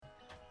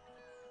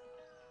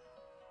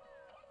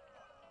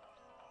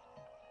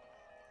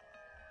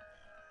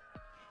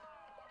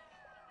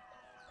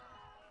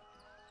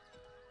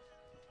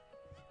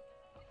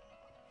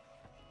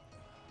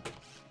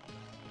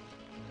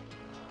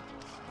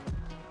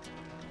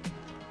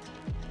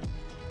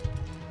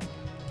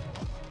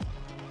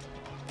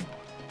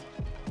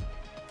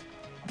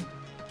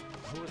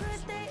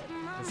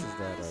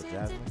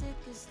Jasmine.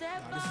 This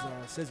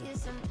is SZA.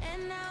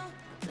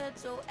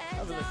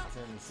 I've been listening to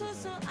him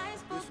since She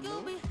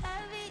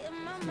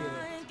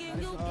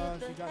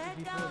dropped it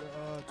before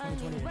the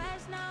 2020 ended.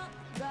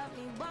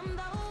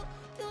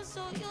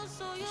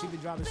 She been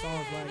dropping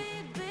songs like every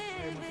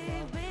month in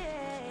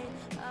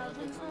a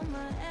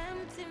while.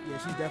 Yeah,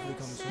 she's definitely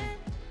coming soon.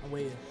 I'm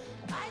waiting.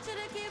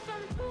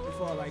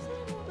 Before like,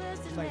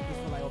 it's like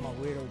before like all my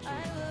weirdo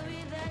chicks.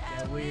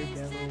 That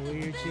little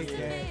weird chick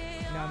that,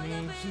 you know what I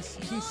mean?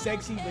 She's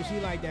sexy, but she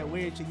like that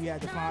weird chick you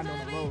had to find on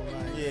the low. Like,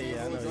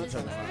 Yeah, I know you're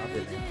talking about. I've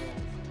been there.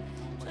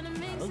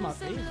 those my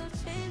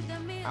favorites.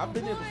 I've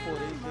been there before.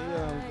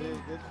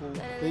 They're cool.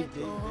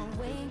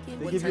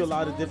 They give you a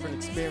lot of different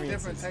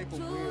experiences. Different type of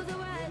weird.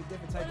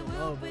 Different type of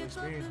love or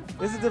experience.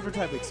 It's a different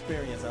type of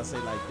experience. I say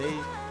like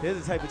they're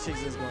the type of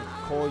chicks that's gonna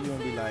call you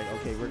and be like,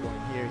 okay, we're going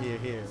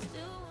here.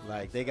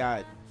 Like they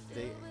got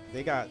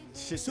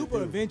shit. Super to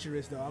do.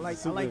 adventurous though. I like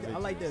the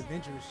adventurous.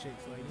 adventurous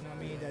chicks. Like, you know what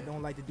I mean? That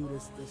don't like to do the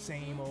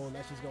same old.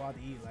 Let's just go out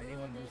to eat. Like they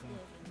want to do something.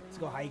 Let's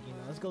go hiking.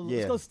 Let's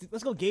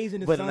go gaze in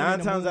the But sun. 9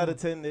 and the times moon. out of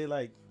 10, they're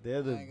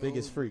the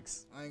biggest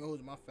freaks. I ain't gonna hold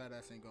you. My fat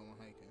ass ain't going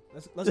hiking.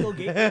 Let's go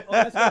gaze.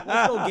 Let's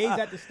go gaze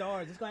at the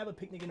stars. Let's go have a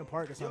picnic in the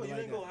park or Yo, something you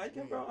like didn't that. go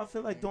hiking, bro? I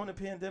feel like during the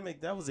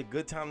pandemic, that was a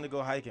good time to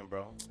go hiking,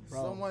 bro.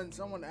 Someone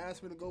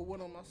asked me to go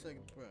with them. I said,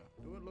 bro,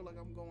 do it look like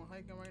I'm going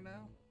hiking right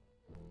now?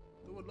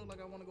 Do it look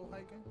like I want to go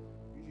hiking?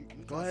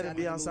 You Go ahead and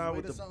be outside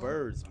with the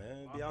birds,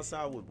 man. Be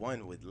outside with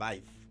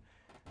life.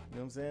 You know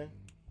what I'm saying?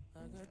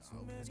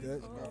 That's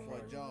good. Go for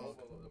a jog.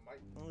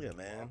 Oh, yeah,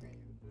 man.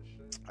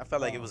 I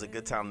felt like it was a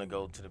good time to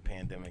go to the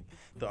pandemic.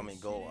 Go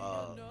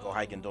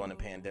hiking during the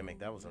pandemic.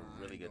 That was a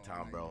really good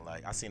time, bro.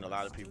 Like, I seen a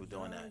lot of people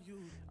doing that.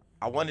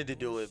 I wanted to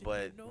do it,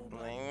 but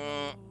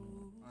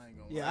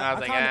Yeah, I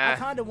was like, I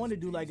kind of want to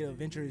do like an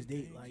adventurous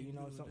date, like, you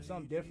know,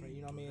 something different.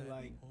 You know what I mean?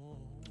 Like,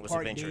 what's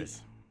park adventurous?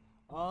 date.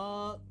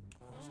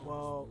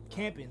 Well,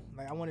 camping.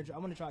 Like, I want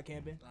to try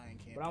camping,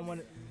 but I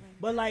want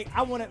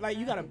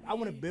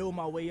to build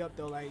my way up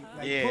though. Like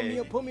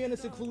Yeah. put me in a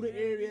secluded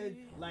area,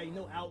 like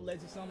no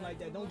outlets or something like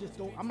that. Don't just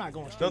throw. I'm not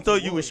going straight. Don't throw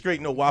to you the with woods.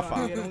 straight no You know what I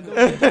Wi-Fi. mean?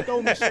 Don't just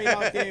throw me straight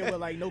out there with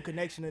like no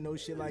connection and no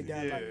shit like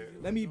that. Yeah. Like,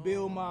 let me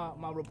build my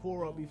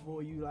rapport up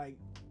before you like.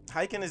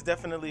 Hiking is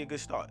definitely a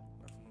good start.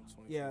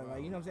 Yeah,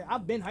 like, you know what I'm saying?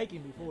 I've been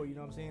hiking before, you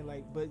know what I'm saying?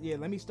 Like, but yeah,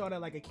 let me start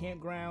at like a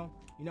campground,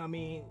 you know what I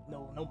mean?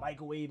 No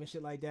microwave and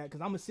shit like that, cause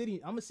I'm a city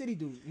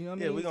dude, you know what I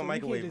mean? Yeah, we're gonna So you can't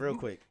microwave just- real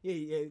quick.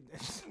 Yeah.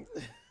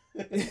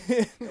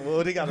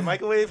 Well, they got a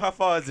microwave. How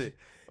far is it?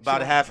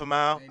 About a half a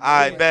mile. Ain't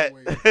I no bet.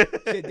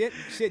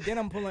 microwave. Then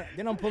I'm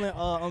pulling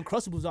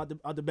Uncrustables out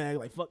the bag.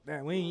 Like, fuck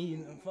that, we ain't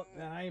eating. Fuck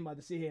that, I ain't about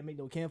to sit here and make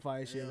no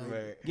campfire shit. Like,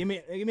 Right. give me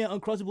an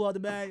Uncrustable out the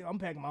bag. I'm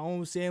packing my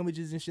own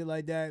sandwiches and shit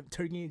like that.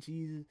 Turkey and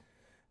cheese.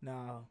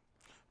 Nah.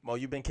 Mo,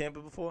 you been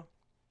camping before?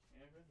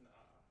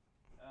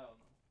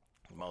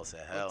 Mo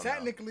said, hell no.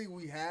 Technically,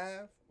 we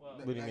have.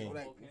 What do you mean?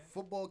 Like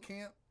football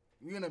camp.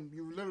 You're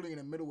literally in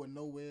the middle of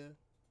nowhere.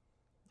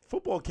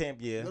 Football camp,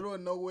 yeah. Middle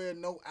of nowhere,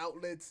 no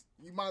outlets.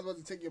 You might as well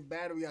just take your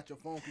battery out your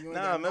phone. 'Cause you ain't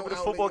Nah, got remember no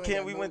the outlet, football you ain't camp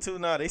got we no- went to?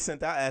 Nah, they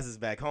sent our asses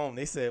back home.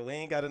 They said, we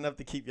ain't got enough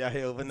to keep y'all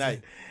here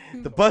overnight.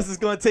 The bus is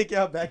going to take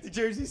y'all back to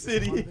Jersey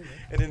City.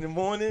 And in the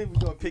morning, we're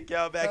going to pick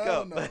y'all back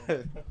Hell up.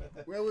 no.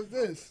 Where was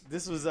this?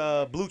 This was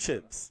Blue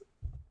Chips.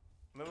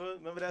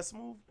 Remember that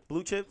Smooth?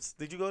 Blue Chips?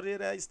 Did you go there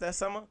that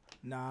summer?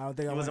 Nah, I don't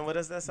think You I wasn't with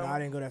us that summer? Nah, I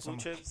didn't go that Blue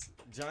summer. Chips?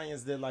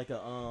 Giants did like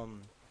a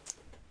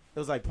it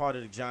was like part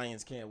of the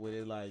Giants camp where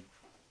it was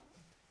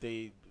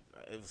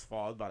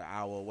far, it was about an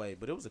hour away,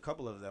 but it was a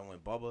couple of us that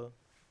went. Bubba,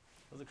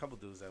 there was a couple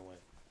dudes that went.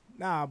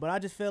 Nah, but I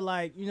just feel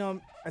like, you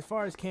know, as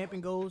far as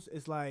camping goes,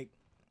 it's like,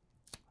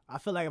 I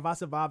feel like if I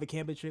survive a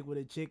camping trip with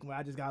a chick where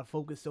I just gotta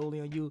focus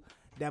solely on you,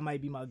 that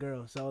might be my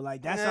girl. So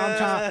like that's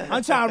how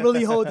I'm trying to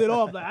really hold it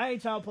off. Like, I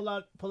ain't trying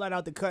to pull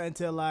out the cut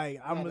until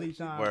like I'm really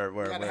trying. Word.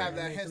 You gotta have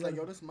that hint like,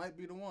 yo, this might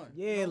be the one.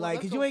 Yeah, You know what, like,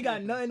 let's cause go you ain't got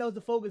camping. nothing else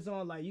to focus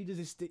on. Like, you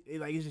just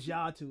like, it's just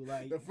y'all two.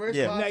 Like, The first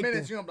Yeah. 5 Connecting.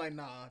 minutes, you're like,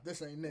 nah,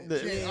 this ain't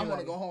it. Yeah, I want to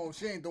like- go home.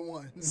 She ain't the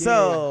one.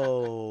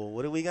 So,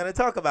 what are we gonna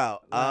talk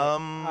about? all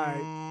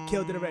right,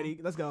 killed it already.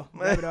 Let's go.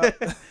 Wrap it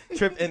up.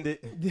 Trip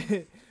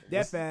ended.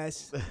 That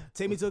fast.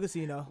 Take me to a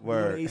casino. We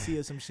Word. go to AC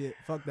or some shit.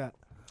 Fuck that.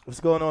 What's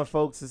going on,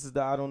 folks? This is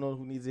the I Don't Know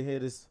Who Needs to Hear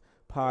This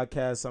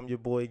podcast. I'm your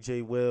boy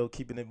Jay Will,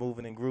 keeping it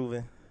moving and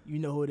grooving. You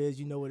know who it is.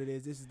 You know what it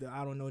is. This is the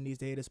I Don't Know Needs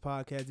to Hear This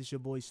podcast. It's your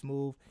boy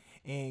Smooth.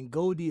 And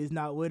Goldie is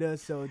not with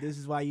us, so this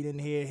is why you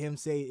didn't hear him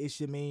say it's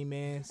your main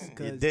man.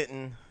 You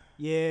didn't.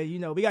 Yeah, you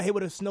know, we got hit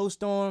with a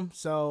snowstorm,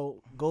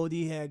 so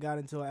Goldie had got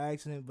into an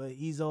accident, but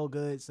he's all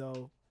good,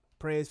 so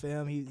prayers for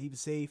him. He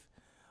was safe.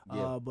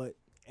 Yeah. But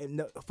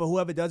for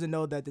whoever doesn't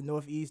know, that the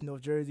Northeast,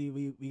 North Jersey,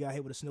 we got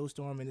hit with a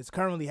snowstorm, and it's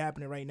currently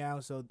happening right now.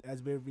 So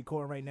as we're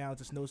recording right now,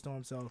 it's a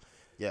snowstorm. So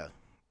Yeah.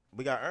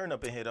 We got Earn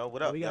up in here, though.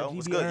 What up, we got yo?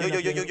 What's GB good? Earn Yo.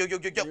 up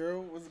in here.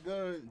 Yo, what's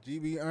good?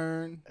 GB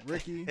Earn,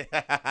 Ricky,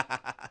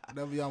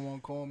 whatever y'all want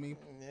to call me.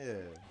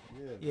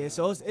 yeah,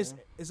 so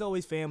it's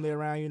always family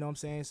around. You know what I'm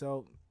saying?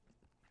 So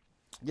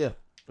Yeah.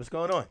 What's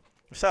going on?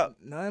 What's up?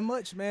 nothing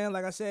much, man.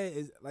 Like I said,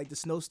 it's like the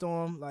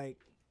snowstorm. Like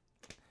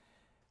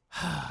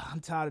I'm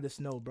tired of the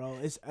snow, bro.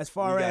 It's as We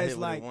far got as hit with it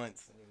like,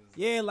 once.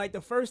 yeah, like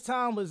the first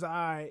time was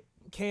I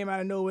came out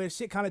of nowhere.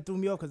 Shit kind of threw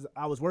me off because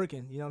I was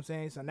working. You know what I'm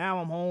saying? So now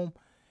I'm home,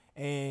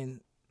 and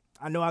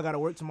I know I gotta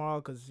work tomorrow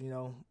because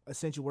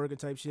essential worker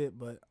type shit.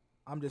 But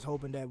I'm just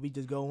hoping that we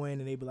just go in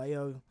and they be like,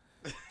 yo,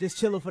 just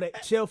chill for the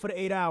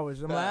 8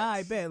 hours. I'm like, all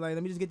right, bet. Like,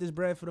 let me just get this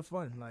bread for the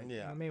fun. Like,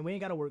 Yeah. I mean, we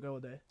ain't gotta work all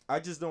day. I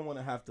just don't want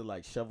to have to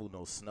like shovel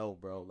no snow,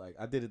 bro. Like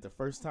I did it the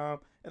first time,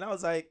 and I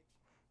was like,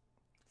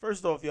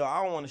 first off, yo,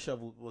 I don't want to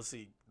shovel. We'll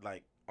see,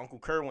 like Uncle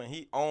Kerwin,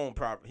 he owned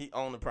property. He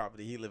owned the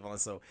property he live on.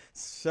 So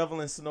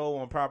shoveling snow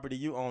on property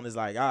you own is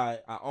like, all right,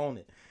 I own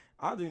it.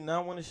 I do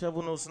not want to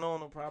shovel no snow on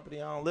the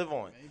property I don't live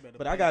on. Man,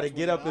 But I gotta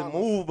get up and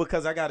move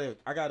because I gotta.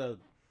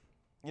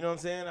 You know what I'm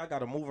saying? I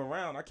gotta move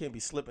around. I can't be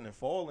slipping and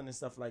falling and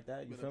stuff like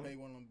that. You feel pay me?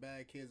 one of them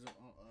bad kids.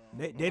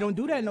 They don't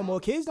do that no more.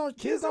 Kids don't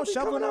be shovel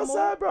coming no outside,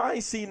 more. bro. I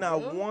ain't seen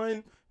not Yeah.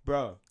 one,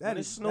 bro. That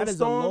is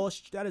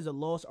a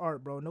lost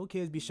art, bro. No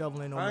kids be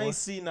shoveling no I more. ain't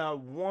seen not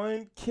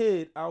one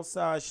kid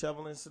outside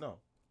shoveling snow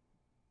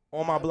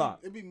on my block.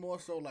 It'd be more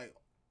so like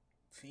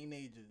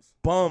teenagers.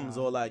 Bums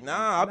or like,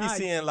 I be Nah,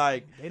 seeing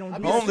like They don't I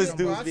do be that homeless shit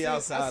no more. dudes be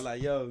outside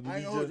like, yo, you I ain't need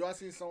gonna hold your- you. I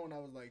seen someone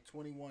that was like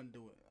 21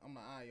 do it. I'm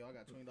like, yo, I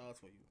got $20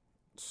 for you.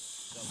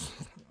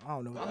 I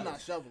don't know. I'm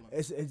not shoveling.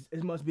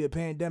 It must be a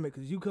pandemic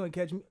because you couldn't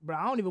catch me, bro.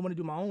 I don't even want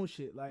to do my own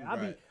shit. Like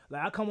Right.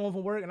 I come home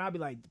from work and I be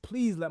like,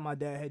 please let my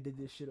dad had did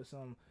this shit or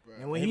something. Right.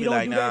 And when He he be don't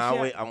like, do nah,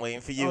 that shit, I'm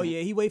waiting for you. oh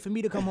yeah, he wait for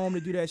me to come home to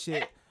do that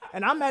shit.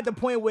 And I'm at the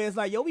point where it's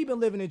like, yo, we been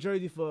living in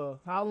Jersey for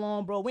how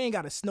long, bro? We ain't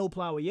got a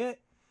snowplower yet.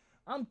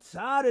 I'm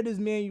tired of this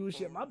manual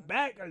shit. My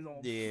back is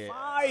on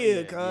fire,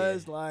 yeah,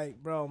 cuz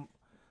like, bro,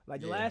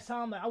 like the Yeah. last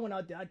time like I went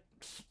out there, I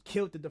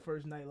killed it the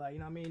first night, like, you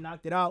know what I mean,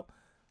 knocked it out.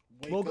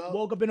 Wake up.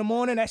 Woke up in the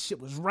morning, that shit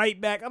was right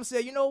back. I'm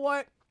saying, you know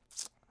what?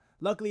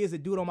 Luckily, it's a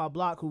dude on my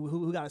block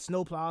who got a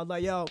snowplow. I was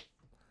like, yo,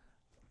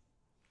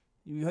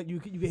 you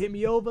can hit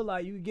me over,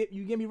 like you get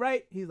me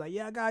right. He's like,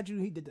 yeah, I got you.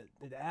 He did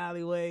the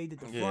alleyway, did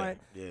the front.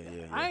 Yeah.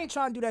 I ain't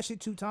trying to do that shit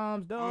 2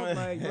 times, dog.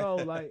 Like, bro,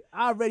 like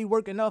I already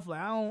work enough. Like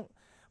I don't.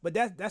 But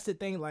that's the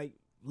thing. Like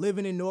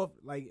living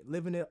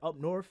up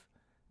north.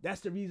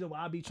 That's the reason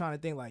why I be trying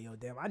to think like, yo,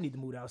 damn, I need to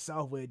move down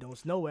south where it don't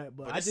snow at.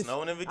 But It's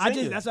snowing in I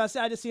Virginia. that's what I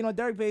said. I just seen on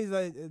Derek page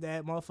like,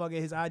 that motherfucker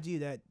his IG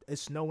that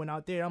it's snowing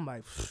out there. I'm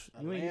like,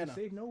 you ain't even Atlanta.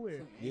 safe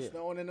nowhere. It's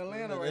snowing in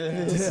Atlanta right now.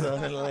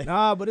 It's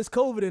Nah, but it's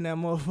COVID in that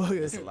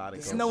motherfucker. It's a lot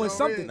of snowing COVID.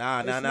 something.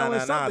 Nah. It's snowing The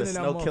something in that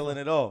snow motherfucker. killing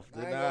it off. I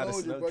ain't Nah, gonna the hold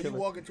you, snow bro. You killing.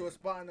 walk into a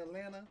spot in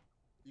Atlanta,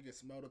 you can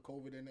smell the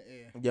COVID in the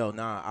air. Yo,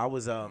 I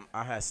was I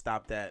had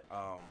stopped at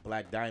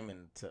Black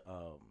Diamond to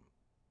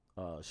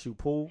shoot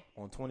pool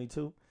on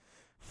 22.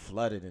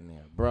 Flooded in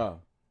there, bruh.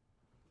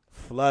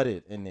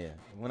 Flooded in there.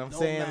 When I'm No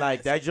saying like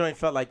mask. that joint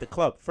felt like the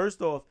club. First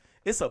off,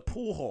 it's a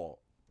pool hall.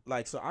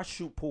 Like, so I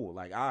shoot pool.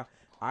 Like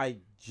I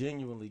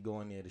genuinely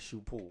go in there to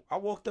shoot pool. I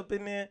walked up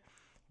in there,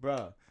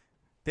 bruh.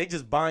 They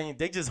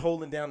just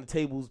holding down the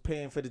tables,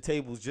 paying for the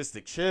tables just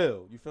to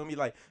chill. You feel me?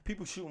 Like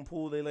people shooting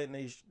pool, they letting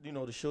the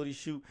shorties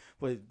shoot,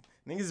 but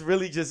niggas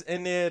really just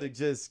in there to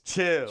just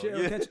chill. Chill,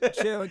 Yeah.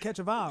 chill and catch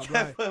a vibe.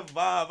 Like, Catch a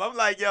vibe. I'm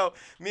like, yo,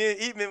 me and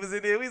Eatman was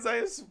in there. We was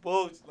like, it's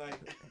supposed like.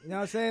 you know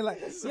what I'm saying? Like,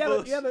 It's you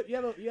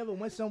ever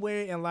went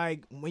somewhere and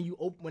like when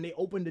they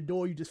opened the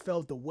door, you just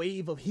felt the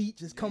wave of heat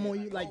just come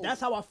on you. Like that's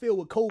how I feel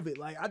with COVID.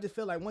 Like I just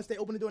feel like once they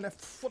open the door, and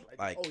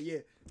Like- oh yeah,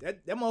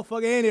 that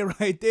motherfucker in there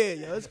right there.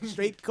 Yo, it's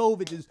straight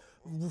COVID. Just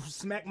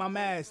smack my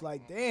mask.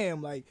 Like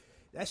damn, like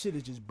that shit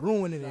is just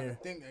brewing in there.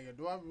 Think,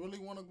 do I really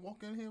want to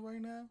walk in here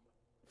right now?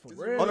 For Is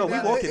it real. Oh, no, we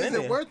that- walking is in it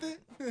there. worth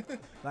it?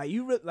 Like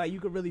you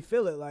could really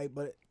feel it. Like,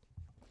 but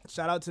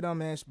shout out to them,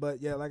 man.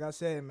 But yeah, like I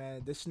said,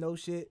 man, this snow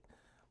shit.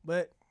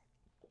 But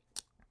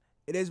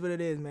it is what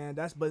it is, man.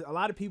 But a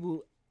lot of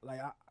people, like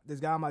this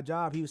guy on my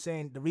job, he was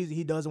saying the reason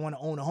he doesn't want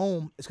to own a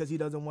home is because he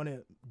doesn't want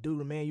to do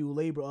the manual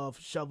labor of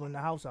shoveling the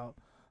house out.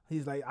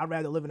 He's like, I'd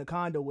rather live in a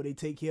condo where they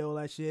take care of all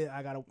that shit.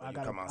 I got come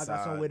somewhere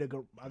outside. to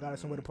go. I got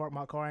somewhere to park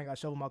my car. I ain't got to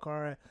shovel my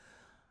car at.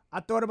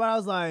 I thought about it. I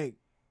was like,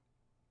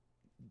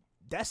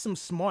 that's some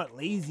smart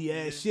lazy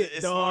ass shit,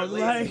 it's dog.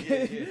 smart, Like,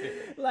 lazy. Yeah.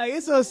 like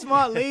it's a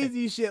smart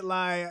lazy shit.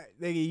 Like,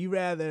 nigga, you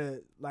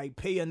rather like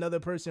pay another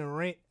person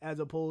rent as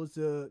opposed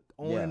to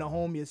owning Yeah. a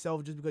home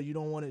yourself just because you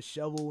don't want to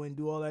shovel and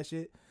do all that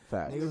shit.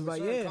 Fact. Niggas was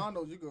like, Certain yeah.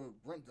 condos you could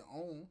rent to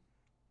own.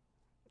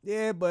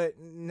 Yeah, but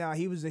nah,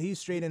 he's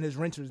straight in his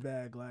renter's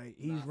bag. Like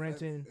he's Nah,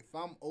 renting. If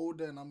I'm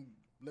older and I'm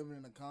living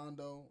in a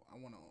condo,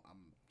 I'm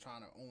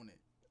trying to own it.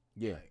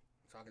 Yeah. Like,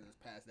 so I can just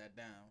pass that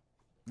down.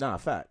 Nah,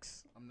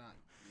 facts. I'm not.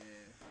 Yeah.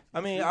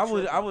 I mean, You I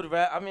would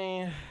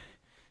tripping.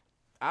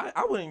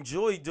 I would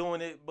enjoy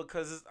doing it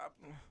because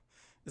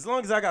as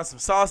long as I got some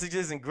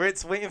sausages and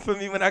grits waiting for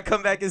me when I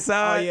come back Oh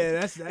inside. yeah,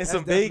 that's And that's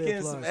some definitely a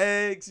bacon, some plus.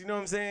 eggs, you know what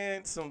I'm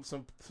saying?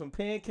 Some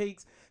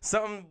pancakes,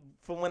 something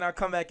for when I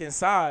come back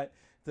inside,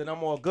 then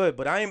I'm all good.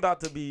 But I ain't about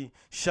to be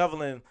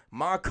shoveling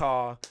my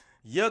car,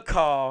 your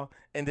car,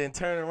 and then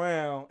turn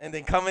around and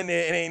then come in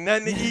there and ain't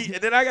nothing to eat.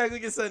 And then I gotta go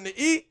get something to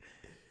eat.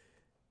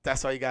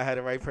 That's why you gotta have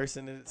the right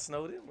person to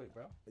snowed in with,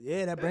 bro.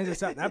 Yeah, that brings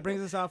us out. That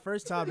brings us our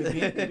first topic.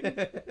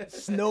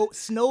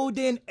 Snowed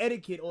in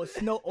etiquette or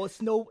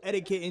snow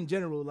etiquette in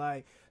general.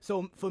 Like,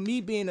 so for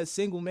me being a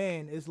single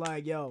man, it's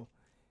like, yo,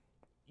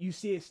 you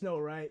see it snow,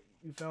 right?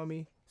 You feel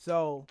me?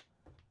 So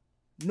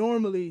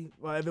normally,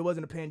 well, if it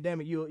wasn't a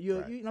pandemic, you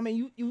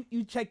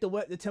check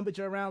the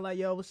temperature around, like,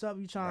 yo, what's up?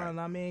 You trying?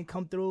 Right. I mean,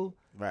 come through,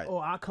 Right.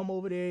 Or I come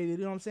over there. You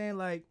know what I'm saying?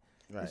 Like,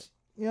 Right.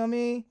 you know what I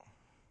mean?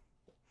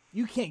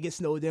 You can't get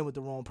snowed in with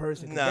the wrong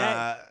person. 'Cause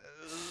Nah.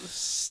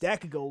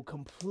 that could go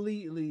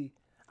completely.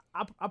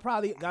 I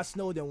probably got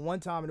snowed in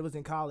one time, and it was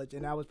in college,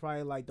 and that was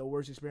probably like the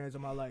worst experience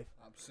of my life.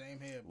 Same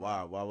here. Bro.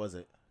 Wow. Why was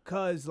it?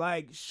 Cause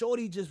like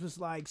Shorty just was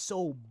like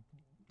so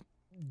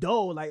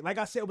dull. Like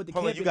I said with the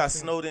Hold on, camping you got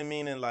experience. snowed in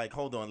meaning like,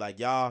 hold on, like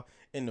y'all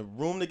in the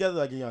room together,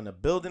 like y'all in the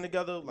building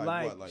together,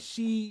 like what? Like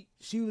she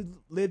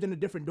lived in a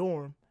different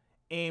dorm,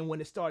 and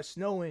when it started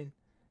snowing,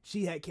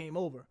 she had came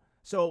over.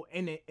 So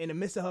in the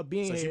midst of her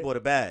being so here, she bought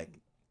a bag.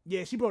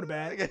 yeah, she brought a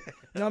bag. You know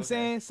what I'm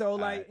saying? So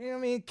like, you know what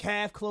I mean,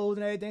 calf clothes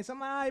and everything. So I'm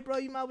like, all right, bro,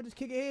 you might as well just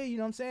kick it here. You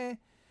know what I'm saying?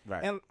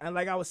 Right. And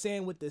like I was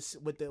saying with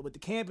the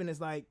camping,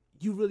 it's like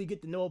you really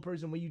get to know a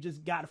person when you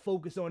just gotta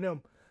focus on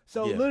them.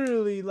 So Yeah.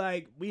 literally,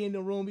 like, we in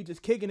the room, we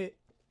just kicking it,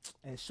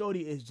 and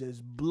Shorty is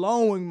just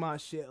blowing my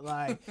shit.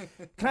 Like,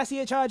 can I see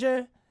your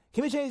charger?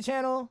 Can we change the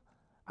channel?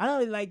 I don't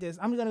really like this.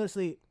 I'm just gonna go to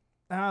sleep.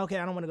 Okay,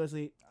 I don't want to go to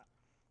sleep.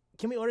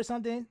 Can we order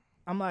something?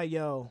 I'm like,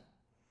 yo,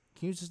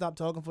 can you just stop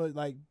talking for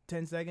like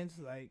 10 seconds?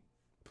 Like,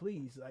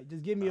 please, like,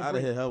 just give me a I'd have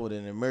break. hit her with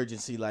an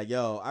emergency, like,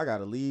 yo, I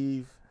gotta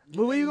leave.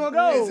 But where you gonna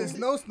go? It's a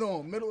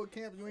snowstorm, middle of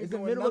camp. You ain't It's the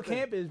doing middle nothing. of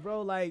campus,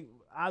 bro. Like,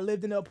 I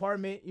lived in an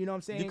apartment. You know what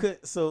I'm saying? You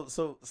could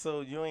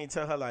so you ain't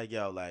tell her like,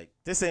 yo, like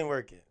this ain't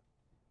working.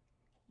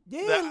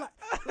 Yeah,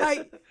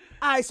 like,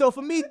 all right. So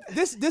for me,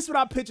 this what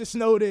I picture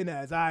snowed in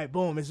as. All right,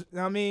 boom. It's, you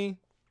know what I mean,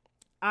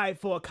 all right,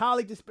 for a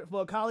college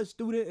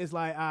student, it's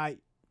like, all right,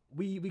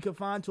 we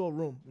confined to a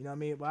room. You know what I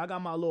mean? But I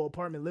got my little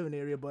apartment living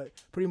area, but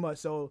pretty much.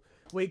 So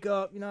wake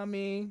up, you know what I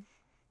mean?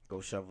 Go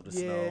shovel the Yeah,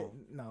 snow.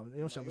 no, they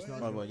don't shovel snow.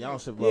 Oh, well, y'all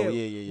don't shovel.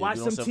 Yeah. Watch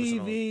You some don't shovel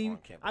snow TV. on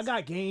campus. I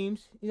got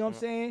games. You know what I'm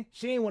saying?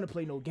 She didn't want to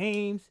play no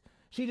games.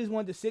 She just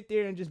wanted to sit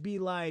there and just be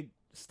like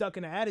stuck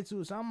in an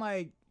attitude. So I'm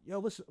like, yo,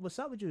 what's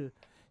up with you?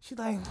 She's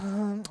like,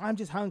 I'm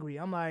just hungry.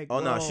 I'm like, Oh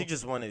no, well, she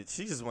just wanted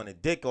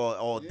dick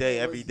all day,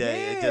 every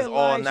day, and yeah, just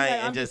all like, night, she's like,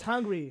 and I'm just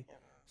hungry.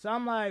 So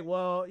I'm like,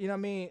 well, you know what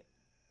I mean?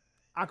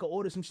 I could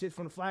order some shit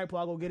from the flagpole.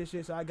 I'll go get it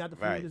shit. So I got the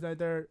food. Right. This, that,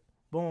 third.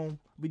 Boom.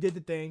 We did the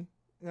thing.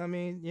 You know what I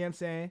mean? You know what I'm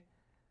saying?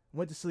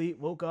 Went to sleep.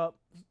 Woke up.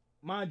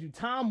 Mind you,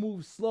 time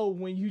moves slow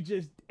when you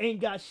just ain't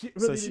got shit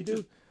really to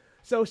do.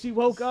 So she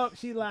woke up.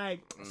 She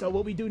like, so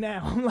what we do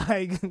now? I'm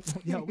like,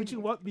 yo, what you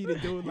want me to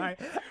do? Like,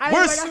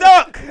 We're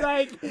stuck.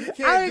 I ain't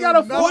got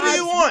a full. What do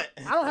you want?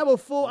 I don't have a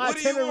full What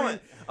do you itinerary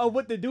want? of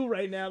what to do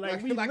right now.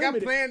 Like we I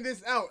limited. planned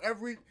this out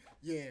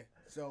yeah.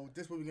 So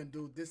this what we're gonna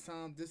do this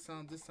time.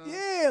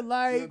 Yeah, We're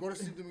like gonna go to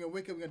sleep. We're gonna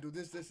wake up. We're gonna do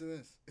this, and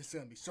this. It's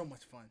gonna be so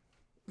much fun.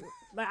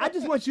 I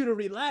just want you to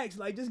relax.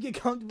 Like, just get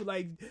comfortable.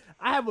 Like,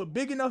 I have a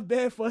big enough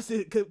bed for us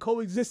to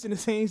coexist in the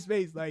same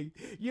space. Like,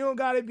 you don't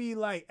gotta be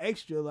like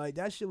extra. Like,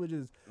 that shit was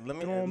just. Let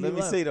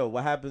me say though,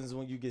 what happens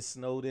when you get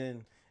snowed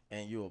in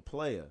and you're a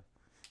player?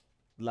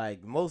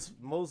 Like most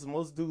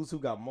dudes who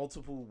got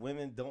multiple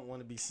women don't want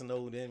to be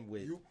snowed in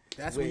with.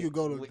 That's when you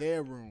go to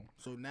their room.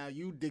 So now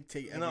you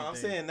dictate everything. No, I'm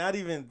saying not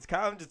even.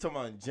 I'm just talking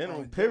about in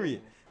general.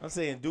 Period. I'm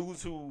saying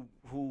dudes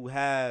who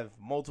have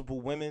multiple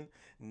women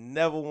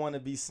never want to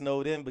be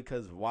snowed in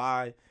because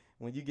why?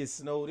 When you get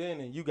snowed in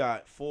and you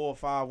got 4 or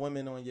 5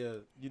 women on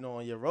your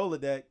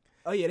Rolodex.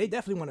 Oh yeah, they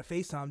definitely want to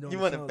FaceTime. You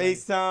want to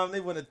FaceTime.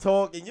 They want to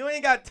talk, and you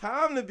ain't got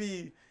time to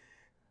be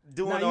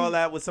doing all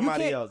that with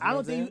somebody else. I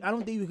don't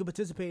think you can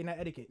participate in that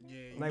etiquette. Yeah,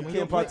 like you when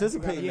can't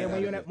participate. Yeah, in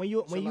when that.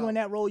 you're in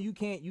that role, you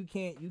can't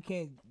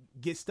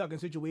get stuck in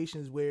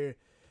situations where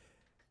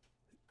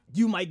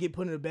you might get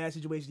put in a bad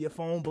situation. Your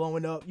phone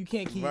blowing up. You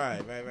can't keep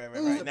Right.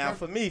 Now,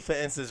 for me, for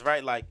instance,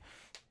 right, like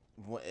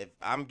if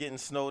I'm getting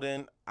snowed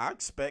in, I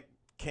expect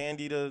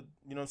Candy to,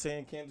 you know what I'm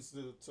saying, Candace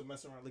to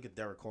mess around. Look at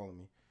Derek calling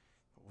me.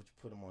 Would you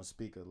put him on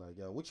speaker? Like,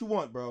 yo, what you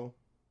want, bro?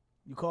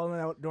 You calling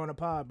out during the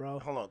pod, bro.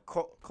 Hold on,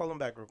 call him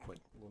back real quick.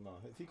 Well, no,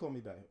 if he call me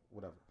back,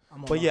 whatever.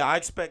 But yeah, I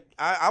expect.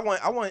 I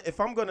want. If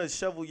I'm gonna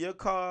shovel your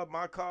car,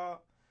 my car,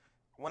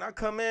 when I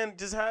come in,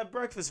 just have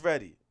breakfast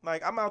ready.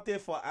 Like I'm out there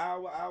for an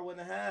hour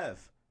and a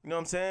half. You know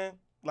what I'm saying?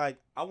 Like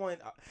I want,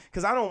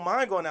 cause I don't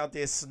mind going out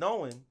there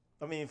snowing.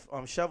 I mean, if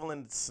I'm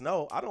shoveling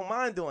snow. I don't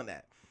mind doing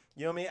that.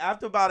 You know what I mean?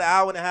 After about an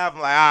hour and a half,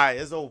 I'm like, all right,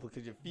 it's over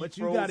because your feet But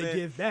you frozen. gotta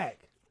give back.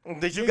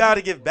 That you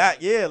gotta give back,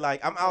 yeah.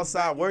 Like I'm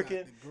outside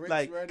working,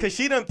 like, cause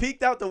she done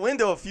peeked out the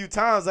window a few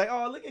times, like,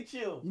 oh, look at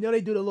you, You know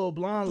they do the little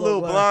blonde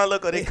look. blonde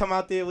look, or they come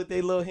out there with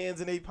their little hands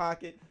in their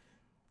pocket.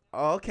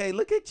 Oh, okay,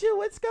 look at you,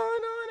 what's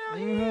going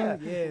on out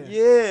here?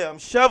 Yeah, I'm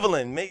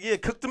shoveling,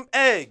 cook them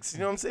eggs. You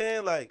know what I'm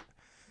saying? Like,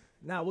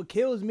 now what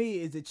kills me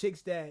is the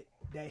chicks that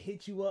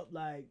hit you up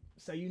like,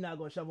 so you not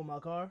gonna shovel my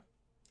car?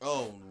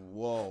 oh,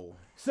 whoa.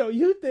 So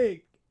you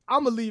think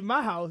I'm gonna leave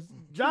my house,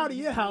 drive to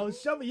your house,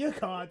 shovel your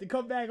car to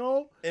come back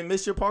home. And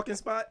miss your parking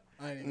spot?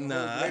 I ain't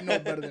Nah. They know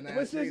better than that.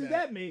 What sense does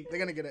that make? They're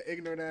gonna get an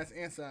ignorant ass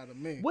answer out of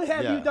me. What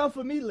have Yeah. you done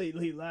for me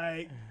lately?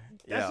 Like,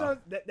 that's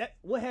Yeah. that.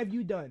 What have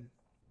you done?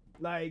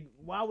 Like,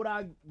 why would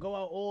I go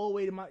out all the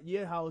way to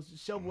your house,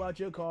 shovel out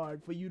your car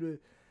for you to?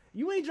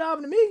 You ain't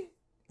driving to me.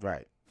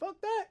 Right.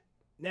 Fuck that.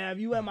 Now, if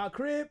you at my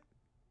crib,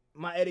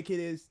 my etiquette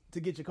is to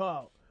get your car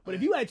out. But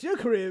if you at your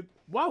crib,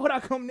 why would I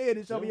come there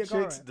to shovel your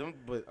car out?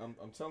 But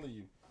I'm telling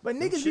you. But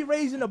niggas be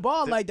raising the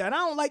bar like that. I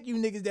don't like you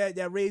niggas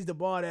that raise the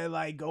bar that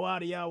like go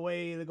out of your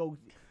way to go.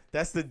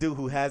 That's the dude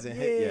who hasn't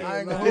hit yet. I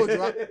ain't gonna hold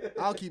you.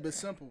 I'll keep it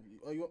simple.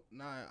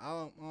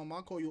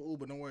 I'll call you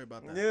Uber. Don't worry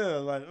about that. Yeah,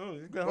 like, oh,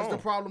 you got What's home.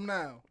 the problem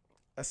now?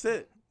 That's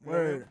it.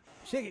 Word.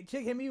 Chick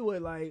hit me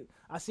with like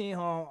I seen her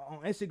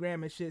on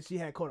Instagram and shit. She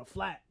had caught a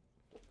flat.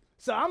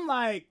 So I'm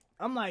like,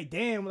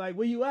 damn, like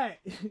where you at?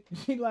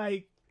 She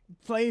like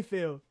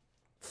Plainfield.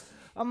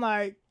 I'm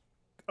like,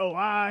 oh,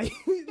 I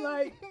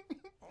like.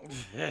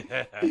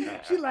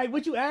 She like,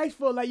 what you asked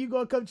for? Like you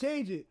gonna come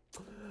change it?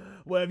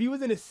 Well, if you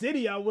was in the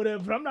city, I would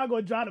have. But I'm not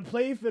gonna drive to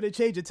Plainfield to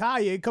change a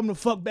tire and come the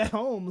fuck back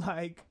home.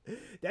 Like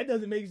that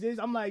doesn't make sense.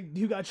 I'm like,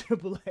 you got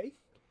AAA?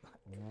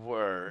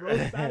 Word.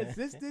 Roadside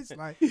assistance,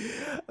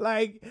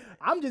 like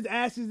I'm just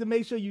asking to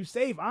make sure you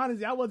safe.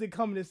 Honestly, I wasn't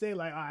coming to say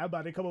like, all right, I'm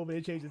about to come over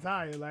and change the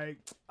tire. Like,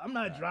 I'm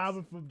not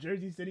driving from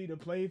Jersey City to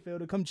Plainfield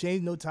to come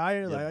change no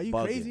tire. Like, are you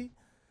bugging. crazy?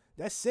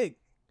 That's sick.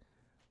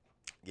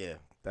 Yeah,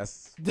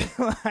 that's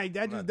Like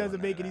that just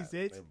doesn't make any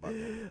sense. They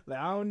bugging. Like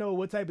I don't know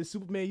what type of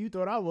Superman you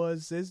thought I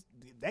was. Sis.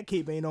 That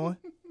cape ain't on.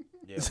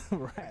 Yeah. It's a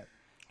wrap.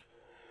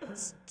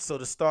 So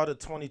the start of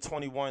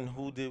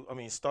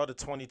 2021, start of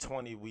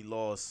 2020, we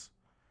lost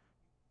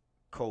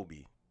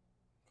Kobe.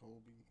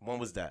 When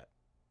was that?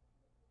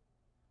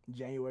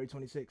 January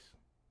 26th.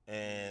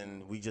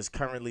 And we just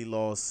currently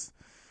lost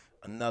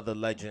another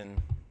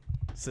legend,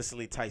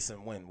 Cicely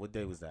Tyson. When? What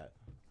day was that?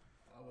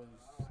 I was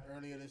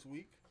earlier this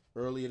week.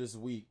 Earlier this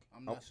week.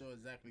 I'm not sure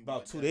exactly.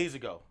 About what 2 day. days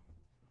ago.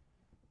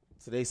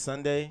 Today's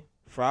Sunday,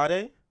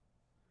 Friday.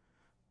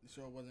 You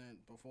sure it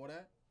wasn't before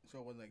that? You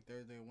sure it was like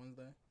Thursday or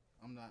Wednesday?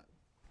 I'm not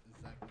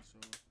exactly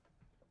sure.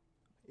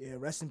 Yeah,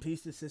 rest in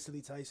peace to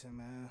Cicely Tyson,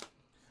 man.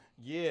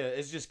 Yeah,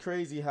 it's just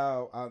crazy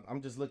how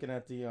I'm just looking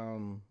at the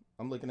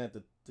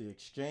the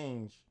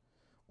exchange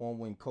on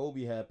when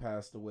Kobe had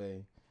passed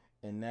away,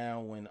 and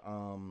now when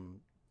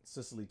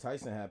Cicely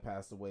Tyson had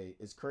passed away.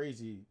 It's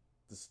crazy.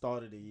 The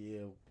start of the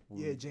year.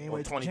 Yeah,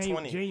 January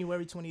 2020.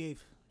 January 28th.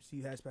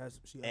 She has passed.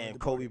 And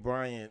Kobe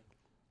Bryant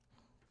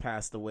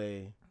passed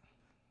away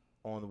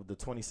on the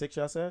 26th.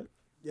 Y'all said.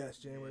 Yes,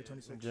 January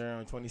 26th.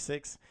 January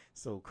 26th.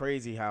 So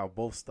crazy how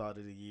both start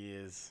of the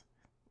years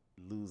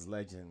lose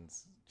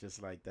legends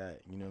just like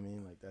that. You know what I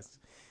mean? Like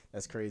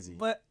that's crazy.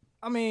 But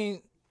I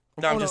mean,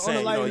 No, I'm just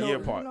saying, a year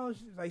apart. You know,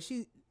 like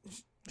she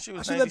was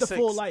lived a 96.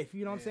 full life.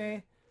 You know what I'm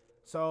saying?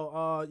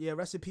 So yeah,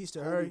 rest in peace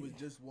to her. He was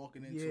just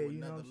walking into Yeah, you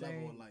know another what I'm level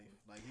saying? of life.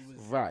 Like he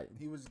was Right.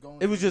 He was going.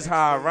 It was to the just next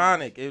how stage.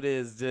 ironic it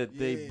is that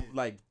they Yeah.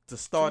 like the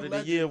start Two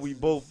of the year we legends.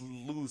 both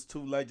lose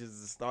two legends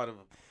at the start of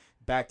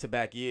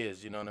back-to-back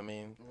years. You know what I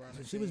mean? Around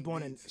So the she was same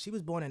born in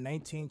age.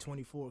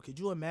 1924. Could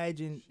you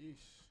imagine Sheesh.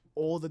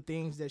 all the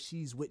things that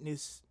she's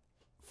witnessed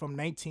from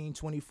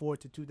 1924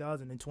 to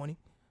 2020?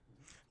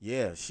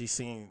 Yeah, she's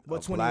seen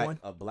What, a black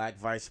 21?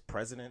 vice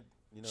president.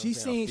 You know,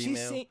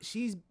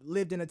 She's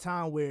lived in a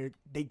time where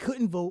they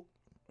couldn't vote.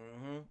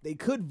 Mm-hmm. They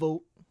could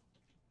vote.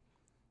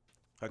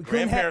 Her We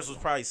couldn't grandparents was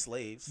probably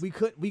slaves. We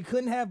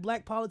couldn't have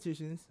black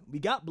politicians. We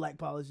got black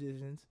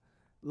politicians.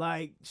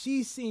 Like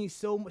she's seen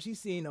so much. She's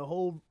seen the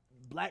whole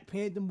Black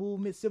Panther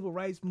movement, civil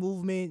rights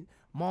movement,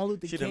 Martin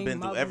Luther She King. done been through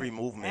Malcolm- every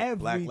movement.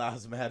 Black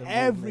Lives Matter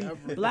Every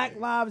movement. Black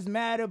Lives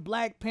Matter,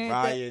 Black Panther,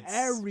 Riots.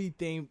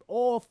 everything,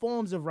 all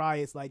forms of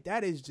riots. Like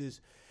that is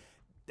just,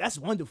 that's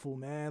wonderful,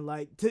 man.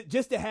 Like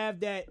just to have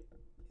that,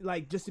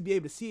 like just to be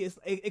able to see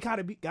it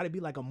gotta be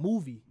like a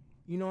movie.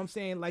 You know what I'm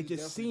saying? Like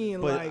just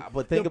seeing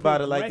But think about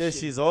it like this: progression.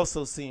 she's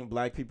also seen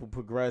black people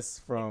progress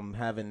from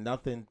having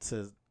nothing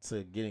to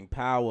getting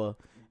power,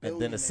 and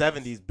then the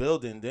Billionaires. '70s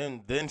building.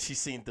 Then she's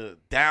seen the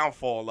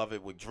downfall of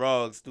it with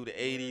drugs through the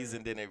 '80s,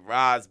 and then it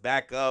rise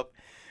back up.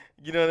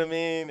 You know what I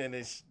mean? And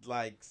it's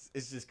like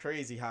it's just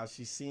crazy how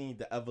she's seen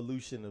the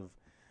evolution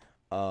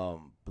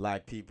of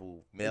black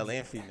people, male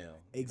and female. You know what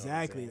I'm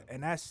Exactly, saying?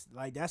 and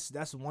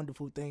that's a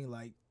wonderful thing.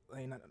 Like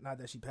not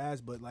that she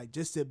passed, but like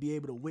just to be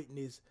able to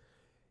witness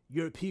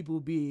your people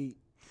be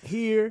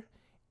here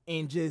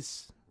and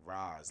just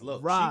Rise.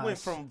 Look, rise. she went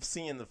from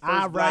seeing the first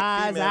I black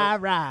rise, female. I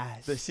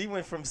rise. She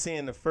went from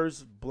seeing the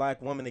first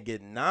black woman to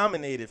get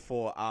nominated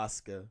for an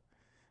Oscar,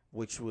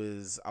 which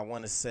was, I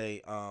want to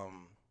say,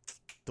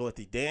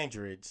 Dorothy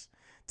Dandridge,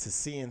 to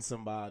seeing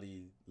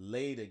somebody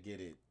later get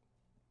it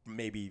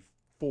maybe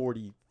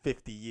 40,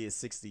 50 years,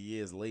 60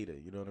 years later.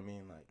 You know what I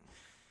mean?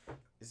 Like,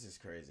 it's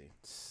just crazy.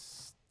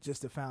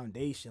 Just the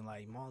foundation,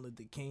 like Martin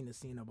Luther King, the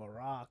scene of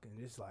Barack, and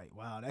just like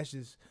wow, that's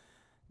just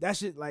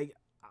like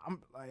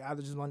I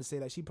just want to say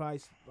that she probably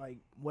like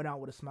went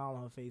out with a smile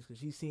on her face because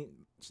she's seen,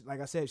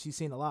 like I said, she's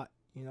seen a lot.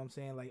 You know what I'm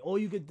saying? Like all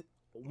you could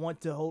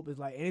want to hope is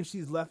like, and if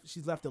she's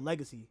left a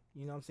legacy.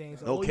 You know what I'm saying?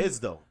 So No kids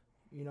though.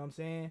 You know what I'm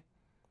saying?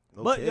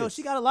 No But kids. yo,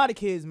 she got a lot of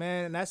kids,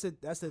 man, and that's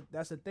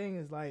the thing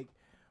is like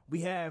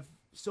we have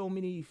so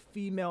many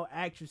female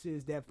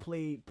actresses that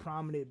played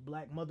prominent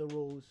black mother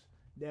roles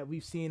that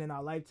we've seen in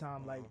our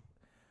lifetime, like,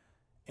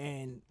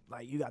 and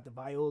like you got the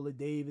Viola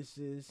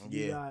Davises,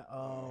 you got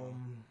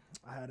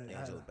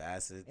Angela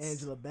Bassett.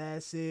 Angela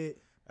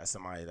Bassett. That's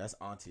somebody. That's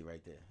auntie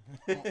right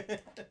there.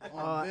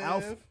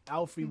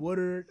 Alfre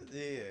Woodard.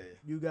 Yeah.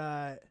 You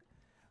got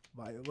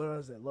what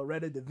was it?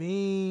 Loretta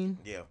Devine.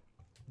 Yeah.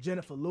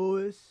 Jennifer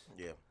Lewis.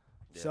 Yeah.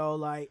 So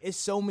like, it's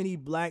so many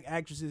black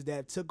actresses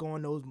that took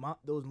on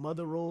those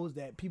mother roles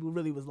that people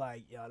really was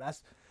like, yo,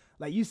 that's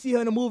like you see her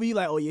in the movie, you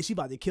like, oh yeah, she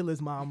about to kill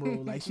his mom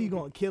role, like she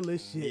gonna kill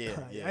this shit.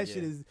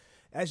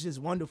 That's just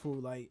wonderful.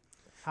 Like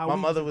how my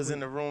mother was in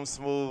the room,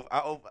 Smooth.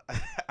 I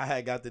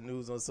had got the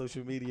news on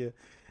social media.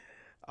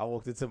 I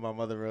walked into my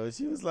mother room.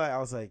 She was like, I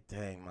was like,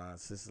 dang, man,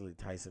 Cicely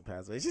Tyson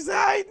passed away. She said,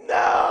 I know.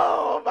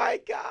 Oh my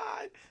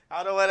God.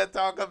 I don't want to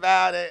talk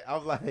about it.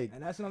 I'm like,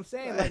 and that's what I'm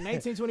saying. Like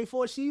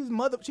 1924, she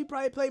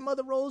probably played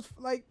mother roles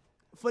like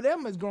for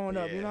them as growing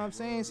up. You know what I'm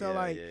saying? So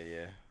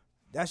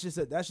that's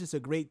just a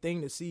great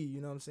thing to see. You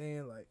know what I'm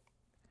saying? Like,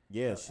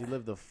 yeah, she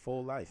lived a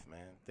full life,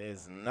 man.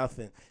 There's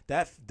nothing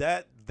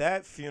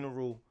that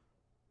funeral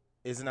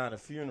is not a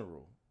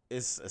funeral.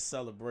 It's a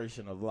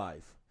celebration of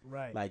life.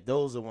 Right. Like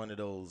those are one of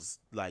those,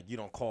 like, you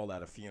don't call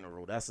that a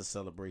funeral. That's a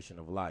celebration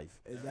of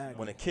life. Exactly.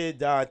 When a kid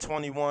died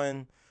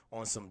 21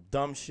 on some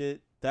dumb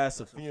shit,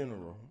 that's a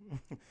funeral.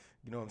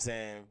 You know what I'm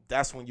saying?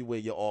 That's when you wear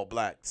your all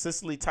black.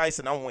 Cicely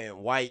Tyson, I'm wearing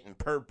white and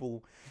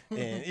purple,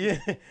 and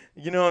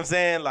you know what I'm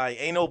saying?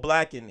 Like, ain't no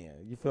black in there.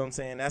 You feel what I'm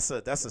saying? That's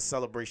a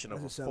celebration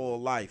of a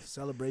full life.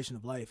 Celebration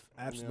of life,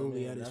 absolutely. You know what I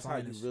mean? At its that's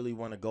finest. how you really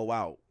want to go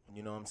out.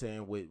 You know what I'm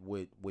saying?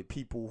 With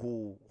people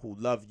who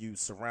love you,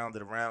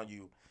 surrounded around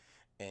you,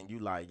 and you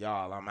like,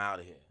 y'all, I'm out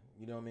of here.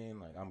 You know what I mean?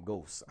 Like, I'm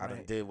ghost. I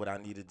done did what I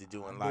needed to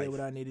do in life.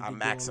 I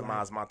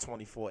maximized my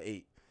 24/8.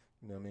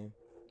 You know what I mean?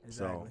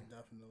 Exactly. So,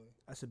 Definitely.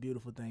 That's a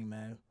beautiful thing,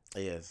 man.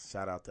 Yes,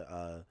 shout out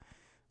to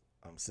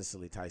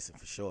Cicely Tyson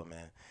for sure,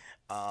 man.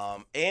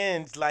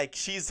 And like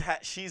she's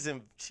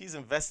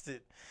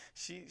invested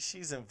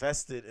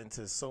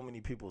into so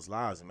many people's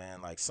lives,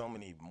 man. Like so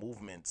many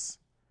movements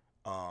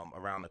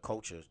around the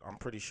culture. I'm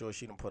pretty sure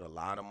she done put a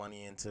lot of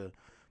money into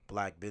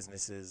black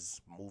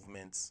businesses,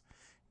 movements.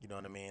 You know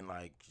what I mean?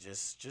 Like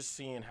just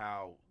seeing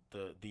how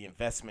the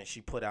investment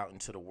she put out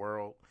into the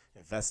world,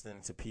 investing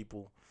into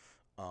people,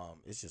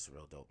 it's just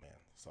real dope, man.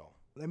 So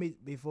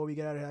before we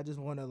get out of here, I just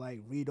want to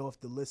like read off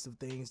the list of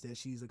things that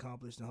she's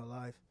accomplished in her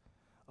life.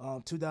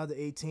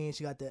 2018,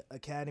 she got the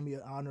Academy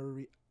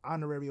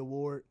Honorary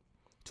Award.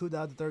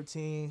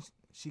 2013,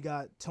 she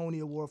got Tony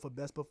Award for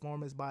Best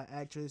Performance by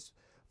Actress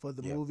for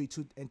the movie.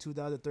 In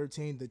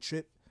 2013, The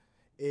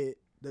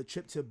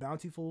Trip to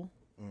Bountiful.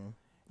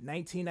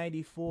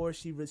 1994,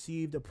 she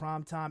received the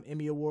Primetime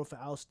Emmy Award for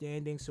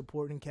Outstanding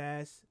Supporting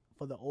Cast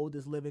for the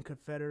oldest living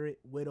Confederate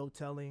widow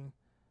telling.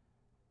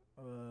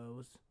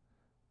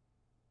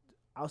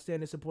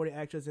 Outstanding Supporting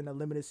Actress in a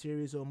Limited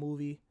Series or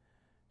Movie.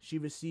 She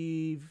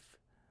received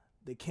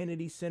the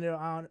Kennedy Center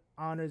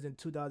Honors in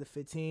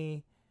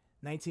 2015.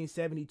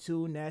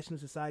 1972 National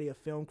Society of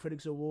Film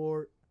Critics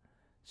Award.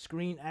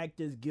 Screen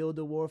Actors Guild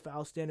Award for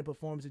Outstanding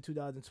Performance in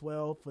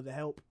 2012 for The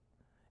Help.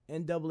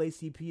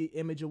 NAACP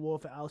Image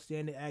Award for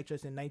Outstanding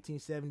Actress in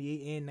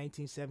 1978 and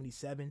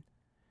 1977.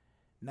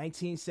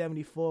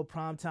 1974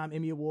 Primetime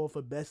Emmy Award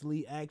for Best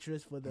Lead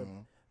Actress for the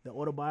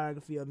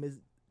autobiography of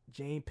Ms.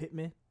 Jane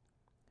Pittman.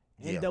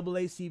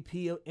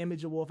 NAACP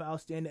Image Award for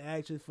Outstanding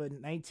Actress for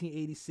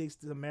 1986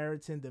 The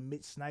Samaritan, the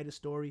Mitch Snyder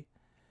Story.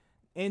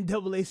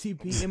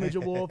 NAACP Image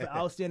Award for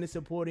Outstanding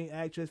Supporting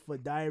Actress for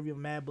Diary of a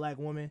Mad Black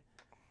Woman.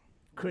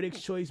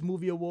 Critics' Choice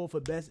Movie Award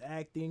for Best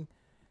Acting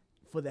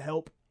for The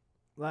Help.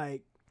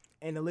 Like,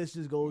 and the list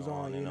just goes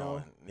on, you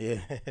know.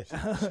 Yeah.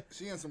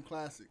 She in some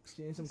classics.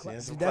 She definitely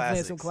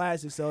in some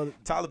classics. So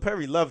Tyler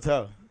Perry loved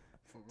her.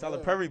 Tyler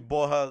Perry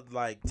bought her,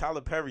 like,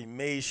 Tyler Perry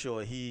made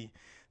sure he,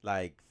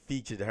 like,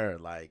 featured her.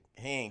 Like,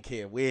 he ain't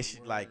care where she,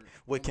 like,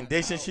 what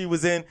condition she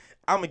was in.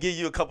 I'm going to give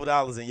you a couple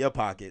dollars in your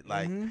pocket.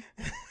 Like,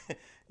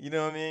 you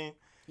know what I mean?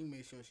 He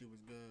made sure she was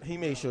good. He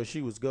made sure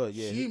she was good,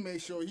 yeah. She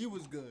made sure he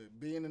was good.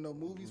 Being in the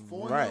movies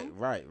for him.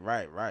 Right.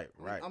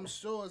 I'm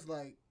sure it's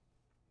like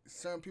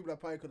certain people that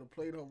probably could have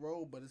played her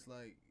role, but it's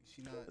like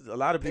she not. A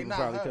lot of people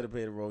probably her. could have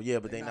played a role, yeah,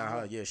 but they not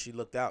her. Yeah, she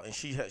looked out, and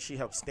she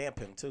helped stamp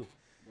him too.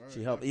 Right,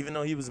 she helped, even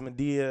though he was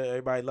Medea.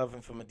 Everybody loved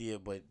him for Medea,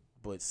 but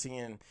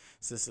seeing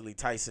Cicely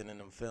Tyson in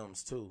them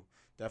films too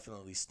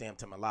definitely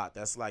stamped him a lot.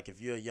 That's like if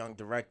you're a young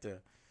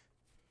director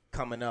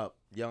coming up,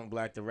 young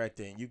black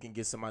director, and you can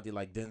get somebody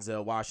like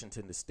Denzel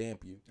Washington to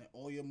stamp you in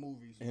all your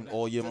movies. In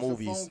all your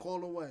movies. Just a phone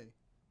call away.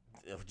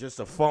 If just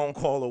a phone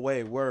call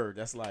away, word.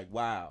 That's like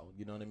wow.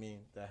 You know what I mean?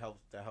 That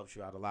helps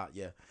you out a lot.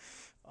 Yeah.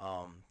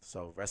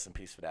 So rest in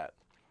peace for that.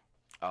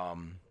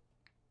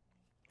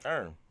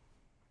 Earn.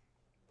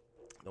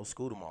 No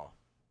school tomorrow.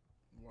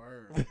 Word.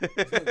 Word.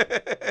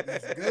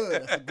 That's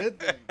good. That's a good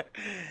thing.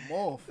 I'm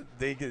off.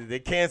 They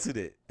canceled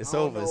it. It's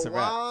over. I It's a don't know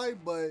wrap. why,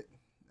 but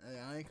hey,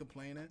 I ain't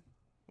complaining.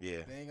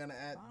 Yeah. They ain't gonna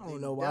add. I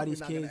don't know why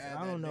these kids.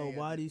 I don't know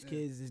why these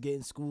kids is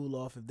getting school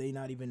off if they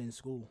not even in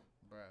school.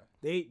 Bruh.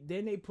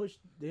 They push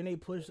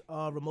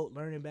remote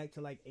learning back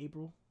to like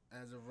April.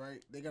 As of right,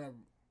 they're gonna.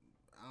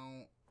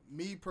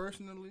 Me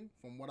personally,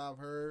 from what I've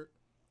heard,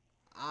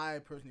 I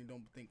personally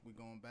don't think we're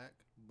going back,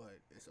 but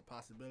it's a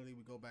possibility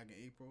we go back in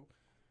April.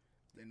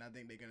 Then I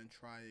think they're gonna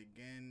try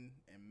again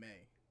in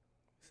May.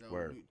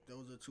 So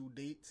those are 2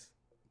 dates.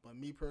 But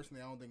me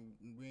personally, I don't think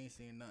we ain't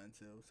seeing nothing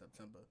until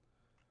September.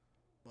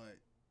 But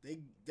they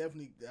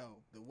definitely,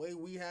 the way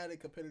we had it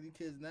compared to these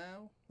kids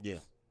now. Yeah.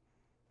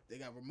 They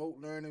got remote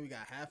learning. We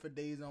got half a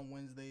days on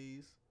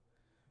Wednesdays.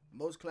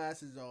 Most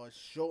classes are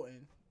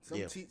shortened.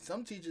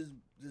 Some teachers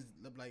just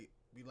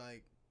be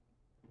like,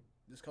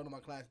 just come to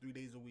my class 3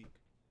 days a week.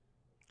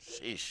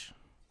 Sheesh.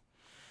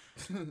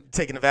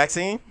 Taking the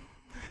vaccine?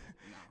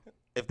 No.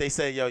 If they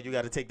say, yo, you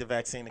got to take the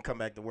vaccine and come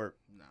back to work.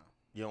 No.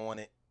 You don't want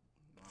it?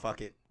 No.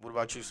 Fuck it. What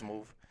about you,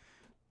 Smooth?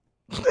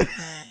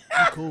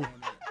 I'm cool.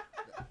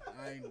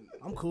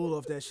 I'm cool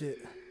off that shit.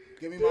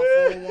 Give me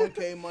my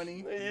 401k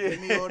money.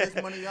 Give me all this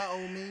money y'all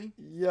owe me.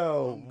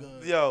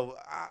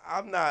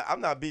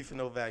 I'm not beefing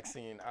no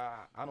vaccine.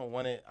 I don't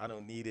want it. I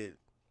don't need it.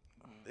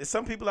 There's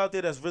some people out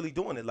there that's really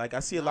doing it. Like I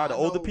see a lot of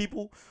older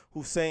people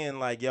who saying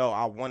like, yo,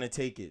 I want to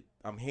take it.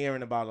 I'm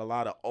hearing about a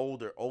lot of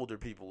older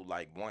people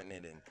like wanting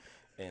it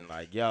and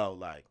like, yo,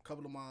 like a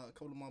couple of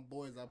my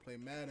boys I play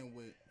Madden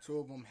with, 2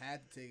 of them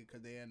had to take it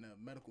because they're in the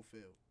medical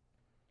field.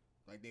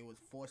 Like they was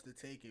forced to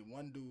take it.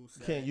 One dude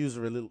said, you can't use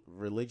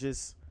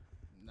religious.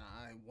 Nah,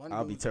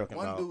 I'll be talking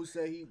about. One dude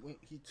said he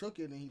took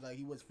it and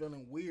he was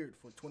feeling weird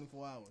for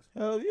 24 hours.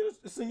 Hell yeah,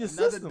 it's in your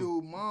Another system.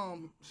 dude,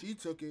 mom, she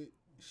took it.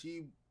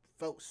 She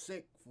felt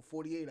sick for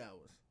 48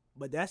 hours.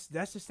 But that's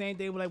the same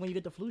thing with like when you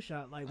get the flu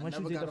shot. Like once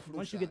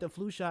you get the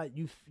flu shot,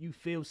 you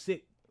feel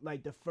sick.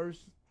 Like the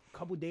first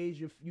couple days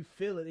you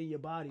feel it in your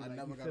body. I like,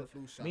 never got a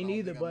flu shot. Me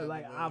neither. But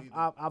like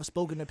I've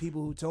spoken to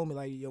people who told me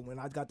like, yo, when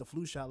I got the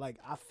flu shot, like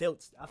I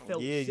felt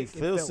yeah, sick. you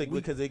feel sick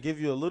weak. because they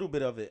give you a little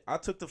bit of it. I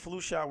took the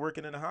flu shot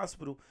working in the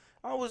hospital.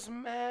 I was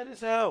mad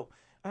as hell.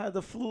 I had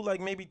the flu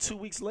like maybe 2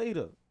 weeks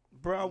later.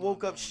 Bro, I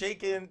woke up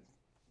shaking.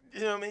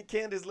 You know what I mean?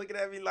 Candace looking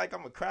at me like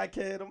I'm a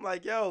crackhead. I'm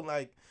like, yo,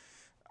 like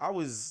I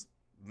was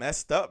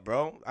messed up,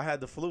 bro. I had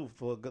the flu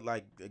for a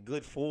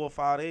good 4 or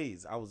 5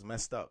 days. I was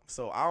messed up.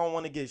 So I don't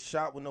want to get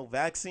shot with no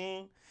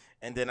vaccine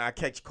and then I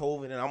catch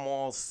COVID and I'm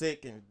all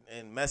sick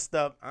and messed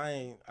up. I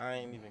ain't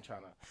even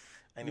trying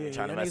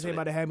to mess with it.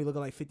 About to have me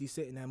looking like 50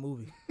 Cent in that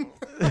movie.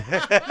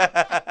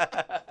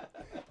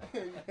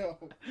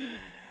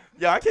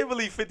 Yo, I can't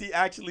believe 50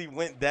 actually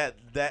went that.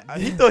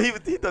 He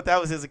thought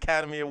that was his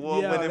Academy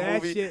Award winning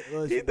movie.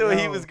 He thought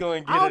he was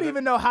going to get it. I don't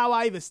even know how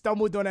I even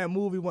stumbled on that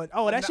movie once.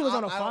 Oh, that shit was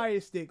on a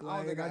Fire Stick. I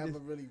don't think I ever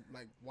really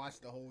like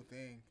watched the whole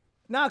thing.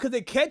 Nah, cause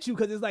they catch you,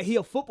 cause it's like he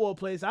a football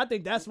player. So I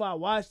think that's why I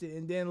watched it.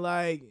 And then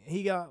like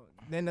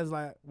then there's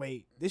like,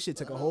 wait, this shit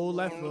took a whole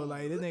left field.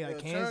 Like this nigga got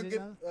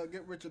cancer.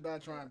 Get Rich or Die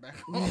Trying back.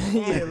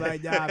 Yeah,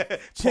 like nah,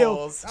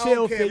 chill.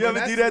 You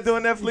ever do that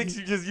doing Netflix?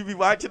 You be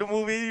watching a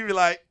movie, you be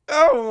like,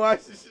 oh,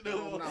 watch this shit.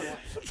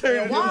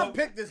 Why I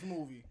picked this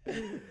movie?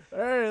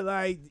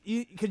 Like,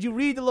 could you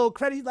read the little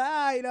credits?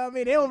 Like, you know what I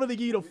mean? They don't really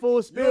give you the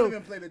full spill. You don't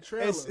even play the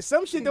trailer. And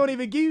some shit don't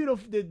even give you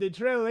the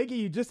trailer. They give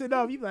you just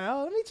enough. You be like,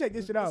 oh, let me check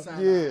this shit out.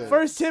 Yeah.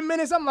 First 10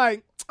 minutes, I'm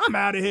like, I'm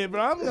out of here,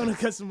 bro. I'm gonna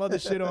cut some other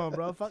shit on,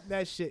 bro. Fuck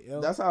that shit,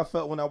 yo. That's how I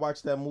felt when I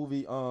watched that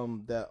movie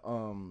that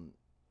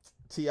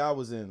T.I.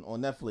 was in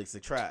on Netflix, The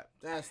Trap.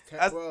 That's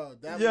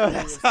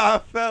how I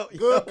felt.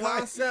 Good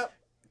concept,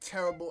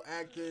 terrible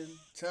acting,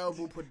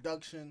 terrible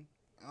production.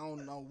 I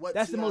don't know what.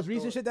 That's the most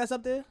recent shit that's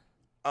up there.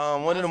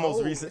 One of the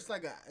most recent. It's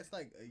like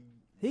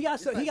he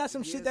got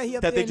some shit that he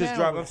up that there they just now.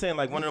 dropped. I'm saying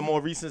like one of the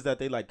more recents that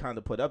they like kind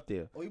of put up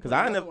there. Because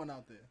I never one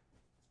out there.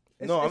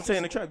 I'm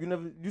saying The Trap. You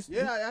never.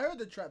 I heard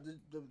The Trap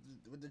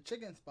with the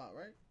chicken spot,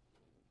 right?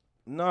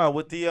 No,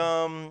 with the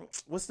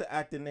what's the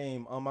actor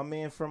name? My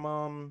man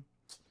from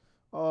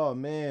oh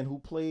man, who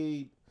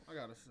played? I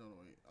gotta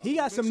He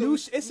got some new.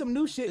 It's some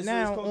new shit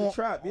now on The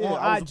Trap. Yeah,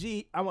 on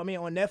IG. I mean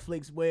on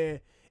Netflix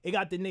where it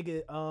got the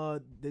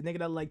nigga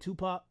that like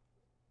Tupac,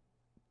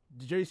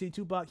 the Jersey City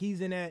Tupac.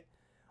 He's in that.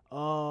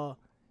 I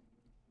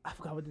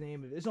forgot what the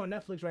name of it. It's on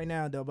Netflix right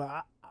now though,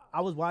 but I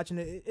was watching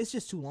it. It's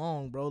just too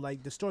long, bro.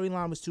 Like the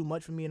storyline was too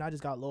much for me, and I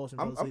just got lost.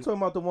 I'm talking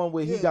about the one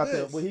where he got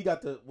the with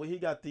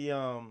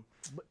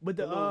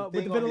the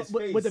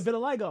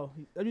vitiligo.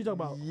 What are you talking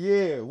about?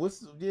 Yeah,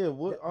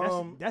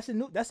 that's a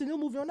new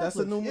movie on Netflix. That's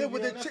a new movie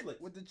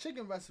with the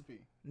chicken recipe.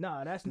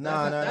 Nah, that's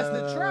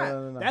The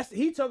Trap.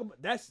 He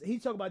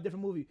talk about a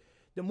different movie.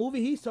 The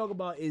movie he's talking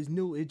about is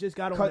new. It just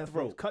got on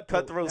Netflix.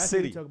 Cutthroat That's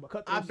City. What talking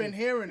about. I've been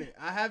hearing it.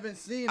 I haven't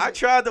seen it. I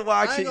tried to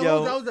watch it,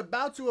 yo. I was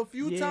about to a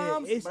few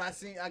times, it's-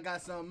 but I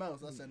got something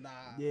else. I said, nah.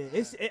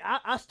 Yeah,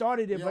 I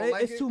started it, You but don't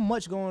like it's it? too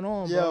much going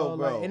on, Yo, bro.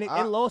 bro, Like, and it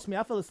I- lost me.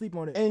 I fell asleep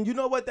on it. And you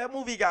know what? That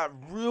movie got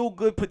real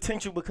good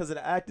potential because of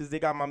the actors. They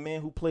got my man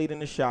who played in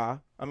The Chi.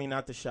 I mean,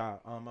 not The Chi.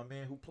 My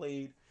man who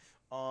played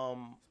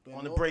on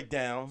The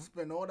Breakdown.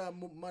 Spend all that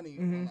money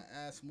Mm-hmm. on an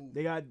ass movie.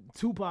 They got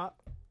Tupac.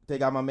 They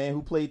got my man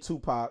who played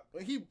Tupac.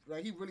 But he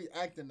really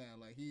acting now.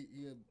 Like he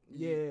Yeah.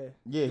 Yeah,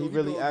 he Yo, he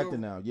really go-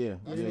 acting go- now. Yeah,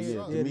 That's yeah, what's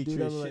yeah. up. Yeah, the dude Demetrius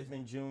that was-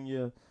 Shipman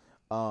Jr.,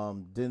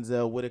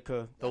 Denzel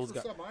Whitaker, those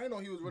guys. I didn't know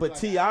he was really But like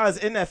T.I. is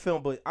in that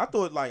film. But I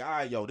thought like, all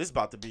right, yo, this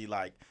about to be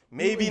like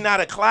maybe not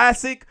a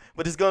classic,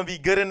 but it's gonna be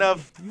good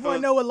enough. You want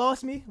to know what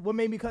lost me? What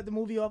made me cut the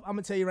movie off? I'm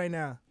going to tell you right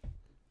now.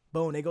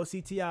 Boom, they go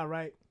see T.I.,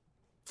 right?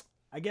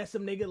 I guess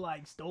some nigga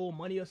like stole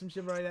money or some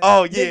shit like that.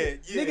 Oh, yeah,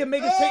 yeah.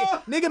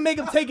 Nigga make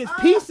him take his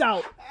piece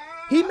out.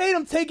 He made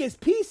him take his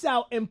piece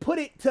out and put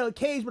it to a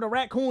cage with a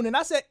raccoon. And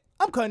I said,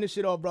 I'm cutting this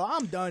shit off, bro.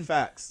 I'm done.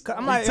 Facts.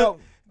 I'm He like, took-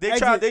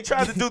 yo, They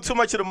tried to do too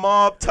much of the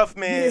mob, tough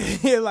man.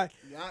 Yeah, like,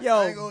 I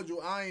yo, ain't gonna do.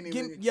 I ain't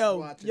even.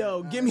 watching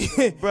it. give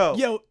me, Bro.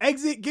 yo,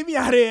 exit, get me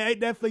out of here,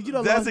 Netflix. You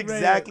know, That's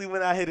exactly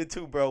when I hit it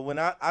too, bro. When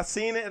I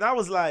seen it and I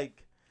was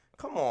like,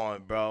 come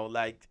on, bro.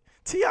 Like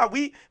T.I.,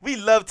 we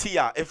love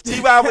T.I. If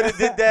T.I. would have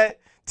did that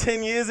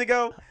 10 years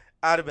ago,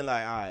 I'd have been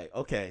like, all right,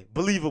 okay,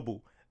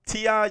 believable.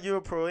 T.I., you're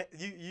a pro.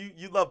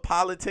 You love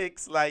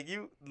politics, like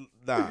you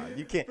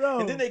can't.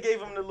 Bro. And then they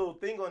gave him the little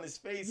thing on his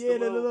face. Yeah,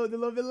 the little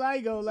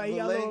vitiligo, like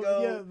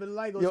Vitiligo.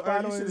 vitiligo Yo,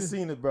 spot you on should have his.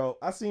 seen it, bro.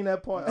 I seen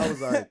that part. I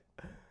was like,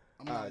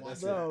 I'm not Alright,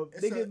 that's watching Bro,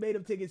 it. It's niggas made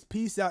him take his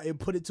piece out and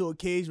put it to a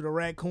cage with a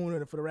raccoon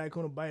and for the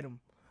raccoon to bite him.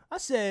 I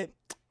said,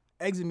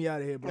 exit me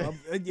out of here, bro.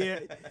 Yeah,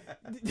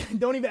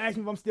 don't even ask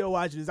me if I'm still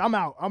watching this. I'm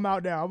out. I'm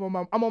out now. I'm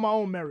on my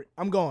own merit.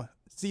 I'm going.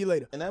 See you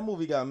later. and that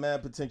movie got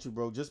mad potential,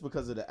 bro, just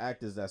because of the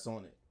actors that's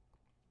on it.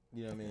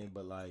 You know what I mean?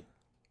 But like,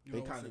 You they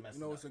know, kind of messed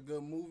you know, it it's a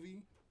good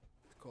movie.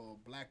 It's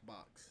called Black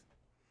Box.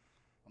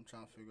 I'm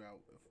trying to figure out.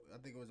 I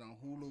think it was on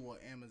Hulu or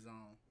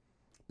Amazon.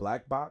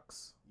 Black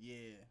Box.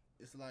 Yeah,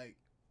 it's like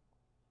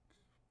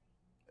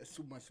it's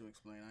too much to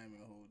explain. I ain't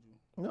even gonna hold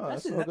you. No,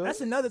 That's that's all good.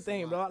 that's another It's a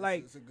thing, lot. bro. It's-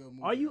 Like, it's a good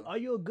movie, are you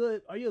though.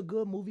 are you a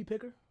good movie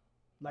picker?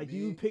 Like, do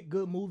you Me? pick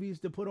good movies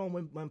to put on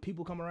when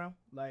people come around?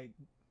 Like,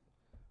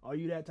 are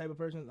you that type of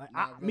person? Like,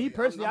 Not me really.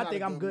 personally, I not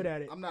think a I'm good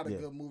at it. I'm not a Yeah.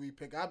 good movie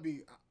pick.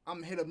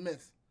 I'm hit or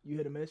miss. You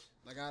hit or miss.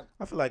 Like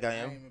I feel like I I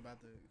ain't am. even about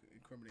to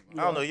incriminate I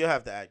myself. don't know. You'll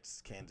have to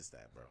ask Candace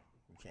that, bro.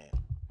 You can't.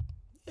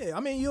 Yeah,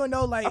 I mean, you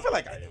know, like, I feel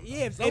like I am.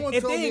 yeah, if Someone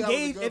they told me I was a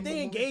engage, good if they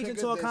movie engage picker, into a then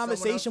someone else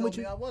conversation told with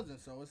me you, I wasn't.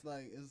 So it's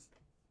like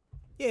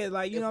yeah,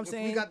 like, you know what I'm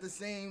saying. If we got the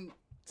same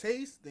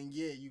taste, then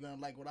yeah, you're gonna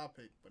like what I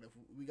pick. But if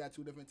we got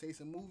two different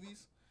tastes in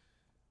movies,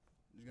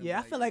 you're gonna Yeah,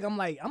 I be feel like I'm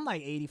like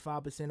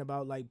 85%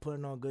 about like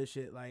putting on good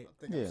shit. Like, I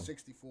think Yeah. I'm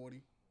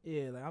 60-40.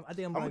 yeah, like I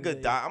think I'm. I'm a like,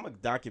 good. yeah. I'm a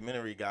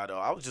documentary guy though.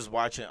 I was just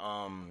watching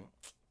on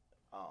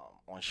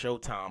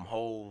Showtime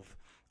Hove.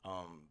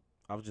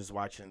 I was just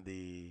watching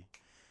the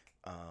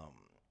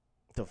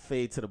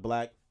Fade to the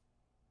Black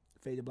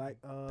Fade to Black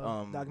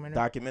documentary.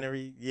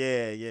 documentary.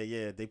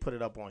 Yeah. They put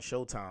it up on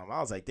Showtime. I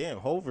was like, damn,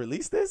 Hove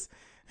released this.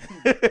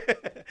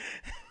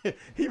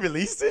 He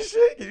released this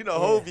shit. You know,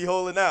 Hove be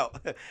holding out.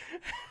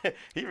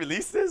 He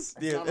released this.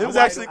 Yeah, it was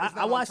actually.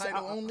 I watched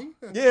title it. only.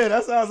 Yeah,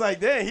 that's how I was like,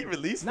 damn, he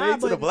released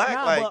Fade to the Black.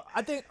 Like, but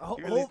I think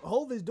he released-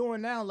 Hove is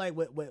doing now, like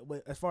with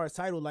as far as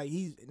title, like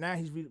he's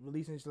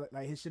releasing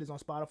like his shit is on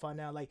Spotify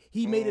now. Like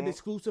he made it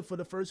exclusive for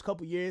the first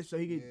couple years, so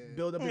he could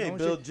build up his own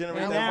shit.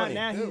 generate And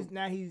that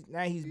money.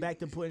 now he's back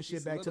to putting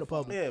shit back to the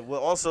public. Yeah, well,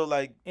 also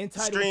like And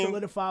title stream.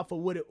 solidified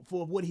for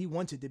what he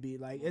wants it to be.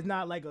 Like it's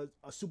not like a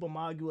super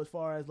mogul as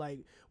far as like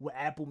with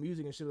Apple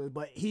Music and shit,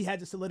 but he had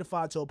to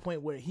solidify to a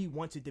point where he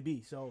wants it to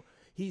be. So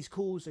he's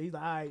cool. So he's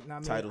like, all right, nah, I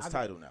mean, Title's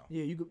title now.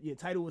 Yeah,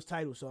 title was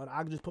title. So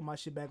I could just put my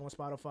shit back on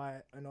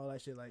Spotify and all that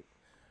shit. Like,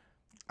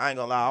 I ain't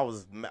gonna lie,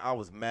 I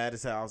was mad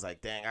as hell. I was like,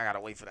 dang, I gotta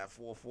wait for that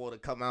 4-4 to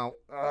come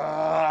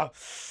out.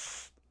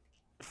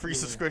 Free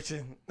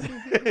subscription.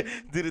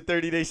 Do the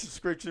 30-day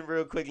subscription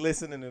real quick,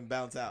 listen, and then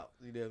bounce out.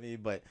 You know what I mean?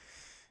 But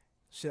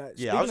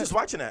yeah, I was just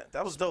watching that.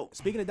 That was dope.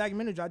 Speaking of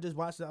documentaries, I just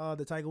watched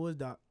the Tiger Woods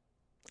doc.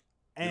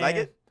 And You like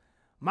it?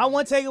 My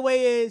one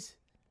takeaway is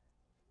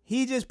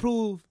he just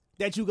proved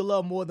that you can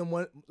love more than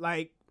one.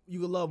 Like you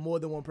can love more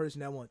than one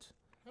person at once.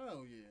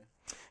 Hell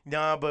yeah.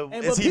 Nah, but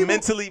And- is but he people-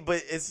 mentally?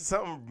 But is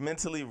something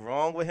mentally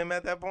wrong with him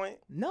at that point?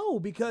 No,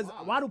 because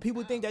Wow. why do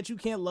people think that you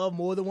can't love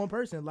more than one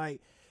person?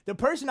 Like the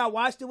person I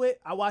watched it with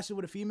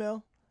a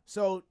female.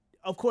 So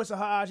of course, her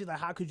eyes, she's like,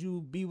 how could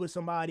you be with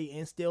somebody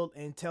and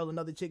tell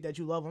another chick that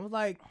you love them? I was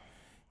like,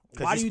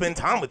 Because you spend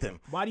time with him.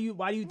 why do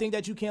you think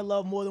that you can't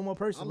love more than one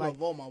person? I Like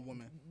love all my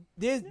women.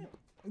 there's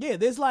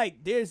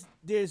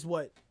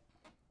what?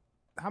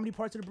 How many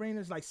parts of the brain?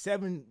 There's like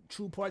 7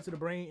 true parts of the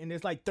brain, and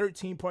there's like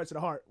 13 parts of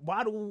the heart.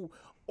 Why do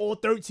all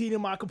 13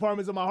 of my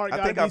compartments of my heart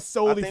gotta be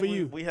solely for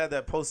you? We had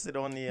that posted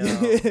on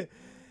the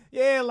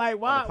Yeah, like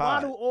why On the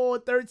pod. do all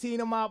 13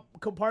 of my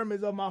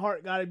compartments of my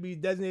heart gotta be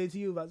designated to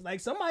you?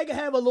 Like somebody can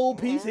have a little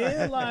piece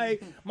here.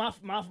 Like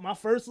my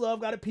first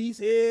love got a piece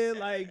here.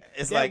 Like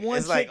It's that like one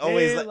it's like chick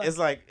always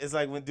there, it's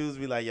like when dudes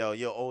be like, yo,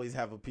 you'll always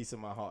have a piece of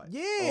my heart.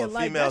 Yeah, or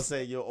like, females that's-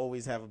 say you'll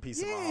always have a piece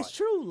of my yeah, heart. it's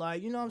true.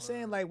 Like, you know what I'm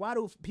saying? Like, why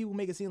do people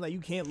make it seem like you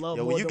can't love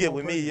Yo, more when you than get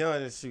one with me, person? you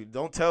know, shoot,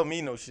 don't tell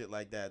me no shit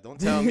like that. Don't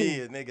tell me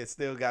a nigga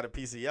still got a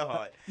piece of your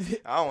heart.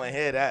 I don't want to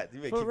hear that. You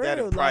better For keep that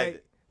in real, private.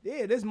 like,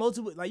 yeah, there's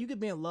multiple. Like, you could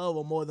be in love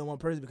with more than one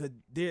person because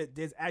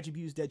there's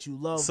attributes that you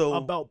love So-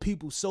 about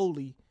people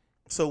solely.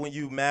 So when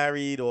you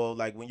married or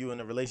like when you in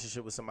a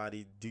relationship with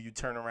somebody, do you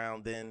turn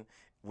around then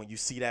when you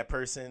see that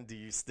person? Do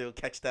you still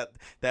catch that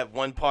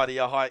one part of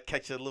your heart,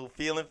 catch a little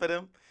feeling for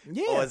them?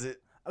 Yeah, Or is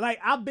it? like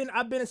I've been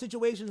in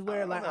situations where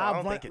don't like know. I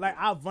don't think it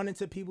I've run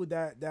into people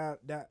that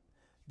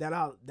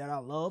I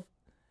love,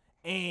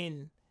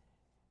 and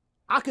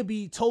I could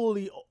be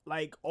totally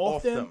like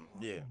off them,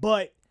 yeah.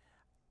 but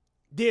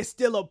there's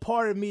still a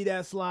part of me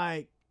that's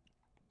like,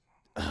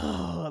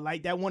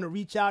 like that want to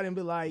reach out and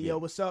be like, yo, Yeah.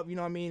 what's up? You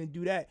know what I mean? And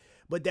do that.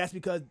 But that's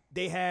because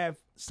they have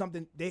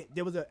something.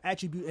 There was an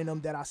attribute in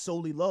them that I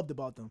solely loved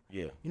about them.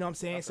 Yeah. You know what I'm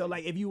saying? So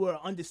like, if you were an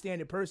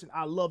understanding person,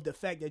 I love the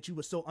fact that you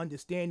were so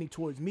understanding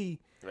towards me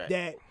Right.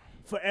 that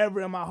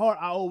forever in my heart,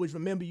 I always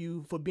remember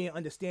you for being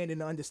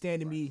understanding and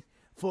understanding me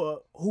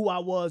for who I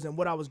was and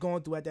what I was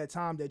going through at that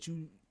time. That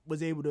you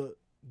was able to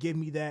give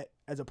me that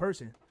as a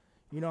person.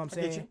 You know what I'm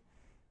I get saying? you.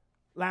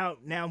 Now,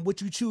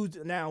 what you choose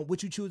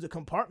to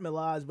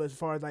compartmentalize, but as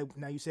far as like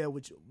now you said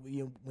when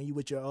you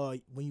with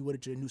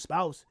your new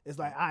spouse, it's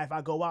like if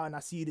I go out and I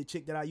see the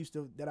chick that I used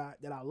to that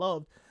I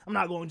loved, I'm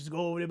not going to just go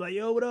over there and be like,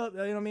 yo, what up? You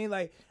know what I mean?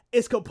 Like,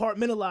 it's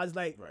compartmentalized,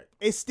 like Right.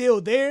 it's still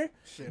there,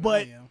 Shit,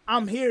 but I am.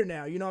 I'm here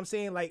now. You know what I'm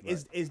saying? Like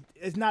Right.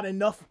 it's not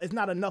enough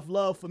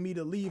love for me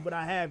to leave what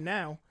I have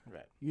now.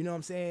 Right. You know what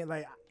I'm saying?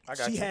 Like, I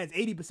got she you. has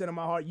 80% of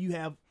my heart, you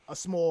have a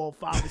small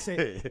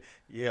 5%.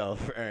 Yo,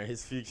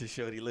 his future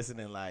shorty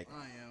listening like,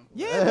 I am.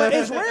 Yeah, but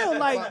it's real.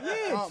 Like,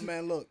 yeah.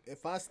 Man, look,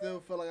 if I still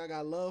feel like I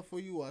got love for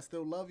you, or I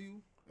still love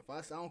you.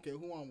 I don't care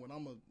who I'm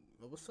with,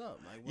 what's up?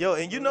 Like, Yo,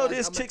 and you know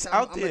there's chicks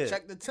out there. I'm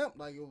check the temp.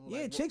 Like,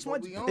 Yeah, like, chicks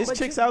what want- we on? there's But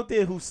chicks you- out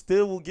there who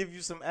still will give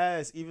you some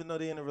ass even though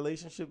they're in a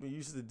relationship and you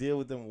used to deal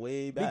with them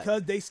way back.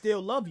 Because they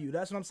still love you.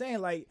 That's what I'm saying.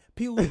 Like,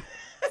 people,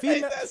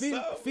 that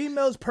so?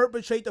 females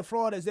perpetrate the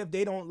fraud as if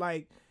they don't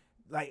like.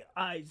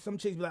 Some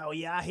chicks be like, oh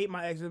yeah, I hate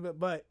my ex,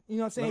 but you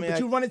know what I'm saying. Let me But ask-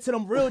 you run into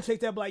them real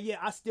chicks that be like, yeah,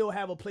 I still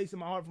have a place in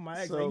my heart for my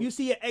ex. So- Like, if you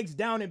see your ex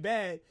down and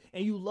bad,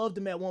 and you loved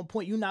him at one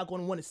point, you're not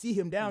going to want to see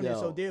him down there. Yo.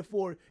 So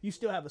therefore, you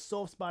still have a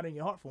soft spot in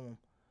your heart for him.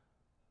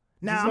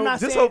 Now, Just I'm hope, not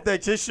just saying. hope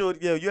that your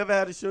shorty, yo, you ever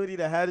had a shorty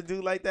that had to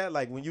do like that?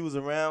 Like when you was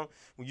around,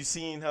 when you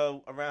seen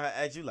her around her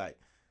ex, you like,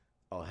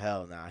 oh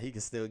hell nah, he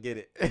can still get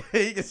it.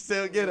 He can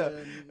still get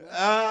her.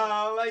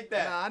 I don't like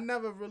that. Nah, I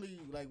never really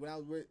like when I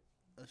was with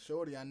a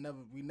shorty.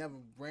 We never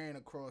ran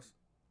across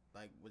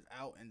like was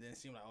out and then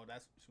she was like,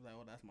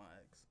 that's my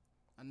ex.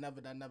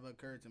 That never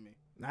occurred to me.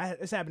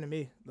 It's happened to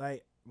me.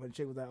 Like when the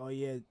chick was like, "Oh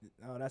yeah,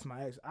 oh that's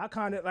my ex." I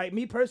kind of like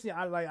me personally.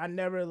 I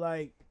never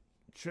like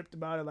tripped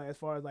about it. Like as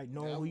far as like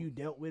knowing Yeah, who you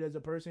dealt with as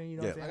a person. You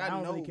know what I'm Yeah. saying? Like I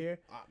don't know, really care.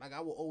 I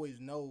will always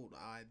know.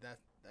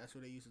 That's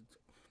what they used to.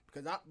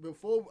 Because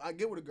before I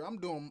get with a girl,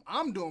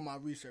 I'm doing my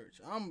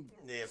research.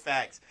 Yeah,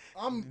 facts.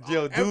 I'm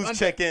Yo, dudes I'm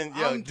checking.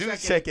 Yo, I'm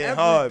dudes checking checking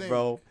hard, everything.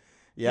 bro.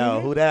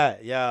 Yo, who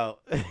that? Yo,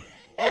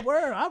 Oh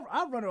word,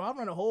 I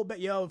run a whole bit.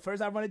 Yo,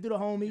 first I run it through the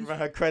homies. run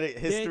her credit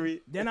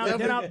history. Then Yeah, I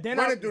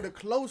running through the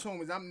close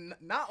homies. I'm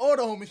not all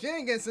the homies. She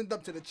ain't getting sent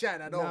up to the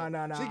chat at all.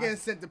 Nah. She getting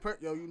sent to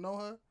yo. You know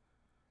her?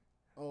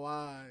 Oh,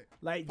 alright.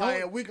 like Probably a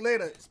don't, week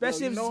later.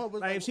 especially yo, you know her?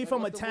 like if she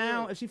from a what's the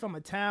town, word? if she from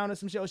a town or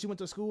some shit, or she went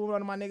to school with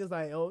one of my niggas.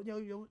 Like, oh yo,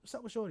 what's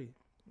up with shorty?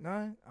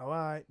 None. Oh, all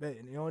right, but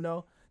you don't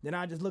know. Then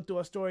I just look through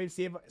her story,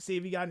 see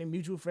if he got any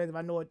mutual friends. If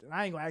I know it,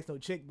 I ain't gonna ask no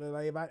chick, but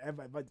like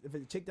if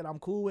it's a chick that I'm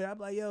cool with, I'm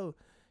like, yo,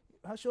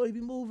 how sure he be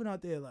moving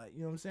out there? Like, you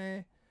know what I'm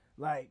saying?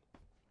 Like,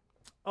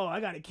 oh, I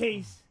got a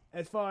case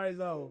as far as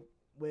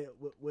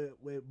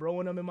with bro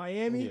and them in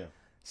Miami. Yeah.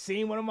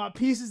 Seen one of my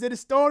pieces of the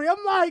story. I'm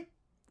like,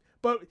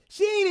 but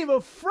she ain't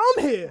even from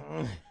here.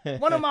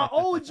 One of my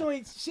old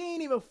joints, she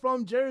ain't even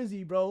from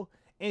Jersey, bro,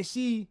 and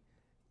she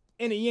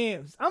in the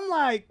Yams. I'm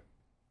like,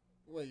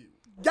 Wait,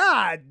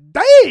 God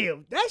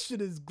damn, that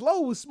shit is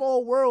global,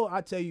 small world.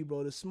 I tell you, bro,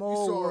 the you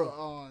small saw world. her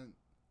on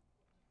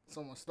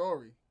someone's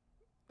story.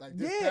 Like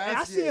this Yeah, and I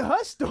past seen year.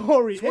 her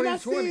story, and I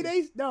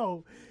 2020. see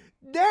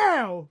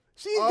down.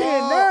 She's there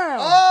now.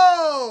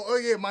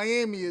 Oh, yeah,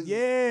 Miami is.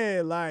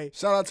 Yeah, like,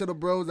 Shout out to the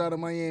bros out of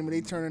Miami.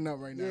 They turning up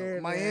right now. Yeah,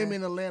 Miami man.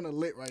 and Atlanta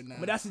lit right now.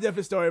 but that's a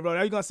different story, bro.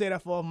 Now you gonna say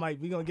that for off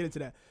mic? We gonna get into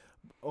that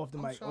off the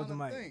I'm mic, trying off the to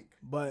mic. think.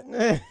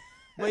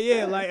 But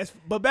yeah, like,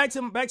 but back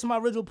to my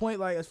original point,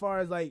 like as far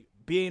as like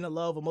being in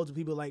love with multiple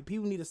people, like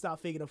people need to stop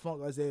faking the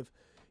funk as if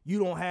you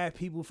don't have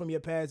people from your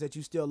past that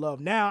you still love.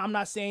 Now, I'm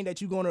not saying that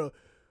you're gonna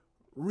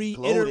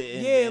Upload it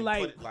and- yeah, and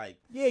like, put it, like-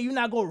 yeah, you're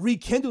not gonna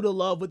rekindle the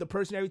love with the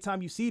person every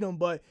time you see them,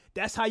 but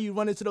that's how you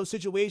run into those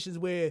situations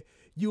where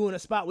you in a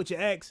spot with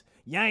your ex,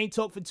 y'all ain't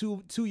talked for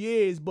two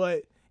years,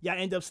 but y'all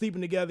end up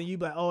sleeping together and you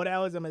be like, oh, that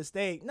was a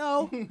mistake.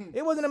 No,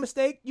 it wasn't a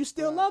mistake. You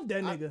still love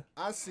that nigga.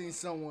 I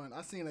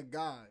seen a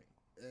guy.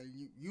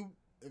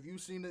 If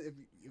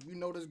you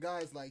know this guy,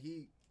 it's like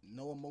he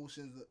no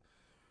emotions.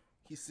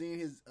 He seen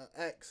his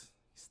ex.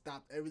 He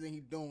stopped everything he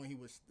doing.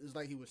 It's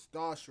like he was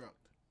starstruck.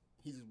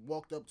 He just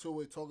walked up to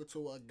her, talking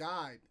to a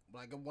guy.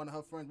 Like one of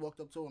her friends walked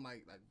up to her and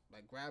like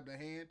grabbed her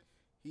hand.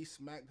 He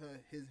smacked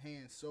his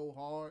hand so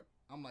hard.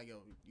 I'm like, yo,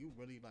 you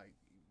really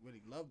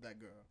love that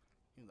girl.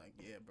 He was like,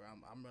 yeah, bro,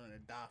 I'm running to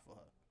die for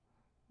her.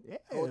 Yeah,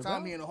 the whole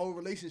time bro. he in a whole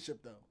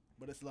relationship though.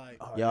 But it's like,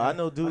 Yo, I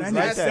know dudes that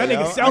like nigga- that. that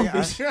nigga yo.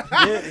 selfish. That's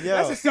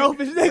That's a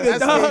selfish nigga, that's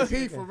dog.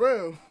 KP for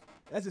real.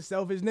 That's a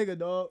selfish nigga,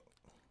 dog.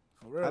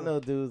 For real. I know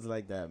dudes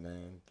like that,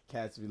 man.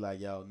 Cats be like,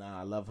 yo,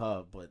 nah, I love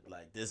her, but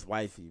like this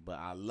wifey, but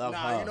I love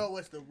her. You know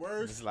what's the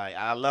worst? It's like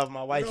I love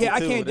my wife. I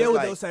too. can't It's deal with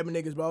like, those type of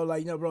niggas, bro.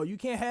 Like, bro, you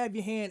can't have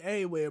your hand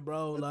everywhere,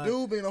 bro. A Like,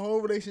 dude be in a whole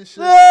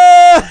relationship.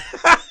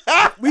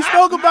 we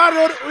spoke about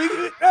it. You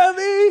know what I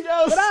mean?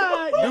 But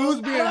I,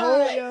 Dudes being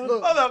whole. yo.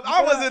 Look, Hold up,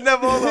 I wasn't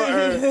never hold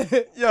on.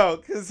 Yo,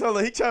 cause hold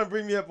on, he trying to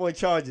bring me up on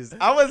charges.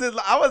 I wasn't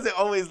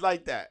always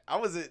like that. I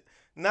wasn't.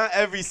 Not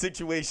every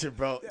situation,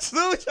 bro. Yo, this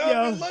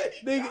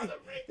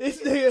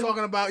nigga.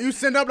 talking about you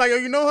send up like, yo,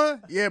 you know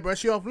her? Yeah, bro,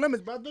 she off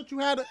limits. But I thought you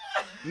had her.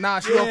 Nah,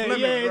 she off limits,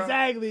 yeah, bro.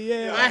 exactly,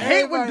 yeah. I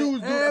hate when dudes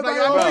do it. Like,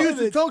 I off know you used to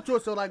limits. talk to her,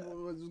 so like,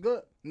 was it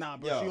good? Nah,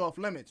 bro, Yo. she off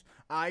limits.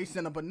 You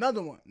send up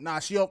another one. Nah,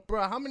 she off,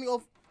 bro. How many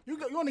off? You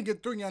only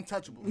get 3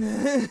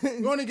 untouchables.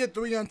 You only get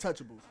 3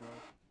 untouchables, bro.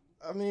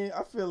 I mean,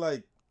 I feel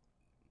like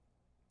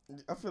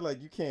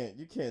you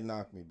can't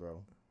knock me,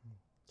 bro.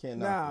 Can't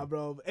knock Nah, me.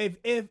 bro. If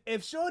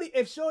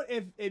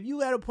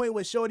you at a point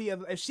with Shorty,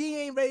 if she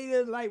ain't ready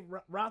to like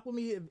rock with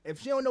me,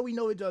 if she don't know we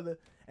know each other,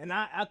 and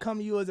I come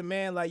to you as a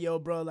man like, yo,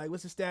 bro, like,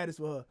 what's the status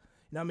with her? You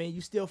know what I mean?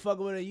 You still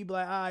fucking with her? You be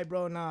like, all right,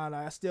 bro, nah,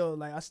 like, I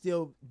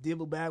still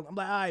dibble back. I'm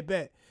like, all right,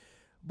 bet.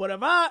 But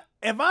if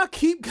I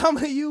keep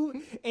coming to you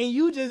and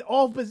you just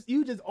off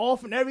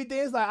and everything,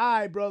 it's like, all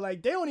right, bro,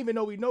 like, they don't even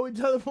know we know each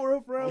other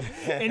for real.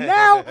 And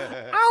now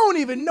I don't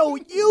even know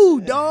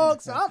you,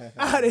 dog. So I'm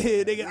out of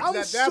here, nigga.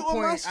 I'm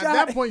shooting my shot. At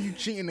that point, you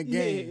cheating the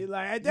game. Yeah,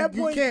 like at that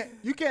point,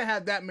 you can't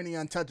have that many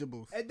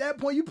untouchables. at that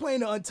point, you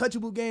playing the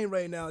untouchable game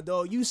right now,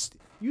 dog. You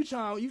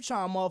trying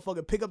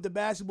motherfucker pick up the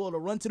basketball to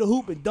run to the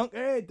hoop and dunk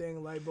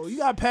everything, like, bro. You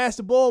gotta pass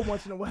the ball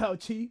once in a while,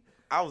 Chief.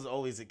 I was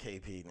always a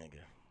KP nigga.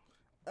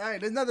 All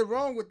right, there's nothing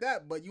wrong with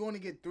that, but you only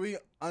get 3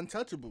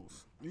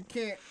 untouchables. You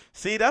can't.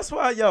 See, that's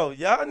why, y'all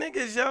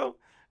niggas,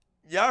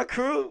 y'all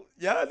crew,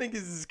 y'all niggas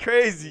is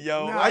crazy,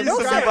 yo. Nah, I used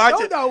to don't be say-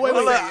 watching. don't- wait,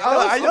 hold wait, on, wait. hold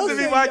on. I Don't used to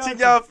be say watching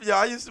y'all- y'all.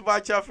 I used to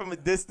watch y'all from a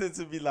distance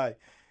and be like,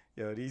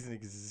 yo, these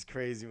niggas is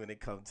crazy when it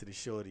comes to the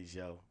shorties,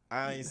 yo.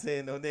 I ain't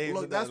saying no names.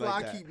 Look, or that's nothing why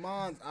like I that. keep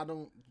mine. I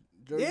don't.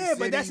 Jersey Yeah, but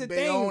City, that's the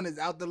Bayonne thing. is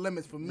out the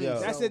limits for me. Yo.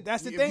 So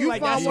That's the if thing. you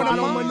Like, find that's one why I of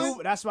don't mine,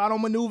 maneuver. That's why I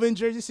don't maneuver in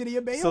Jersey City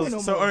or Bayonne no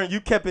So more. Ern,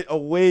 you kept it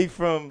away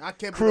from I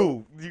kept it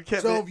crew. You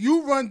kept So it. if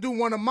you run through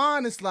one of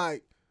mine, it's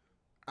like,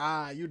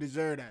 you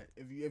deserve that.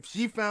 If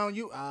she found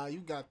you,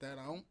 you got that.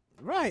 I don't.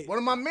 Right. One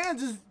of my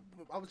mans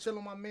I was chilling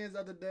with my mans the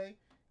other day.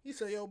 He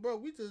said, yo,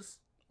 bro,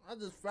 I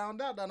just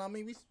found out that,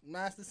 we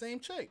smashed the same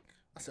chick.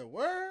 I said,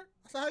 word?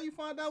 I said, how you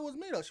find out it was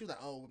me, though? She was like,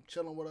 oh, I'm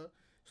chilling with her.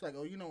 She's like,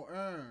 oh, you know,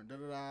 Ern,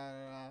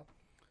 da-da-da-da-da.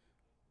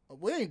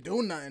 We ain't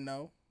do nothing,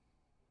 though.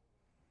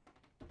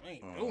 We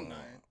ain't do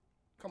nothing.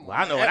 Come on. Well,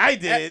 I know what I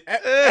did.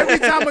 Every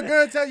time a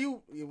girl tell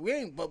you, we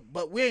ain't,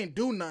 but we ain't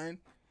do nothing.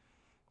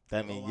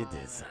 That mean you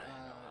did something.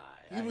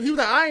 He was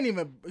like, I ain't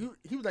even.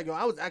 He was like, yo,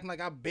 I was acting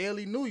like I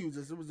barely knew you.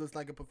 It was just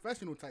like a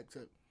professional type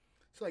tip.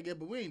 She's like, yeah,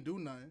 but we ain't do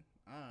nothing.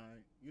 All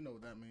right, you know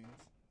what that means.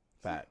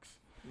 Facts.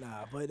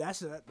 Nah, but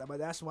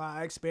that's why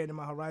I expanded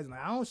my horizon. Like,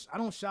 I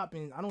don't shop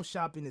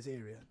in this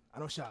area. I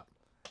don't shop.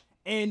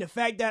 And the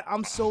fact that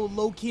I'm so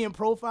low key in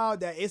profile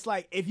that it's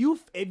like if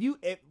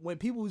when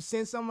people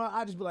send something,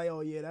 I just be like,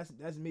 oh yeah,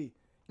 that's me. You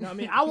know what I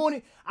mean?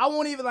 I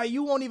won't even like,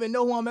 you won't even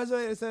know who I'm messing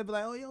with. Instead of be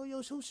like, oh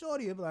yo, who's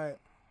Shorty? I'll be like,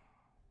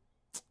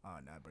 oh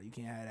nah, bro, you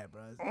can't have that,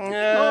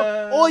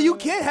 bro. Or you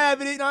can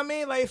have it. You know what I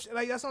mean? Like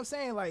that's what I'm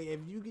saying. Like if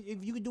you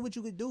could do what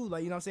you could do,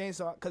 like, you know what I'm saying.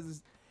 So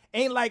because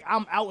ain't like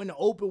I'm out in the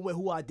open with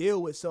who I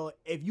deal with. So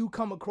if you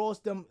come across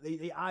them,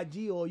 the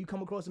IG, or you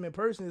come across them in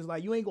person, it's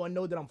like you ain't gonna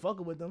know that I'm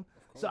fucking with them.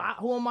 So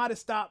who am I to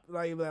stop?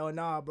 Like, oh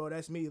nah, bro,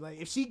 that's me. Like,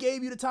 if she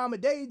gave you the time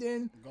of day,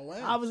 then Go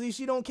in. obviously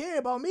she don't care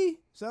about me.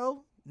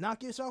 So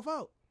knock yourself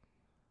out.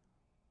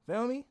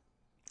 Feel me?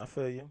 I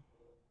feel you.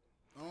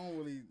 I don't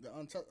really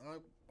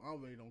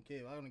don't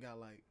care. I only got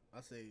like, I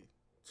say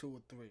 2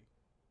 or 3.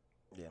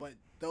 Yeah. But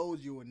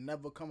those you would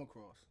never come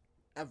across,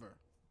 ever.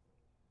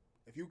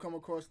 If you come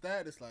across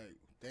that, it's like,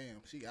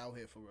 damn, she out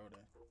here for real.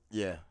 Then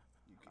Yeah.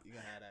 you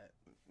can have that.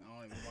 I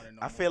don't even want to know.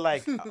 I feel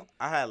like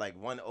I had like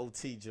one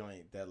OT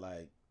joint that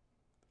like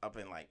up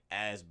in like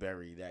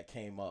Asbury that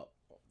came up,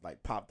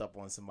 like popped up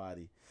on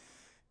somebody,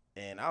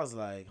 and I was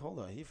like, hold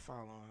on, he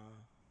following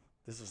her.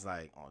 This was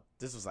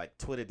like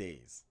Twitter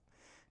days.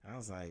 And I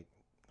was like,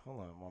 hold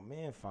on, my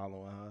man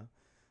following her.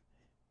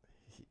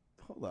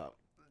 Hold up.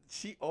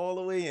 She all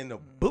the way in the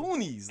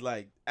boonies,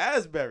 like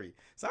Asbury.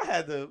 So I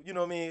had to, you know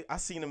what I mean? I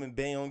seen him in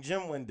Bayonne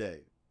Gym one day.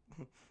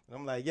 And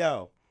I'm like,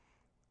 yo,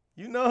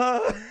 you know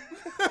her?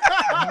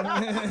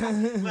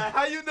 Like,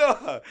 how you know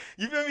her?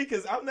 You feel me?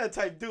 Because I'm that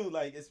type dude.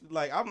 Like, it's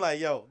like, I'm like,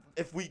 yo,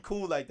 if we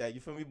cool like that,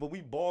 you feel me? But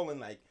we balling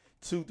like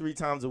 2-3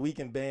 times a week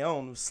in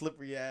Bayonne,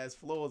 slippery ass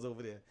floors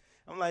over there.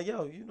 I'm like,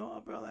 yo, you know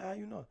her, bro? Like, how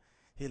you know her?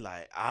 He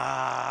like,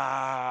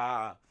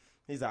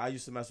 He's like, I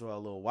used to mess with her a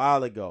little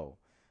while ago.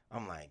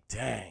 I'm like,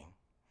 dang.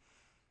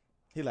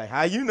 He like,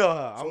 how you know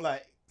her? I'm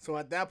like. So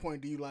at that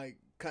point, do you like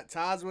cut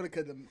ties with her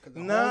because the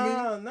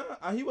Nah, homie?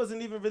 nah. He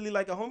wasn't even really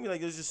like a homie.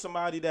 Like, it was just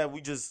somebody that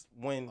we just,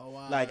 when,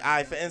 wow. like,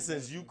 I, for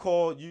instance, you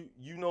call,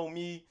 you know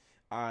me.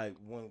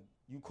 When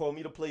you call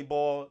me to play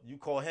ball, you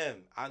call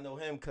him. I know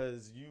him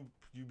because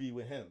you be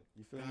with him.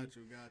 You feel me? Got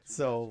you.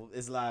 So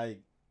it's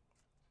like,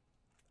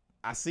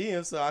 I see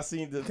him, so I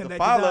seen the Connect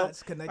follow. the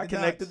dots, I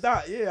connect the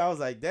dot. Yeah, I was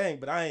like, dang,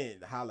 but I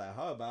ain't holler at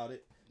her about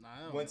it.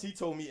 Nah, Once he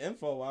told me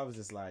info, I was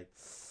just like,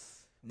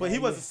 but he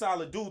was a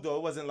solid dude though.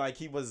 It wasn't like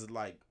he was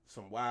like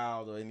some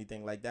wild or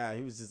anything like that.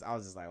 He was just, I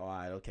was just like, all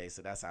right, okay,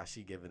 so that's how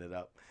she giving it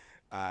up.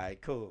 All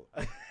right, cool.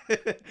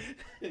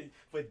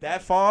 But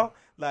that far,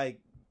 like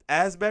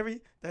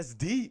Asbury, that's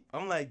deep.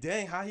 I'm like,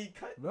 dang, how he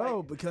cut, bro?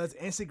 like, Because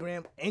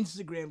Instagram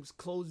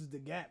closes the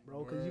gap,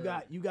 bro. Because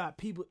you got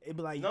people. It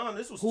be like, no,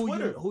 this was who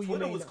Twitter. Who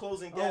Twitter you was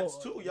closing gaps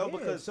too, yo. Yeah,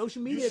 Because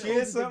social media you share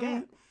closes the something,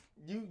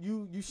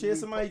 gap. you share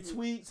somebody's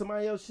tweet,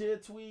 somebody else share a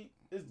tweet.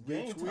 It's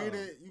game time. Retweet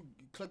it. You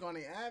click on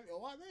the app. Oh,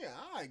 wow, there.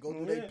 All right, go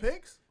through Yeah. their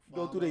pics.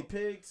 Go through their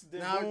pics.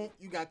 Then Now boom.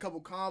 you got a couple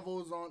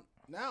convos on.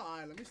 Now, all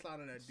right, let me slide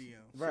on that DM.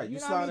 Right, you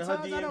you know slide in how her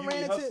many times I DM, done you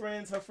meet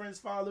ran her friends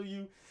follow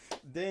you.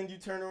 Then you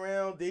turn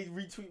around, they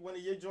retweet one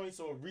of your joints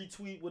or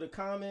retweet with a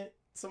comment.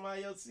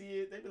 Somebody else see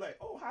it, they be like,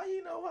 "Oh, how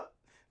you know what?"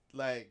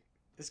 Like,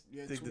 it's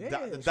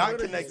the dot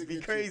connects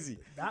be crazy.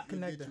 Dot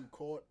connector. Get you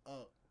caught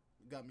up.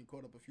 Got me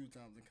caught up a few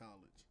times in college.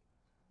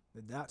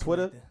 The dot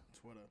Twitter?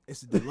 connector. Twitter.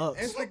 It's the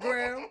deluxe.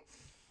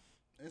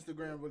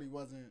 Instagram really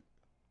wasn't.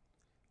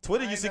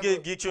 Twitter used to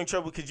get you in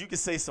trouble because you could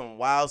say some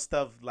wild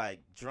stuff like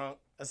drunk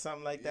or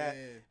something like that,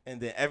 and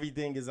then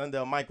everything is under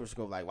a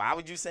microscope. Like, why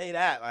would you say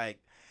that? Like,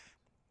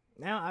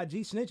 now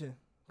IG snitching.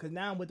 Cause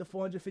now I'm with the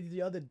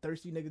 450 other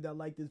thirsty niggas that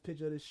like this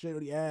picture of this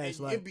shorty ass. And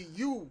like, it be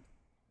you,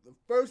 the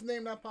first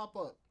name that pop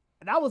up.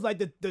 and I was like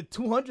the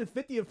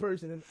 250th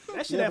person. And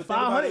that shit at but think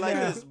about 500 it like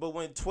now. this. But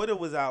when Twitter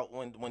was out,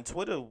 when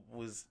Twitter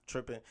was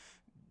tripping,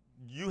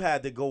 you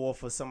had to go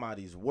off of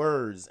somebody's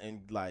words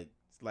and like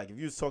if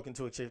you was talking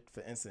to a chick,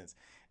 for instance,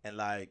 and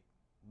like,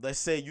 let's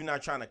say you're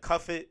not trying to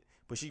cuff it,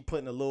 but she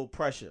putting a little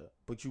pressure,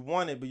 but you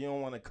want it, but you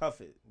don't want to cuff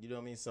it. You know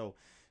what I mean? So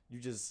you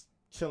just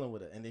chilling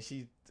with her, and then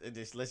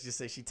let's just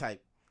say she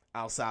type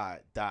outside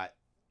dot.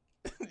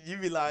 You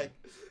be like,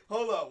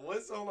 hold on,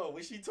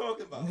 what's she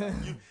talking about?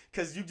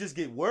 Cause you just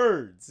get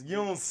words. You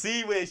don't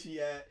see where she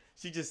at.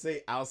 She just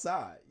say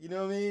outside. You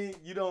know what I mean?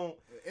 You don't.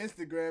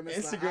 Instagram.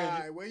 It's like, all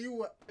right, where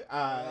you at?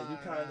 You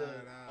kind of.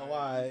 All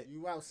right.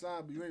 You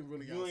outside, but you ain't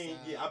really outside. You ain't.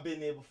 Yeah, I've been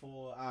there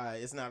before. All right,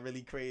 it's not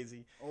really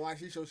crazy. Oh, why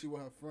she shows she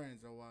with her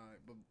friends? Oh, why?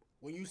 But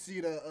when you see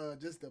the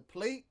just the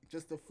plate,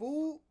 just the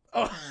food.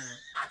 Oh.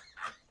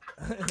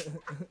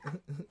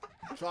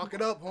 Chalk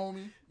it up,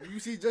 homie. You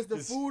see just the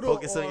food,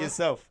 focus on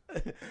yourself.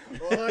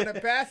 Or in the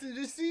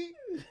passenger seat.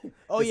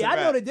 Oh yeah, I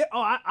know the.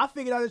 I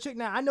figured out the trick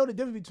now. I know the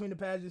difference between the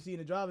passenger seat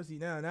and the driver's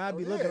seat now. Now I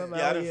be looking. I'm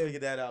like, I done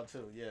figured that out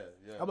too. Yeah.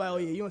 I'm like, oh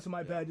yeah, you want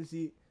somebody passenger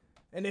seat,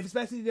 and if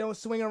especially they don't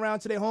swing around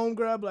to their home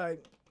girl, I'm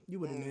like, you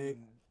with a nigga.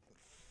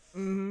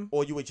 Mm-hmm.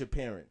 Or you with your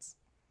parents,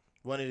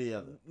 one or the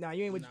other. Nah,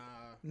 you ain't with.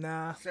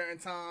 Nah. Certain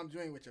times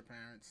you ain't with your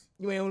parents.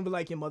 You ain't want to be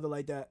like your mother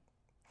like that.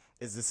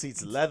 Is the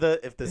seats leather?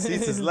 If the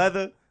seats is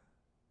leather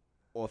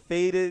or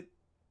faded,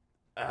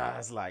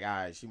 it's like, all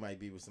right, she might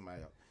be with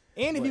somebody else.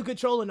 And if you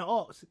controlling the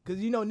aux, because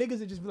you know niggas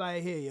would just be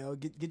like, here, yo,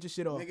 get your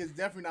shit off. Niggas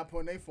definitely not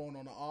putting their phone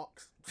on the aux.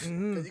 Because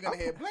you're going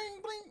to hear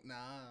bling, bling. Nah.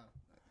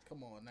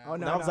 Come on now. Oh,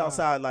 no, I was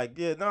outside like,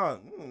 yeah,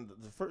 the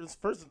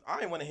first,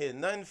 I ain't want to hear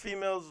nothing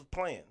females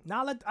playing.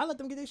 Nah, I let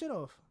them get their shit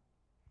off.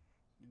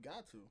 You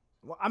got to.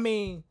 Well, I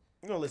mean,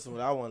 you gonna listen to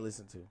what I want to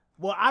listen to.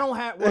 Well, I don't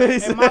have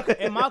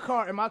in my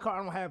car. I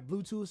don't have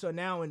Bluetooth. So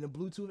now in the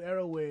Bluetooth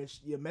era, where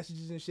your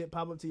messages and shit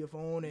pop up to your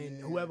phone,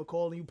 and whoever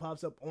calling you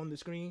pops up on the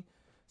screen.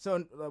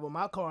 So with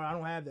my car, I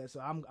don't have that. So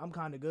I'm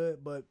kind of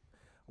good. But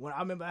when I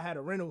remember I had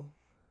a rental,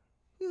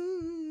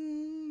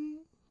 ding,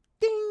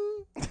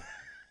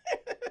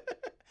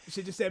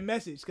 she just said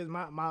message because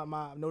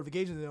my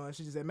notifications are on.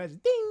 She just said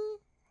message, ding,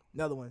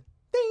 another one,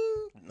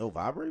 ding, no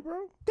vibrate,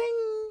 bro, ding.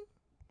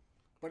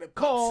 But it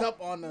pops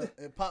up on the.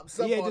 It pops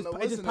up on the.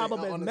 It just pop up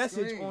as on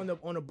message screen. on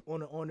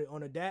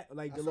the dat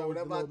like the little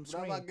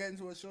screen. Whenever I get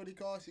into a shorty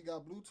call, she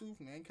got Bluetooth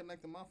and I ain't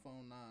connecting my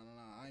phone. Nah,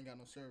 I ain't got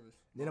no service.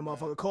 Then a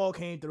motherfucker call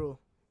came through.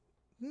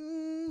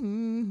 And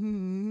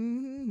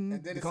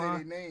then it say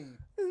their name.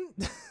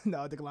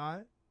 No,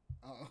 decline.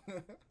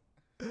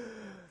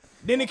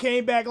 Then it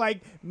came back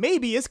like,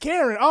 maybe it's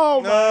Karen.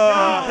 Oh, my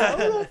God.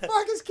 Who the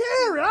fuck is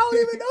Karen? I don't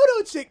even know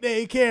no chick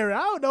named Karen.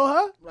 I don't know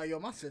her. Like, yo,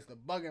 my sister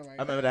bugging right now.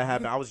 I remember that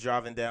happened. I was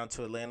driving down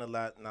to Atlanta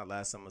not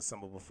last summer,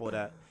 summer before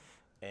that,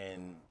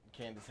 and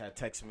Candace had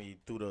texted me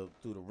through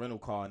the rental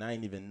car, and I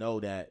didn't even know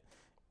that.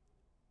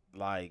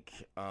 Like,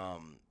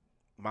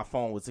 my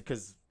phone was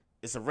because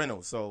it's a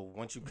rental, so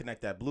once you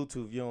connect that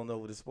Bluetooth, you don't know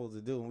what it's supposed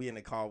to do. And we in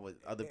the car with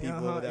other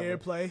people or whatever.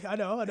 AirPlay. I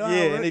know.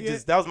 Yeah, and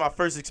that was my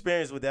first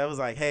experience with that. It was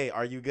like, hey,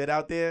 are you good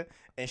out there?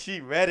 And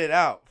she read it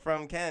out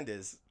from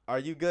Candace. Are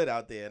you good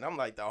out there? And I'm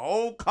like, the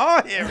whole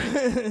car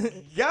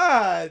hearing.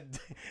 God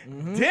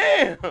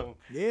damn.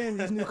 Yeah,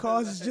 these new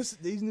cars is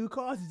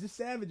just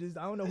savages.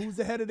 I don't know who's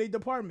the head of their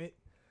department.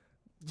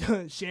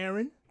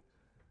 Sharon,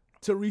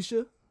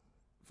 Tarisha.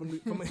 Who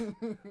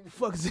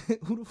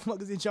the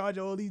fuck is in charge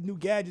of all these new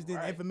gadgets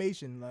and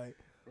information? Like,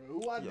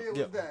 who idea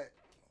was that?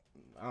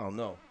 I don't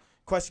know.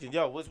 Question,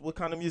 yo, what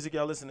kind of music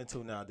y'all listening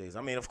to nowadays?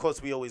 I mean, of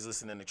course, we always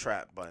listening to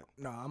trap, but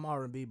I'm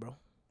R&B, bro.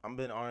 I'm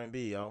been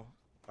R&B, yo.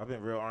 I've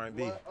been real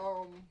R&B.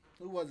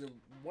 Who was it?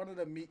 One of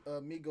the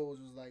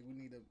Migos was like, we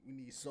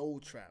need soul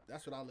trap.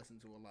 That's what I listen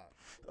to a lot.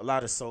 A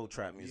lot of soul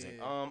trap music.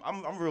 Yeah.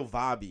 I'm real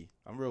vibey.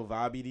 I'm real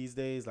vibey these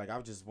days. Like, I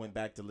just went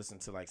back to listen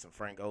to like some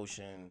Frank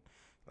Ocean,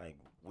 like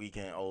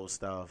Weekend old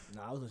stuff.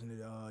 Nah, I was listening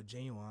to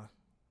Genuine.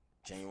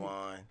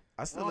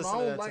 I still listen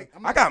to that too.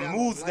 I'm I got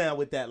moods now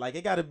with that. Like,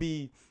 it gotta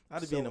be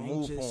in the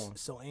mood anxious, form.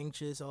 So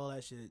anxious, all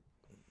that shit.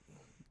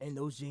 And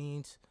those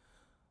jeans.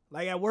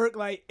 Like at work,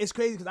 like it's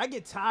crazy because I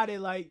get tired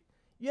of like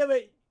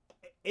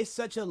it's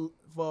such a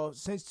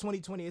since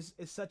 2020 it's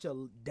such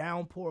a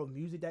downpour of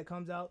music that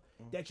comes out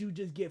that you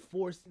just get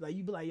forced, like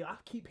you be like, yo, I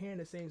keep hearing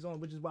the same song,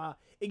 which is why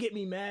it get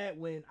me mad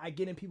when I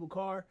get in people's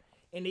car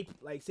and they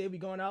like say we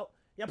going out,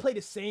 y'all play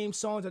the same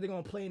songs that they're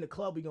gonna play in the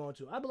club we going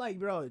to. I be like,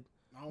 bro,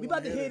 we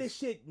about to hear this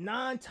shit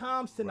 9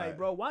 times tonight, right,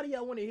 bro. Why do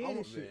y'all want to hear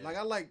this shit? Like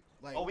I like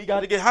oh, we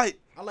gotta get hype.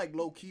 I like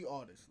low key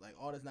artists, like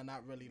artists that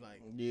not really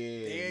like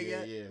there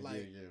yet.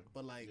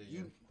 But like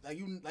you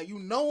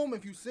know them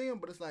if you see them,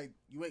 but it's like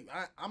you ain't.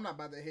 I'm not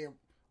about to hear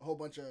a whole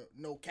bunch of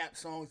no cap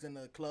songs in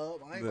the club.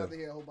 I ain't about to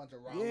hear a whole bunch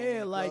of rock.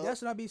 Yeah, like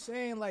that's what I be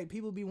saying. Like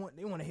people they want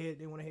to hear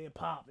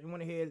pop. They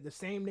want to hear the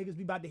same niggas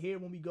we about to hear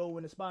when we go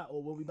in the spot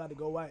or when we about to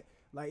go out.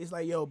 Like it's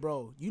like, yo,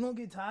 bro, you don't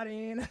get tired of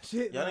hearing that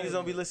shit. Y'all niggas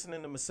don't be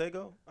listening to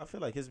Masego? I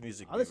feel like his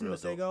music. I listen to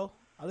Masego.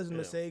 I listen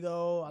to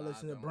Masego. I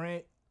listen to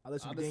Brent. I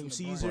listen to Daniel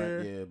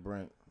Caesar. Yeah,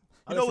 Brent.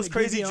 You know what's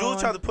crazy? Jules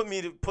tried to put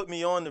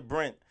me on to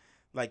Brent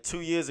like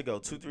 3 years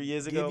ago,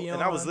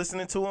 and I was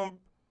listening to him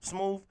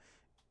smooth,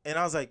 and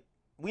I was like,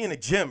 we in the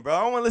gym, bro.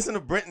 I don't want to listen to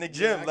Brent in the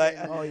gym.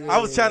 I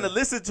was trying to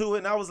listen to it,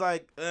 and I was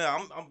like,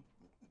 I'm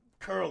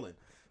curling.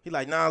 He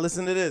like, nah,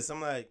 listen to this.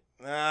 I'm like,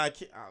 nah, I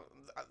can't.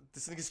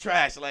 This nigga's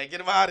trash. Like,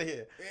 get him out of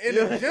here. In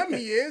the gym,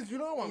 he is. You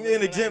know, I'm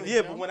in the gym.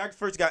 Yeah, but when I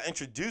first got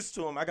introduced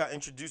to him, I got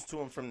introduced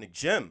to him from the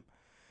gym.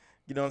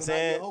 You know what I'm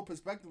saying? Your whole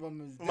perspective of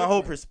him is different. My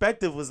whole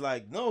perspective was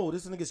like, no,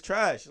 this nigga's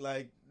trash.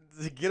 Like,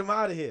 get him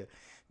out of here.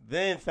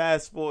 Then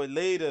fast forward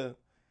later,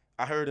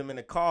 I heard him in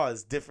the car.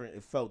 It's different.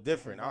 It felt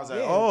different. I was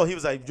like, oh, he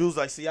was like, Jules,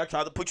 like, see, I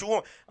tried to put you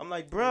on. I'm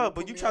like, bro,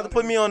 but you tried to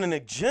put me on in the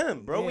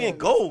gym, bro. We in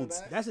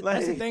golds. That's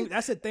the thing.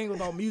 That's the thing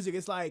about music.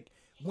 It's like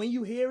when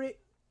you hear it,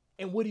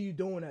 and what are you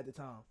doing at the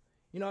time?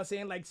 You know what I'm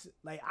saying?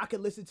 Like I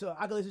could listen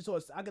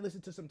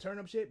to some turn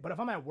up shit, but if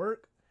I'm at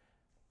work,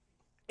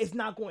 it's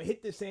not going to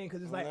hit the same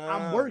because it's like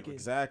I'm working.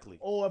 Exactly.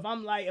 Or if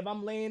I'm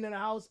laying in the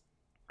house,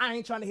 I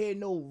ain't trying to hear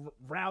no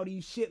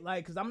rowdy shit,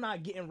 like, because I'm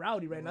not getting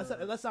rowdy right now.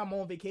 Unless I'm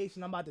on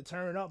vacation, I'm about to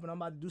turn up and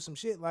I'm about to do some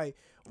shit. Like,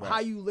 how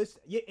you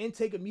listen, your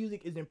intake of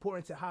music is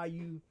important to how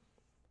you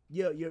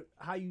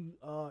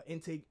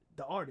intake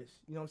the artist.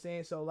 You know what I'm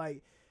saying? So,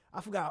 like,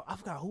 I forgot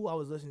who I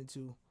was listening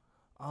to.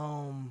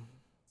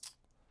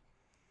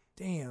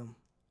 Damn.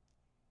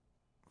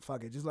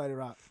 Fuck it, just let it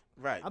rock.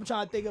 Right. I'm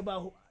trying to think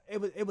about who.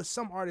 It was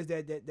some artist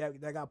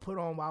that got put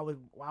on while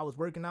I was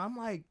working out. I'm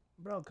like,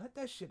 bro, cut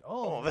that shit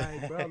off,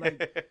 like, bro.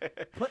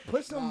 Like,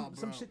 put some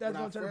shit that's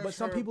gonna turn. But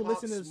some people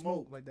listen to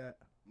Smoke like that.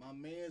 My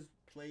man's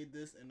played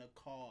this in the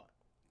car,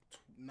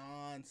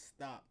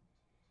 non-stop,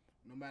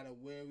 no matter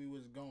where we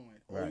was going.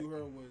 All you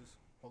heard was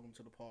 "Welcome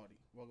to the party,"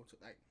 "Welcome to,"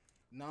 like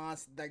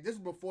like this is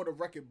before the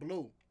record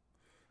blew.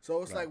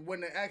 So it's like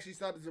when it actually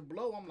started to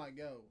blow, I'm like,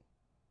 yo.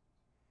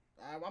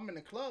 I'm in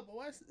the club.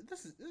 Oh,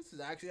 this is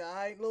actually a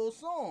alright little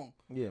song.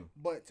 Yeah.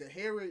 But to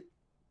hear it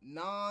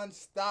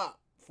non-stop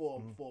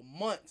for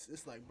months,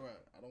 it's like, bro,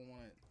 I don't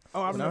want it.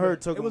 Oh, I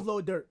heard it was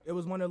Lil Durk. It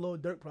was one of the Lil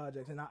Durk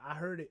projects, and I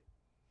heard it.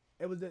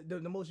 It was the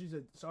most you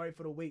said, sorry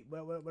for the wait,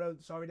 whatever,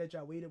 sorry that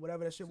y'all waited,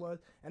 whatever that shit was.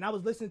 And I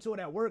was listening to it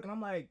at work, and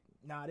I'm like,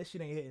 nah, this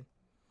shit ain't hitting.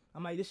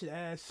 I'm like, this shit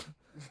ass.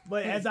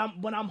 But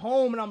when I'm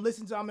home and I'm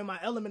in my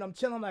element, I'm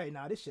chilling. I'm like,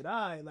 nah, this shit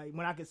alright. Like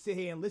when I can sit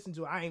here and listen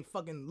to it, I ain't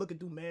fucking looking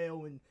through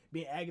mail and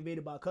being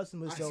aggravated by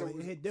customers. So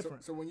it hit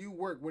different. So when you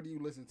work, what do you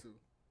listen to?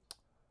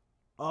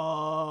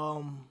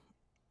 I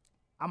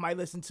might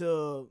listen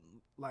to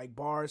like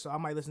bars. So I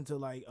might listen to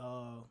like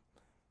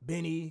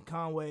Benny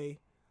Conway.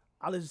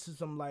 I listen to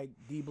some like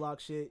D Block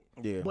shit.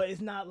 Yeah. But it's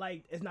not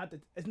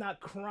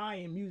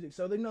crying music.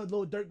 So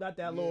Lil Durk got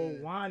that little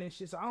whine and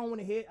shit. So I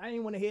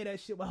didn't want to hear that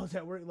shit while I was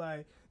at work.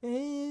 Like,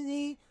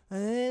 and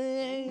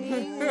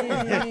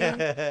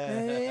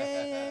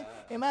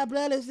my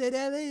brother said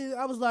that.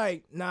 I was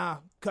like, nah,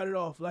 cut it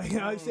off. Like,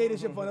 I say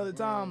this shit for another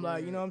time.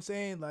 Like, you know what I'm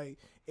saying? Like,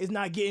 it's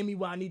not getting me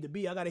where I need to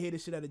be. I gotta hear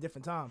this shit at a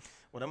different time.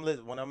 When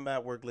I'm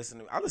at work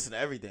listening, I listen to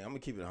everything. I'm gonna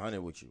keep it 100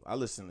 with you. I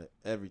listen to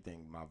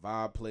everything. My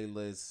vibe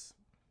playlist,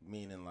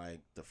 meaning like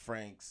the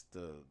Franks,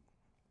 the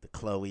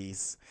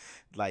Chloes,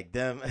 like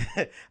them.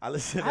 I haven't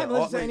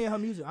listened to any of her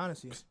music,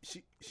 honestly.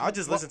 I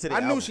just listen to the I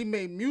album. knew she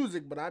made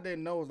music, but I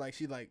didn't know it was like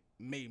she like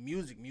made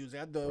music.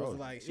 I thought it was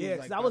like she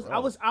was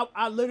like,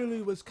 I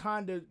literally was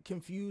kind of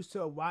confused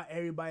to why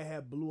everybody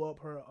had blew up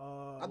her.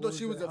 I thought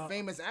she was a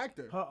famous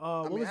actor.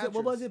 What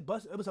was it?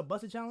 It was a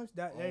Busted challenge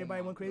that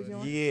everybody went crazy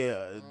on.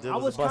 Yeah, I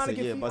was kind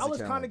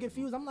of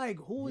confused. I'm like,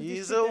 who is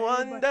He's this? a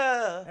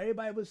wonder.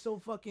 Everybody was so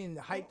fucking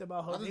hyped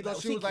about her. I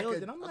thought she was like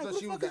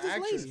she was the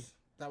actress.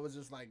 That was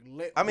just like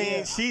lit. I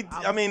mean,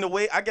 the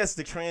way, I guess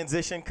the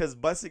transition, because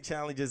Busted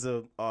challenges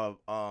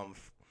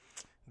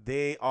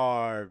they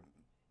are,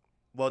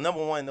 well,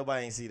 number one,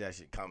 nobody ain't see that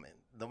shit coming.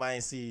 Nobody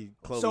ain't see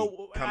Chloe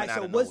coming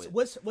out of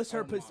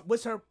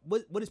nowhere.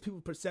 What is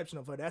people's perception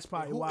of her? That's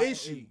probably why. Who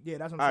is she? Yeah,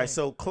 that's what I'm saying. All right,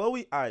 so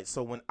Chloe. All right,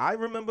 so when I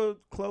remember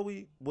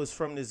Chloe was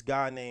from this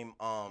guy named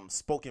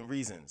Spoken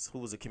Reasons, who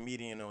was a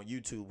comedian on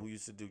YouTube who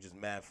used to do just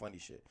mad funny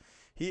shit.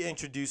 He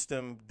introduced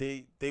them.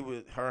 They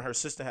were her and her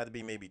sister had to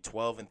be maybe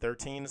 12 and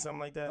 13 or something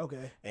like that.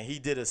 Okay. And he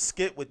did a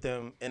skit with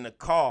them in the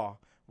car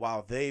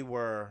while they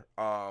were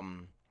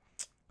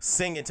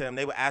singing to him.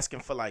 They were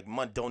asking for like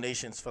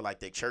donations for like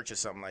their church or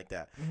something like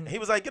that. Mm-hmm. And he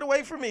was like, "Get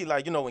away from me!"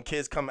 Like, you know, when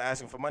kids come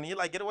asking for money, you're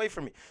like, "Get away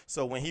from me!"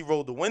 So when he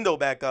rolled the window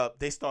back up,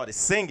 they started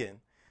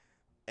singing.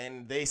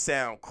 And they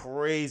sound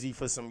crazy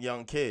for some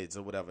young kids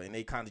or whatever, and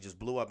they kind of just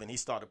blew up. And he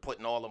started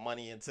putting all the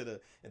money into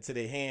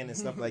their hand and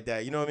stuff like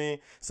that. You know what I mean?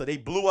 So they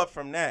blew up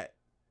from that.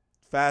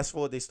 Fast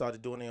forward, they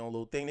started doing their own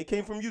little thing. They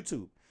came from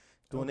YouTube,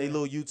 doing their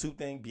little YouTube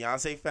thing.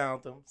 Beyonce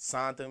found them,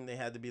 signed them. They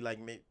had to be like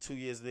 2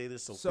 years later,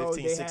 so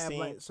 15,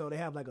 16. So they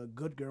have like a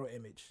good girl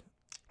image.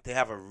 They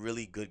have a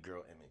really good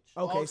girl image.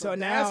 Okay, so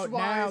now it's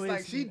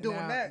like she doing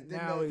that.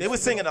 They were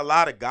singing a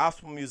lot of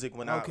gospel music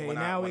when now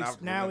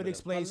it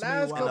explains to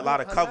me why. And a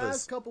lot of covers.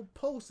 Last couple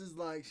posts is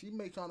like she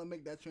trying to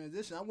make that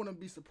transition. I wouldn't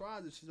be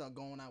surprised if she's not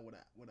going out with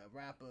a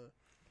rapper.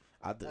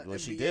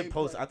 She did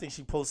post. I think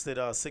she posted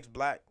 6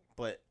 Black,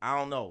 but I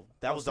don't know.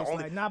 That was the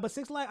only. But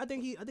 6 Black. I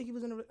think he's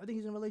in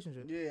a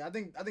relationship. Yeah, I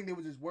think they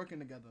were just working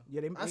together.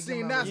 Yeah, I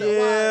seen that.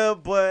 Yeah,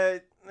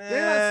 but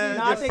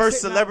your first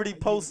celebrity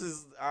post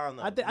is, I don't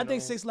know. I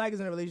think 6 Black is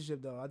in a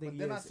relationship though. I think.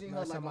 But then I seen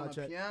her like on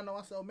the piano.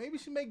 I said, maybe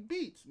she make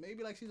beats.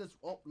 Maybe like she's just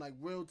like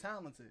real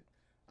talented.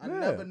 I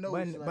never know.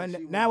 But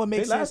now it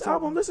makes sense. Last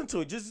album, listen to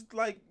it. Just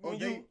like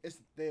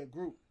it's their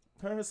group.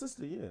 Her and her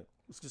sister, yeah.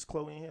 It's just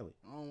Chloe and Haley.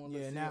 I don't want to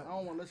listen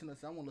to.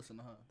 I want to listen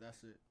to her. That's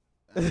it.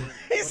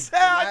 He said,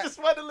 "I just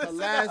want to listen."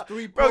 The last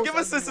 3 bro, give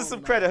her sister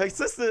some credit. Her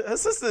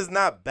sister is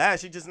not bad.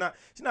 She's not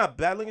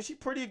bad looking. She's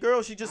pretty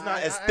girl. She just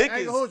not as thick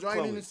as Chloe. I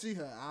didn't even see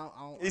her.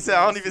 He said,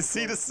 "I don't even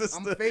see the sister."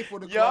 I'm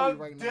faithful to Chloe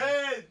right now.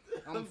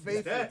 I'm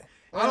faithful. Dead.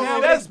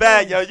 That's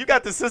bad, yo. You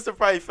got the sister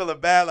probably feeling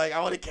bad, like I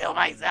want to kill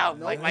myself,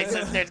 like my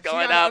sister's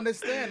going out.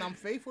 Understand? I'm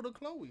faithful to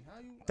Chloe.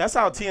 That's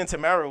how Tia and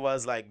Tamara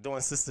was like doing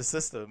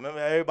sister. Remember,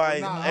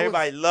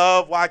 everybody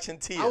loved watching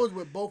Tia. I was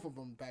with both of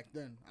them back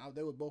then.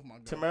 They were both my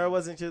girlfriends. Tamara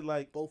wasn't just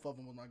like both of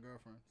them were my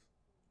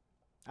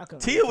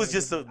girlfriends. Tia was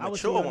just a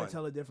mature one. I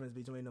tell the difference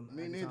between them.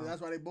 Me neither.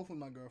 That's why they both were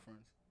my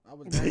girlfriends. I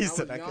was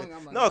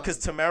young. No, because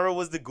Tamara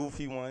was the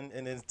goofy one,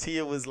 and then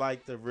Tia was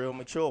like the real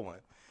mature one.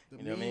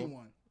 You know what I mean?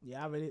 One.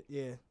 Yeah, I really,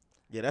 yeah.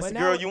 Yeah, that's the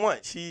girl you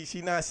want.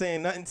 She not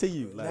saying nothing to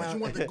you. Like, but you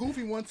want the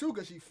goofy one too,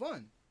 cause she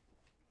fun.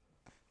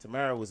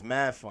 Tamara was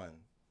mad fun.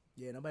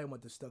 Yeah, nobody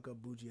want the stuck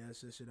up bougie ass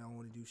shit. I don't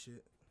want to do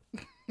shit.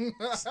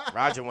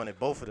 Roger wanted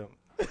both of them.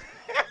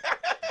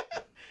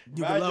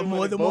 You can love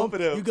more than one.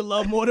 You can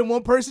love more than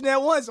one person at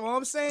once. All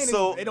I'm saying is,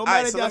 it don't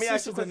matter. So let me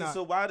ask you a question.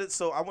 So why did?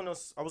 So I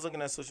was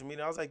looking at social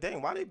media. I was like,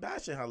 dang, why they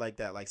bashing her like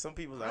that? Like some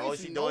people like, oh,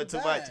 she doing too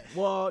much.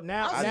 Well,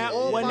 now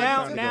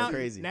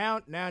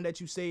that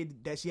you say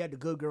that she had the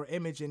good girl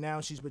image, and now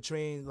she's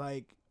portraying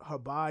like her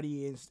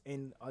body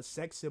and a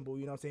sex symbol.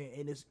 You know what I'm saying?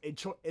 And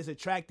it's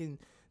attracting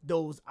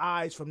those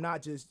eyes from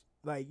not just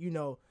like, you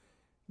know.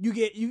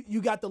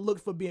 You got the look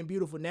for being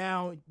beautiful.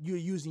 Now you're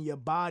using your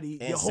body,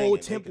 and your whole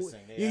temple.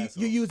 You're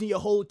using your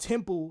whole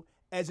temple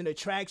as an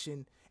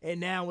attraction, and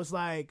now it's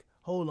like,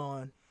 hold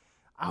on,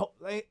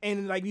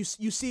 and like you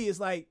see, it's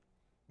like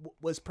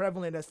what's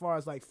prevalent as far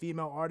as like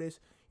female artists.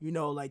 You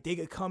know, like they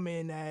could come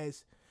in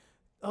as,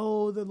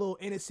 oh, the little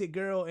innocent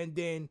girl, and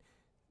then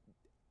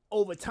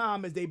over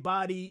time as their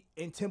body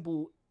and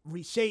temple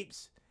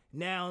reshapes,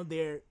 now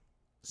they're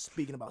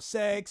speaking about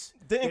sex.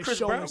 Didn't Chris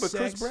Brown? But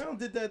Chris Brown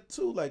did that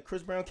too. Like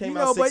Chris Brown came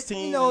out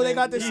 16. They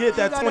got the. He hit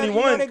that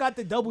 21. They got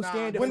the double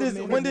standard.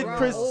 When did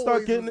Chris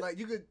start getting? Like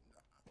you could.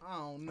 I I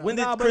don't know. When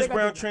did Nah, but Chris they got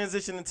Brown the-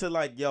 transition into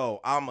like, yo,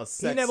 I'm a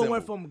sex He never symbol?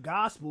 went from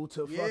gospel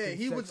to Yeah, fucking.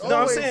 he was sex No,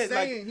 I'm always saying,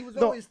 like, saying he was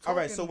no, always talking. all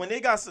right. So when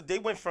they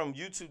went from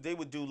YouTube, they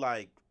would do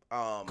like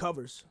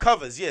covers.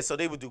 covers, yeah. So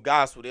they would do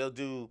gospel, they'll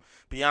do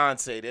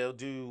Beyonce, they'll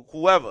do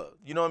whoever,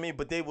 you know what I mean?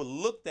 But they were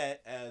looked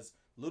at as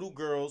little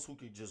girls who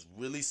could just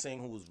really sing,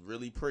 who was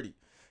really pretty.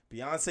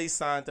 Beyonce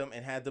signed them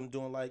and had them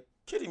doing like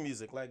kiddie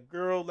music, like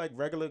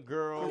regular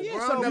girl Yeah,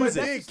 Brown so, never but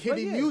did that's-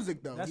 kiddie but yeah,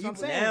 music though. that's He what I'm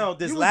was- saying. Now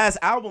this You was- last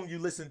album you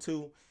listen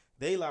to,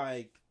 they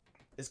like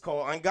it's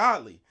called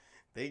Ungodly.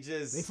 They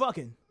just They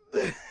fucking.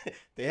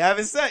 they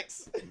having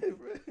sex.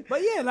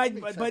 But yeah, like,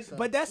 me but text her.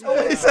 but that's He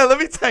always. said, "Let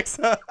me text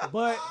her."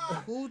 But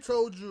Who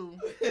told you?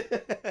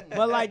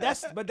 but like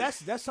that's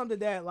something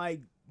that like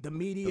the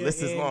media. The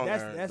list is and long,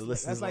 Aaron. That's The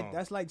list that's is like long.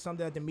 that's like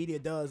something that the media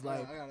does.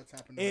 Like I gotta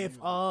tap into if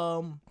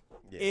the music.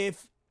 Yeah.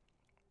 if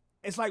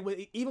it's like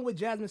even with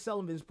Jasmine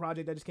Sullivan's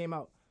project that just came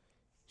out,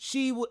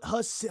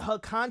 her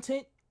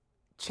content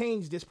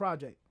changed this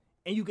project,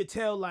 and you could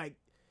tell like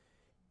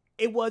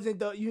it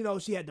wasn't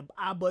she had the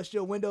I bust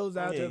your windows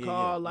out your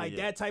car like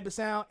that type of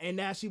sound, and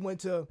now she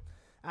went to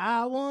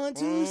I want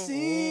to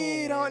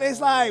see it on.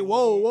 It's like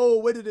whoa,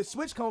 where did the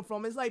switch come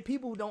from? It's like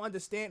people don't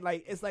understand.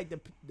 Like it's like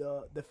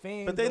the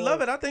fans, But they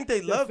love it. I think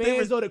they love the it.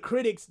 fans or the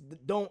critics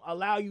don't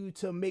allow you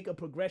to make a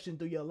progression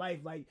through your life.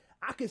 Like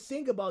I could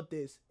sing about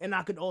this, and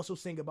I could also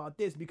sing about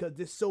this because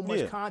there's so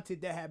much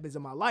content that happens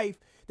in my life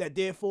that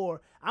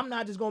therefore I'm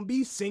not just gonna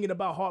be singing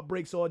about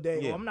heartbreaks all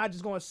day, or I'm not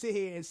just gonna sit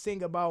here and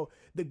sing about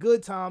the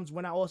good times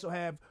when I also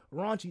have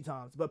raunchy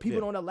times. But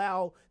people don't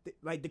allow,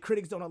 like the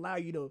critics don't allow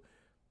you to,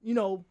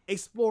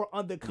 explore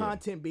other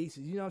content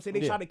bases. You know what I'm saying?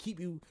 They try to keep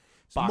you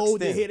Boxed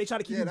molded in. here. They try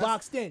to keep you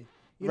boxed in.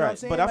 You know what I'm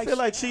saying? But I feel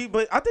like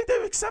but I think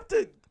they've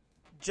accepted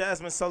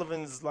Jasmine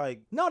Sullivan's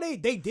like. No, they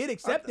did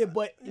accept it,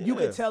 but you yeah.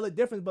 could tell the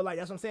difference. But like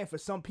that's what I'm saying. For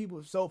some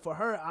people, so for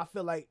her, I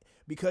feel like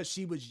because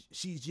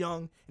she's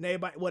young and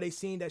everybody, they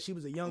seen that she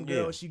was a young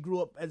girl. Yeah. She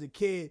grew up as a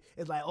kid.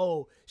 It's like,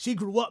 oh, she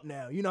grew up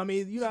now. You know what I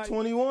mean? You know,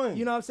 21.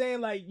 You know what I'm saying?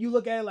 Like you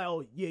look at it like,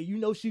 oh yeah,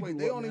 she Wait, grew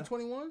they up only now.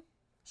 21?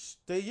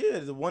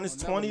 The one is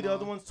never 20, the mind.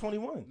 other one's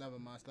 21. Never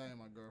mind, that ain't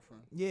my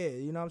girlfriend. Yeah,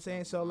 you know what I'm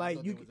saying. So I like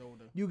thought you they was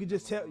older. you could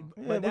just tell. Never mind.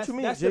 But Yeah, what that's, you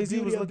mean? that's the Jay-Z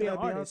beauty was of looking being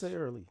at an artist. Beyonce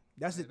early.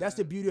 That's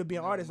the beauty of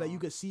being artists. Like you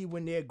could see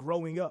when they're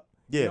growing up.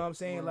 Yeah. You know what I'm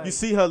saying? Like You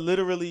see her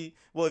literally.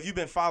 Well, if you've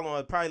been following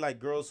her, probably like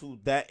girls who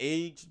that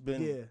age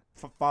been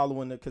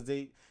following her because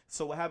they.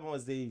 So what happened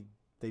was they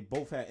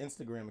both had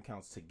Instagram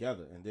accounts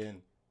together, and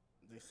then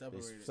They they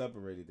separated.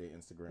 separated their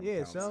Instagram yeah.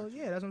 accounts. So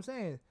yeah, that's what I'm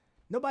saying.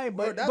 Nobody,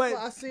 Bro, but that's but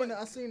why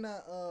I seen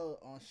that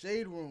on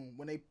Shade Room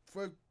when they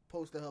first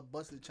posted her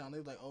busted channel. They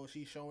was like, oh,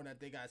 she's showing that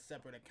they got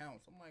separate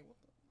accounts. I'm like, what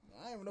the?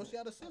 I didn't even know she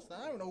had a sister.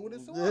 I didn't even know who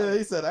this was. Yeah,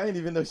 he said I didn't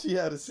even know she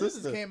had a She just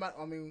sister. came out.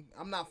 I mean,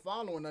 I'm not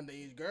following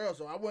underage girls,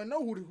 so I wouldn't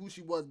know who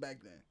she was back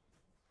then.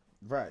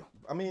 Right.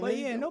 I mean, But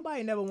yeah,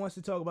 nobody never wants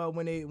to talk about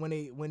when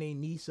they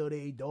niece or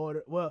they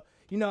daughter. Well,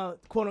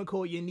 quote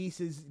unquote, your niece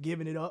is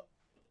giving it up,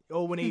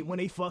 or when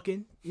they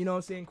fucking. You know what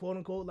I'm saying, quote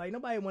unquote. Like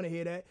nobody want to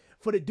hear that.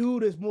 For the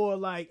dude, it's more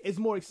like it's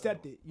more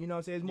accepted. You know what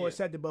I'm saying? It's more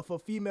accepted. But for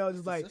females,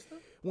 it's like sister?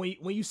 when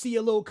you see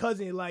your little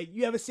cousin, like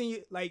you ever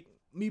seen like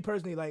me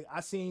personally, like I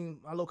seen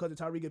my little cousin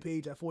Tyreeka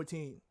Page at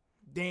 14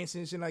 dancing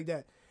and shit like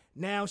that.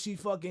 Now she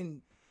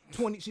fucking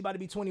 20. She about to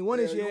be 21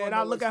 this Yeah, you year, wanna and I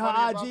know look what's at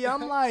funny her about IG. that?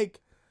 I'm like.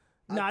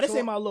 Nah, this taught-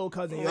 ain't my little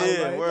cousin. Yo. Yeah, Like,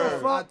 what the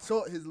word. fuck? I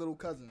taught his little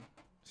cousin.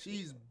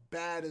 She's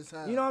bad as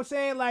hell. You know what I'm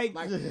saying? Like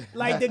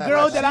Like- the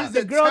girl that She's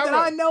a terror.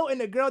 I know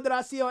and the girl that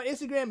I see on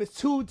Instagram is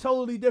two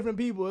totally different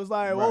people. It's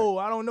like, whoa,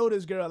 I don't know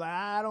this girl. Like,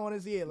 I don't want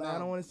to see it. Like, I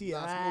don't want to see it.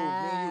 Nah, smooth.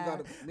 Me and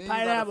you gotta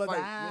Pineapple, fight.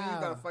 Me and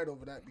you gotta fight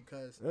over that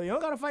because You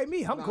don't gotta fight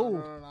me. I'm nah, cool.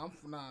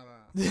 Nah.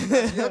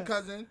 That's your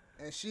cousin,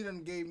 and she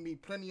done gave me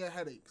plenty of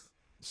headaches.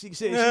 She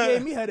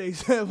gave me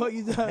headaches. What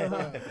you talking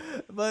about?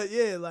 But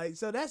yeah, like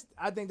so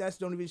I think that's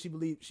the only reason she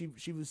believed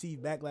she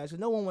received backlash. 'Cause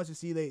no one wants to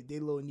see they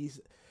little niece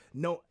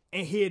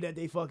and hear that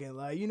they fucking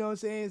like, you know what I'm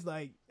saying? It's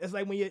like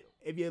when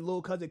if your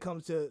little cousin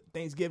comes to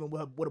Thanksgiving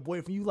with a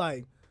boyfriend, you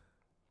like,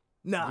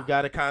 nah. You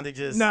gotta kind of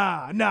just.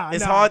 Nah.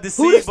 It's hard to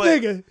Who see, this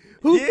but nigga?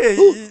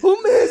 yeah,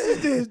 Who mans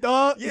is this,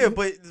 dog? Yeah,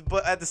 but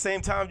at the same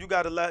time, you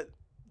gotta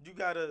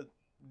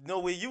know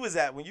where you was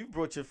at when you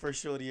brought your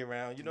first shorty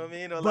around. You know what I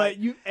mean? Or But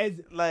you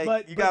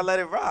but gotta let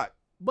it rock.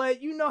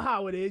 But you know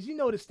how it is. You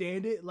know the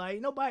standard.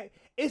 Like nobody.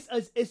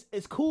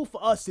 It's cool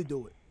for us to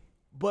do it,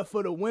 but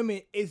for the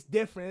women, it's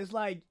different. It's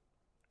like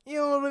you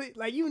don't really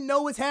like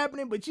what's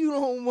happening, but you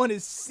don't want to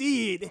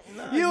see it.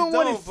 Nah, you don't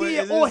want to see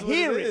it or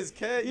hear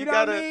it. You know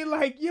what I mean?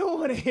 Like you don't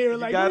want to hear it.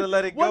 Like gotta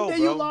let it go, One day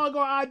bro. you log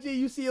on IG,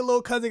 you see a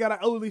little cousin got an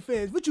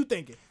OnlyFans. What you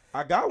thinking?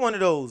 I got one of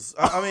those.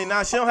 I mean,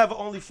 now she don't have an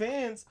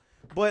OnlyFans,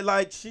 but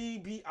like she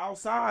be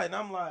outside, and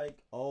I'm like,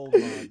 oh my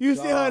god. You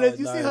see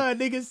her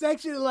nigga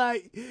section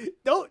like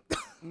don't.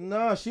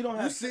 No, she don't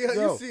have. You see her.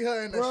 Yo, You see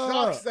her in the bruh.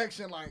 shock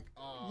section, like,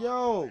 oh.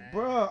 Yo, man.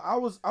 bro, I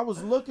was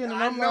looking, and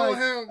I I'm know like,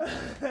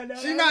 him.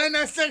 She not in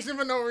that section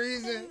for no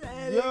reason.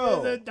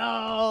 Yo. a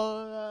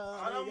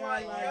dog. and I'm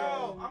like,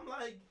 yo,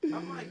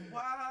 I'm like,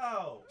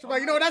 wow. She's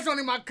like, that's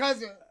only my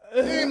cousin. She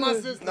ain't my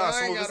sister. Nah, I ain't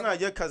Smooth, it's gotta-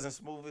 not your cousin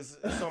Smooth.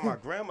 It's on my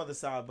grandmother's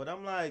side. But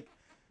I'm like,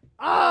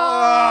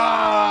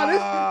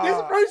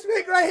 This first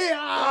pick right here.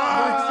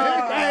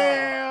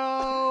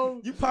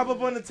 Damn. you pop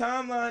up on the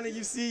timeline and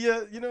you see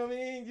you know what I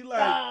mean? You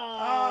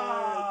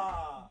like,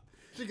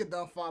 She get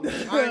done following me. I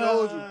ain't gonna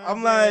hold you.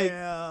 I'm like,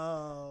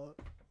 Damn.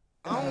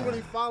 I don't really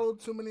follow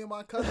too many of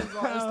my cousins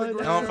on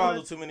Instagram. I don't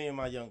follow too many of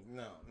my young,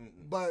 no.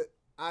 But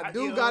I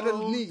do got a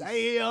niece.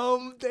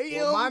 Damn.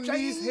 When my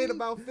niece hit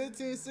about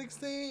 15,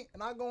 16,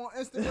 and I go on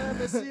Instagram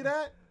and see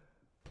that,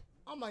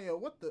 I'm like, yo,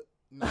 what the?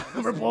 Nah,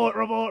 Report.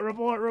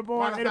 Matter of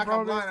fact,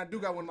 I'm lying. I do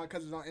got one of my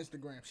cousins on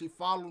Instagram. She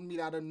followed me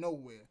out of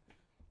nowhere.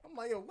 I'm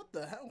like, yo, what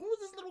the hell? Who is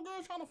this little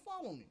girl trying to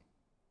follow me?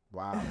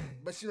 Wow.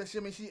 But she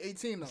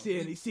 18 though.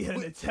 See her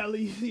in the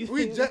telly.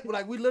 We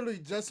literally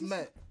just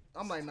met.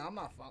 I'm like, nah, I'm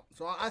not following.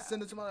 So I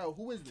send it to my like,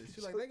 who is this?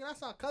 She's like, nigga,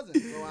 that's our cousin.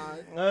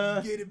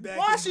 So Get it back.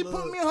 why in she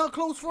blood. put me in her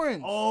close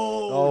friends?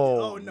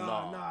 No.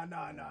 Nah.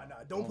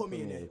 Don't put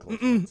me in there.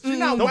 She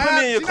not Don't put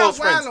me in your close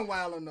friends.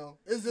 wildin' though.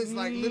 It's just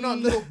like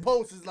little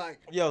posts is like,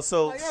 Yo,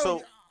 so like,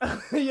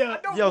 yo,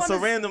 Yeah. so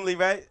randomly,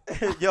 right?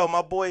 Yo,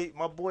 my boy,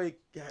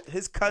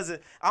 his cousin.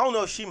 I don't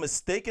know if she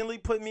mistakenly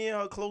put me in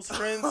her close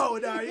friends. Oh,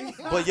 no.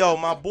 But yo,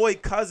 my boy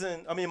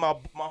cousin, I mean my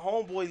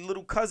homeboy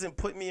little cousin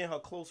put me in her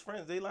close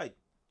friends. They like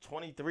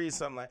 23 or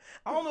something like.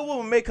 I don't know what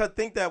would make her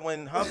think that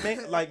when her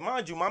man, like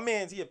mind you, my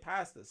man's he a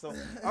pastor. So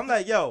I'm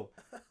like, yo,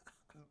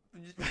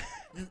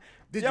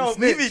 did yo, you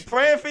we snitch? be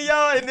praying for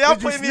y'all, and y'all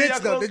Did you put me in snitch your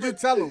though? close Did you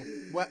friends. tell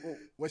him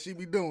what she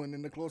be doing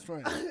in the close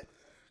friends?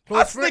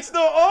 I snitched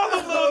on all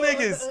them little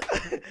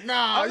niggas.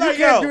 Nah, I'm you like,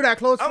 can't yo, do that.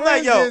 Close I'm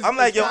friends.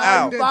 like, yo,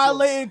 Al.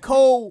 Violating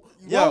code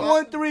Yo.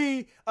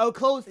 113 of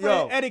close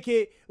friend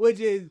etiquette, which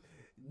is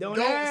don't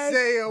ask,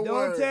 say a don't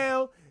word.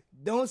 tell,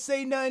 don't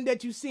say nothing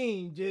that you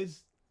seen.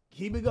 Just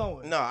keep it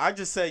going. No, I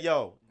just say,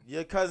 yo,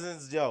 your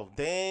cousins, yo,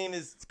 they ain't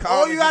as calm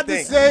All as you had to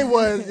think. say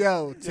was,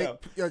 yo,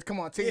 Yo. come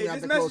on, take Yeah, me out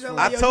just the message close them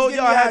friends. I Yo, told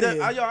just y'all, get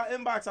me I outta here. y'all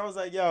inbox. I was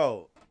like,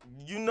 yo,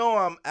 you know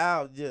I'm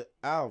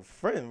Al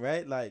friend,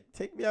 right? Like,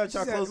 take me out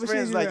y'all close What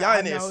friends. she Like, said, y'all I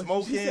in there know.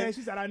 smoking.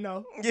 She said, I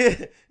know.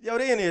 Yeah, yo,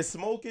 they in there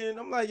smoking.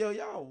 I'm like, yo,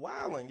 y'all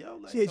wildin', yo.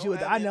 Like, She hit you with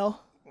the, I know.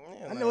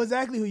 Yeah, I know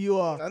exactly who you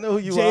are. I know who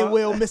you J. are.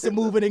 Will, Mr.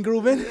 Moving and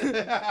Grooving.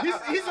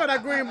 He saw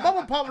that green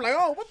bubble pop, like,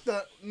 oh, what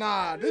the?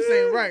 Nah, this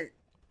ain't right.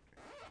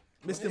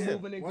 Mr. Yeah.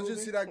 Moving and Once you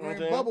Grooving. see that green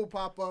Okay. bubble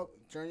pop up,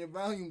 turn your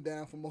volume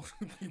down for most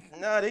people.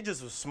 Nah, they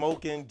just was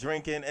smoking,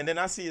 drinking, and then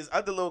I see his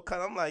other little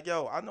cousin. I'm like,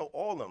 yo, I know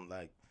all of them.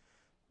 Like,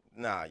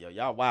 nah, yo,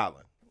 y'all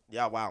wildin'.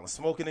 Y'all wildin'.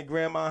 Smoking in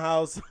grandma's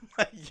house. I'm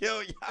like,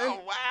 yo,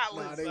 y'all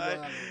wildin', Nah, they son.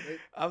 wildin'.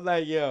 I'm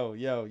like, yo,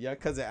 y'all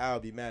cousin Al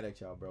be mad at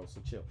y'all, bro.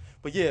 So chill.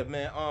 But yeah,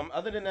 man.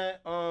 Other than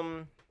that,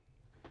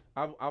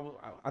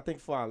 I think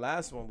for our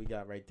last one we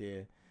got right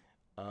there,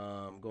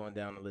 going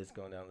down the list,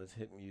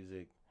 hit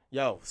music.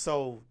 Yo,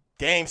 so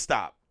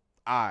GameStop.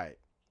 All right,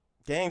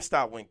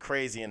 GameStop went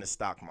crazy in the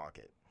stock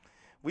market.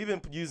 We've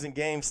been using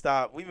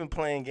GameStop. We've been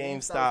playing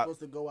GameStop GameStop. supposed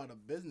to go out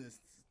of business.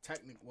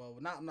 Technically, well,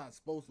 I'm not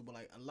supposed to, but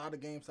like a lot of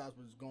GameStops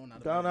was going out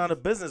of Gone business. out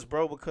of business,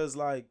 bro, because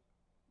like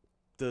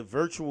the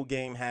virtual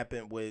game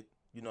happened with,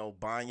 you know,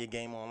 buying your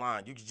game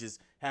online. You could just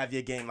have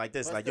your game like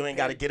this. Plus like the you ain't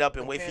got to get up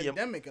and wait for your.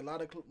 pandemic. A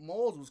lot of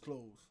malls was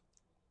closed.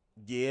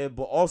 Yeah,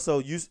 but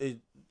also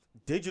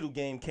digital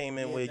game came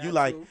in Yeah, where you that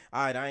like, too.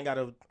 all right, I ain't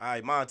gotta, all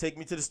right, mom, take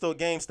me to the store,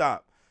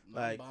 GameStop.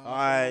 Like, buying all my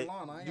right, shit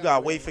online. I ain't you gotta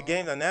gotta wait for online.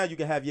 games. And now you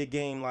can have your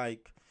game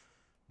like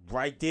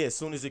right there. As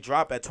soon as it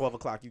drop at 12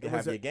 o'clock, you can It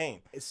was have your game.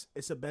 It's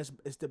the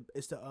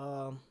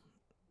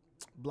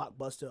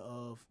blockbuster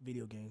of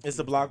video games. It's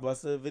the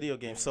blockbuster video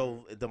game.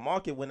 So the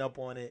market went up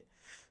on it.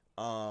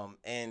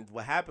 And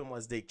what happened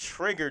was they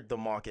triggered the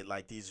market,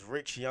 like these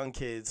rich young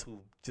kids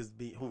who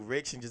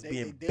rich and just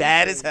being they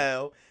bad as traded.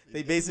 hell.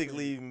 They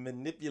basically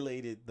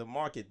manipulated the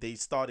market. They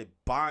started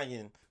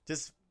buying,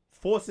 just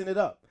forcing it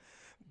up,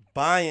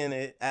 buying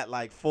it at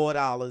like $4,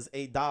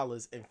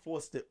 $8, and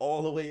forced it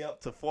all the way up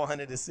to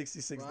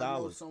 $466. Bro, I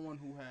know someone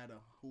who had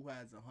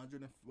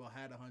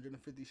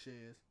 150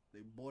 shares. They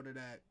bought it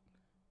at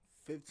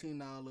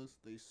 $15.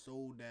 They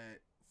sold at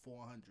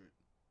 $400.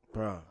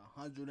 Bro,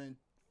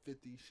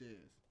 150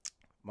 shares.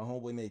 my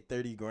homeboy made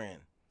 30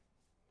 grand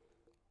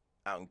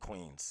out in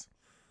Queens.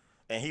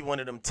 And he one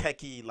of them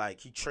techie, like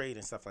he trade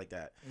and stuff like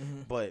that.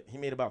 Mhm. But he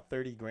made about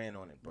 30 grand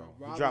on it, bro.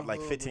 He Robin dropped like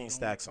Hood 15 was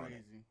stacks going on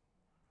it. crazy.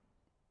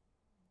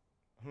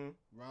 Hmm?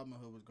 Robin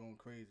Hood was going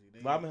crazy.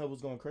 Robin Hood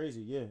was going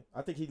crazy, yeah.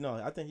 I think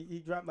he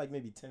dropped like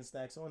maybe 10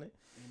 stacks on it.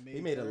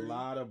 He made a 30.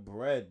 lot of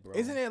bread, bro.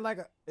 Isn't it like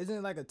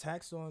a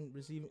tax on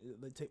receiving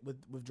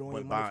withdrawing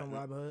When your money buy- from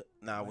Robinhood?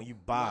 Nah, when you Nah,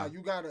 buy,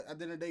 you gotta at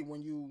the end of the day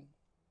when you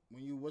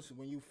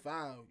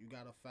file, you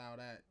gotta file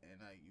that and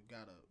like you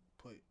gotta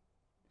put.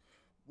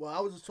 Well,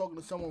 I was just talking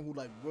to someone who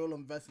like real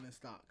investing in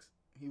stocks.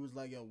 He was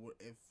like, "Yo,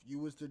 if you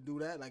was to do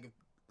that, like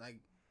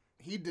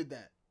he did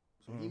that,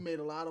 so he made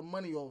a lot of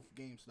money off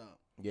GameStop."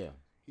 yeah.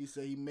 He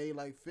said he made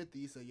like 50.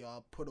 He said,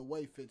 "Y'all put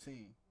away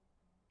 15."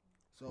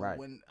 So Right.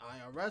 when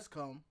IRS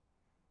come,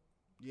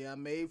 yeah, I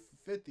made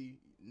 50.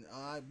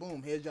 All right,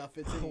 boom, here's y'all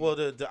 15. Well,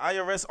 the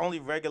IRS only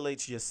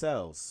regulates your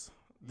sales.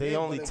 They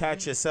only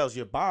tax your sales.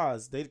 Your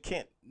buys, they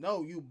can't.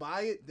 No, you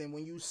buy it. Then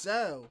when you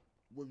sell,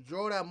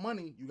 withdraw that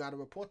money. You got to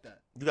report that.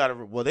 You got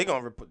to. Well, they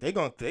gonna report. They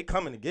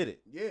coming to get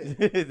it.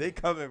 Yeah. They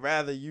coming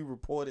rather you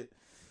report it.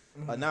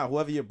 Now,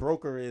 whoever your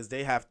broker is,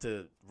 they have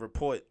to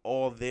report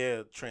all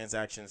their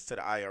transactions to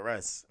the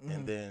IRS,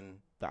 and then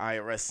the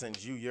IRS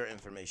sends you your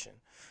information.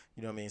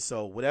 You know what I mean?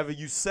 So whatever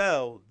you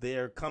sell,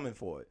 they're coming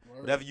for it.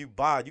 Word. Whatever you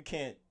buy, you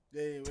can't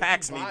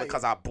tax me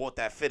because I bought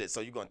that fitted.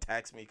 So you're gonna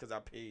tax me because I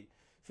paid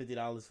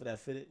 $50 for that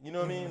fitted. You know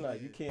what I mean?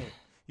 Like you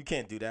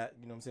can't do that.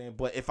 You know what I'm saying?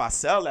 But if I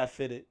sell that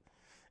fitted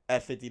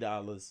at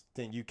 $50,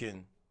 then you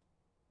can.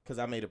 Because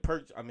I made a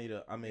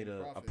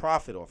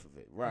profit off of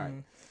it,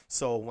 right?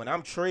 So when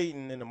I'm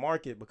trading in the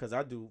market, because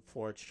I do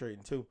forex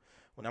trading too,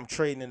 when I'm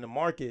trading in the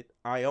market,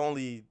 I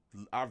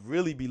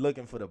really be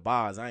looking for the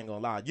buys. I ain't gonna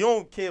lie. You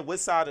don't care what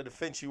side of the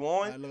fence you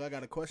on. Right, look, I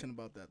got a question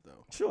about that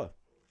though. Sure.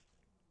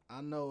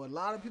 I know a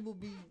lot of people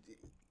be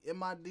in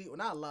my D, well,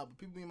 not a lot, but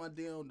people be in my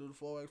DM do the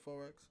forex,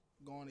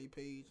 go on their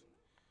page.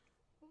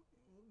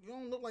 You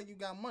don't look like you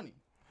got money.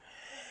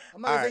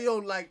 I'm not gonna say you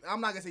don't like.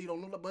 I'm not gonna say you don't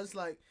look like, but it's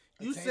like.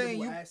 You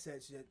saying you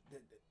assets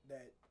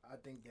that I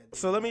think that.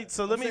 So let me.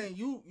 Saying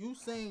you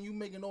saying you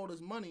making all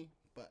this money,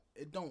 but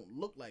it don't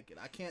look like it.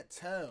 I can't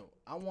tell.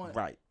 I want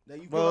right.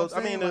 That you. Well,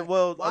 I mean, like,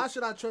 why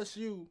should I trust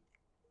you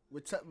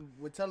with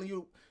telling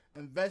you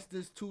invest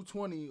this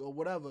 220 or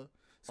whatever?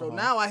 So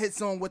now I hit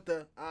someone with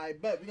the. I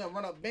bet we gonna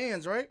run up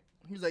bands, right?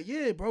 He's like,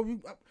 yeah, bro.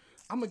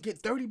 I'm gonna get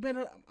 30 bands.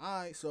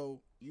 All right,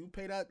 so you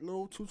pay that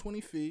little 220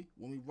 fee.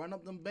 When we run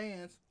up them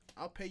bands,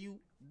 I'll pay you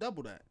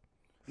double that.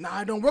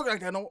 Nah, it don't work like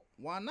that. No,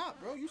 why not,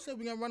 bro? You said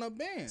we gonna run up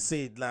bands.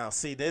 See,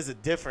 there's a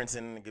difference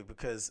in it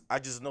because I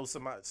just know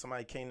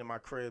somebody came to my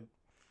crib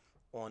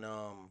on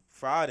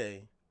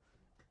Friday,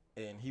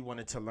 and he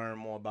wanted to learn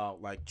more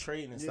about like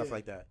trading and stuff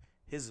like that.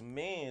 His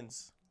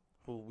man's,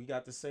 who we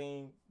got the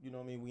same, you know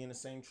what I mean? We in the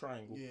same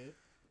triangle. Yeah.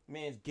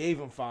 Man's gave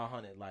him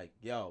 500. Like,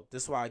 yo,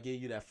 this is why I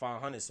gave you that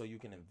 500 so you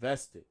can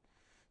invest it.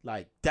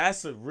 Like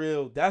that's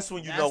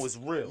when you know it's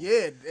real.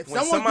 Yeah, if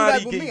when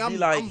somebody can be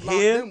like,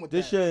 here,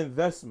 this your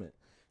investment.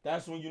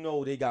 That's when you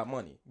know they got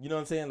money. You know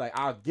what I'm saying? Like,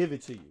 I'll give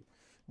it to you.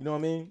 You know what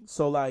I mean?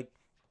 So, like,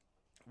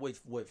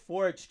 with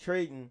forex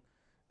trading,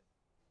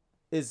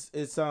 it's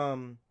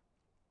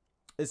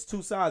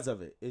two sides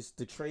of it. It's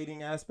the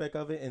trading aspect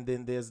of it, and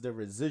then there's the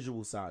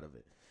residual side of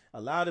it.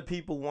 A lot of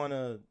people want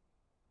to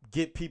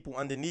get people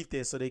underneath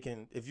there so they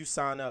can, if you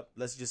sign up,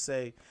 let's just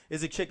say,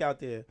 there's a chick out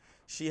there.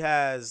 She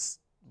has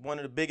one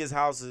of the biggest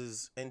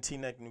houses in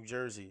Teaneck, New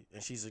Jersey,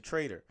 and she's a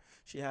trader.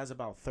 She has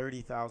about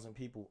 30,000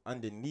 people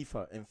underneath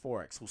her in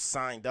Forex who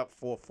signed up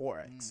for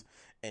Forex.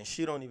 And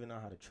she don't even know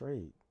how to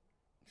trade.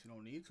 She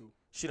don't need to.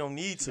 She don't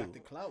need to. Got the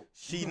clout.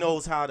 She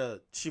knows how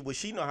to, what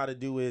she know how to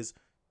do is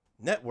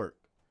network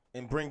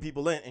and bring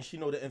people in, and she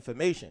know the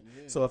information.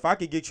 Yeah. So if I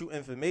could get you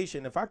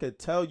information, if I could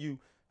tell you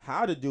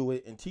how to do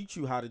it and teach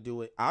you how to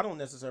do it, I don't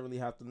necessarily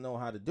have to know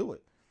how to do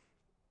it.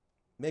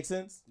 Make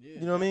sense? Yeah,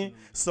 you know what I mean?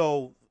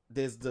 So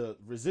there's the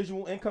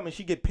residual income, and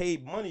she get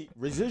paid money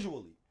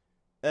residually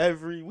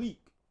every week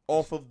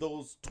off of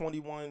those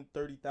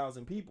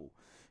 30,000 people.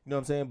 You know what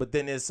I'm saying? But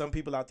then there's some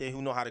people out there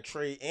who know how to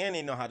trade and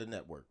they know how to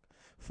network.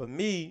 For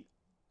me,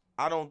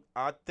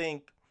 I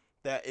think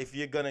that if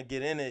you're going to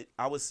get in it,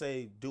 I would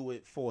say do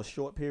it for a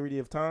short period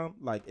of time.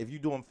 Like if you're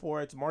doing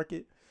Forex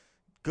market,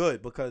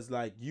 good, because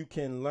like you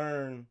can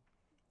learn.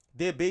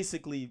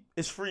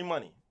 It's free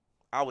money.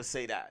 I would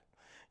say that.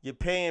 You're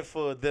paying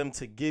for them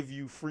to give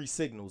you free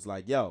signals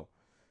like, yo,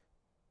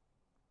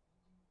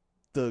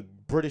 the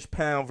British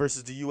pound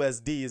versus the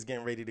USD is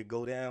getting ready to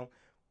go down.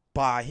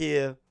 Buy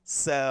here,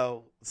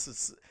 sell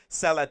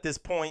at this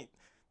point,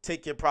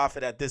 take your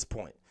profit at this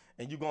point.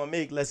 And you're going to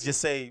make, let's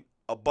just say,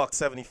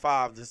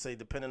 $1.75, just say,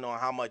 depending on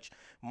how much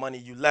money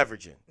you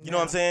leveraging. You know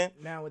what I'm saying?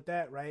 Now with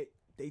that, right,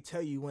 they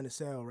tell you when to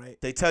sell, right?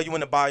 They tell you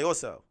when to buy or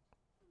sell.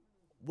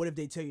 What if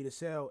they tell you to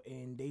sell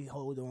and they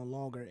hold on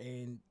longer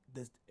and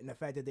the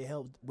fact that they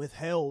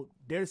withheld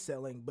their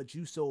selling, but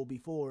you sold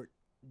before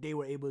they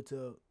were able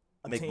to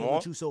obtain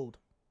what you sold?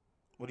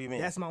 What do you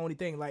mean? That's my only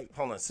thing. Like,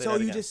 hold on, say so that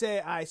you again. just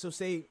said, all right, so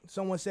say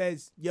someone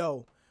says,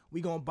 yo,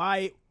 we gonna buy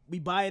it, we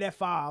buy it at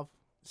 5,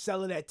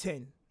 sell it at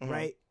 10,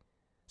 right?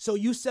 So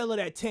you sell it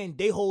at 10,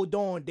 they hold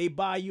on, they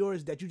buy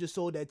yours that you just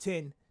sold at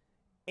 10,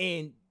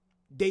 and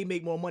they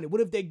make more money. What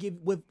if they're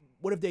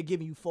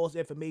giving you false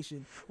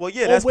information? Well,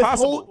 yeah, that's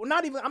possible. I'm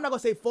not gonna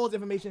say false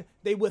information.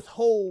 They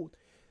withhold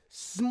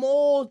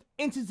small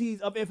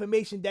entities of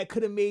information that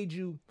could have made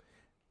you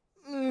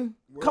a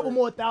couple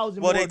more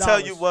thousand. Well, they tell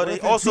you. Well, they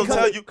also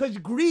tell you because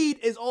greed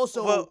is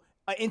also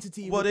an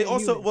entity. Well, they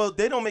also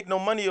they don't make no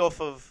money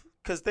off of.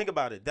 Because think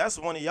about it. That's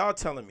one of y'all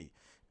telling me.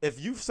 If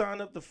you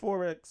sign up to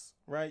Forex,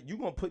 right, you're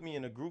going to put me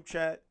in a group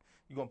chat.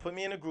 You're going to put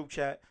me in a group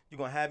chat. You're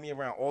going to have me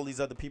around all these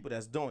other people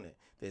that's doing it.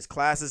 There's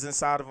classes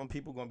inside of them.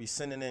 People going to be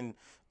sending in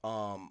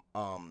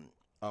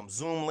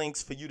Zoom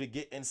links for you to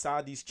get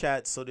inside these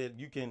chats so that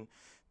you can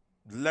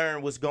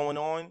learn what's going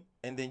on,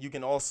 and then you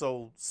can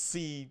also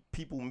see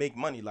people make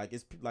money. Like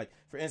it's like,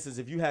 for instance,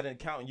 if you had an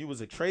account and you was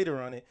a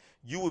trader on it,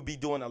 you would be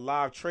doing a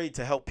live trade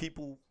to help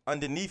people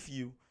underneath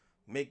you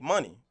make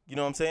money. You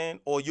know what I'm saying?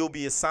 Or you'll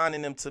be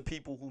assigning them to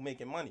people who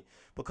making money,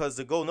 because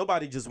the goal,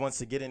 nobody just wants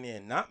to get in there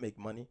and not make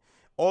money.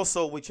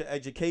 Also, with your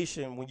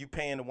education, when you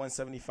paying the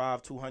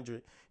 175,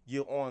 200,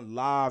 you're on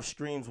live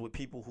streams with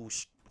people who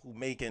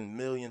making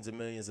millions and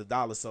millions of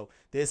dollars. So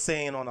they're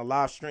saying on a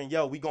live stream,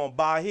 yo, we gonna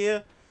buy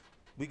here,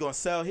 we gonna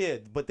sell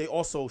here. But they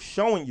also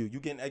showing you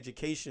getting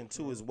education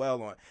too as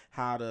well on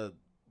how to,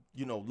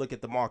 look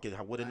at the market,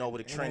 what to know what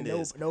the trend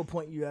is. No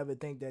point you ever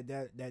think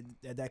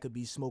that could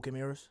be smoke and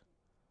mirrors?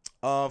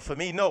 For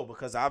me, no,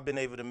 because I've been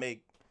able to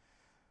make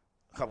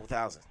a couple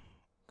thousand.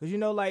 Cause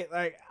like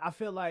I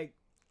feel like,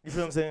 you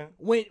feel what I'm saying?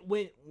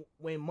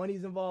 When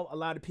money's involved, a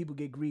lot of people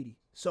get greedy.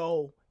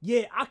 So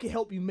yeah, I can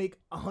help you make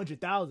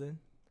 100,000,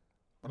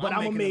 but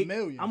I'm gonna make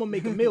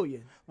 $1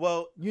 million.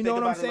 Well, you know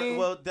what I'm saying?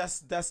 Well,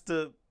 that's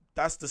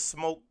the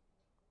smoke.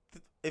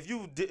 If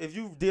you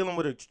dealing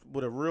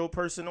with a real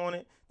person on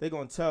it, they're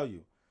gonna tell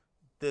you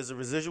there's a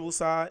residual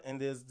side and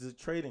there's the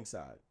trading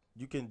side.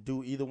 You can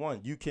do either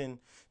one. You can,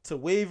 to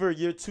waiver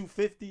your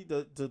 250,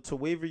 to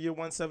waiver your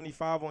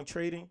 175 on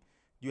trading,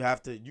 you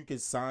can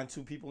sign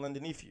 2 people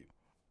underneath you.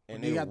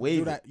 And you they got to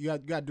do that. You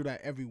got to do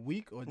that every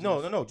week, or just...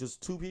 No,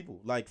 just 2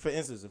 people. Like, for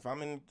instance, if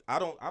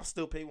I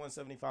still pay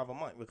 175 a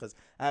month because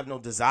I have no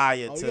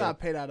desire to. You got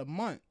to pay that a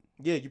month.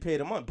 Yeah, you pay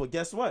it a month. But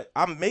guess what?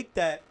 I make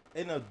that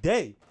in a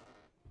day,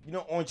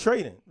 on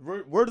trading.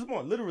 Word is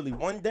born. Literally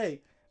one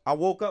day, I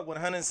woke up with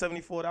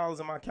 $174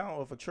 in my account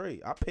off a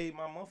trade. I paid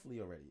my monthly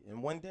already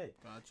in one day.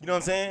 Gotcha. You know what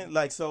I'm saying?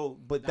 Like, so,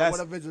 but now,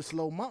 what if it's a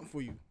slow month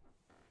for you?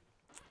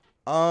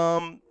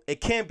 It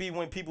can't be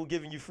when people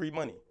giving you free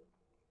money.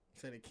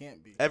 Said it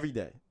can't be. Every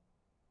day,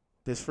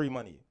 there's free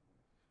money.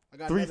 I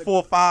got 3,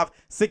 4, 5,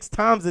 6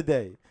 times a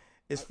day,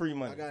 it's free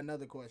money. I got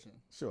another question.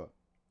 Sure.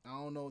 I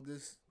don't know.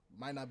 This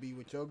might not be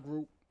with your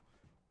group.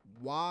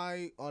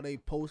 Why are they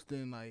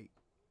posting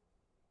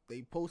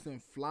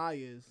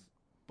flyers,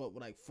 but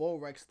with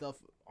Forex stuff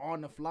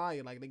on the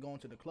flyer, like they going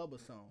to the club or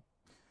something?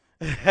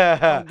 I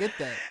don't get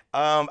that.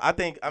 I'll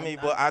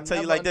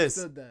tell you like this.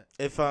 That.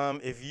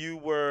 If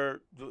you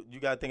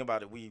gotta think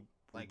about it. We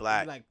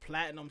black. Like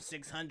platinum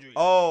 600.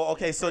 Oh,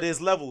 okay. So there's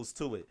levels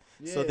to it.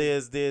 Yeah. So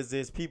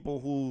there's people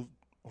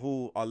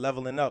who are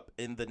leveling up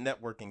in the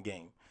networking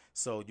game.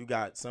 So you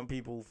got some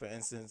people, for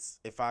instance,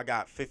 if I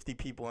got 50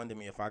 people under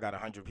me, if I got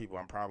 100 people,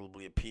 I'm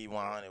probably a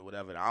P1 or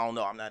whatever. I don't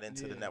know. I'm not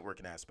into the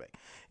networking aspect.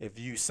 If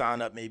you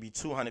sign up maybe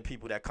 200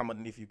 people that come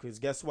underneath you, because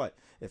guess what?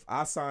 If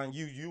I sign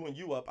you and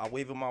you up, I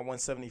waive my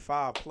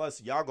 175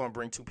 plus y'all going to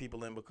bring 2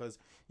 people in because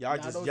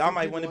y'all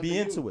might want to be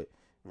into it.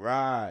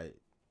 Right.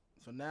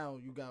 So now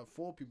you got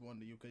 4 people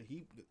under you because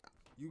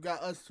you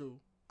got us 2.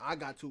 I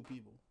got 2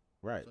 people.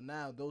 Right. So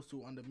now those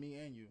 2 under me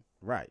and you.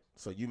 Right.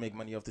 So you make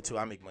money off the 2.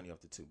 I make money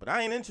off the 2. But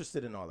I ain't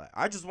interested in all that.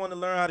 I just want to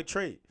learn how to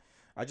trade.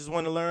 I just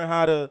want to learn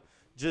how to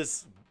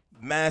just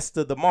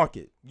master the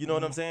market. You know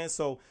what I'm saying?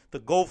 So the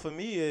goal for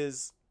me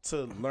is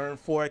to learn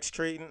Forex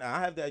trading.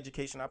 I have the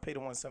education. I pay the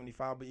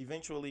 175, but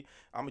eventually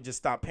I'm gonna just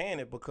stop paying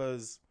it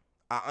because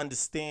I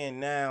understand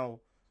now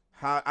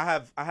how I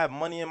have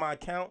money in my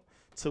account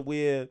to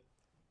where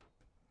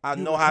I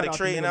know how to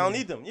trade and I don't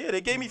need them. Yeah, they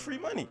gave me free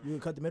money. You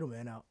can cut the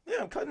middleman out. Yeah,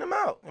 I'm cutting them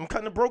out. I'm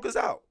cutting the brokers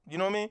out. You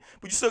know what I mean?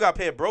 But you still got to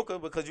pay a broker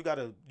because you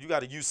gotta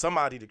use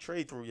somebody to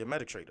trade through your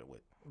MetaTrader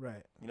with.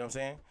 Right. You know what I'm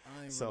saying?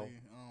 I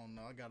don't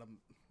know. I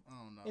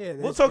don't know. Yeah,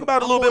 we'll talk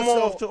about it a little bit more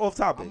off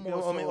topic.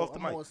 Off the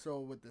mic. I'm more so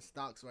with the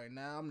stocks right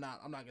now. I'm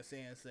not gonna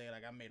say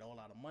like I made a whole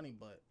lot of money,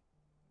 but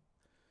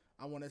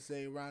I want to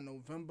say around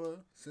November.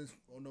 Since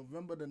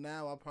November to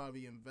now, I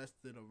probably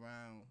invested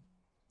around.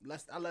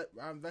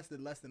 I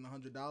invested less than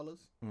 $100,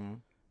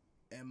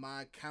 and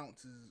my account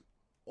is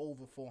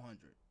over 400.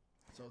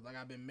 So it's like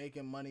I've been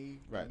making money,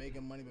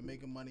 making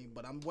money,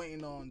 but I'm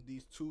waiting on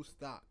these 2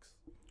 stocks.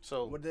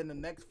 So within the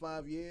next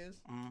 5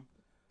 years,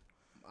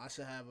 I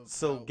should have a.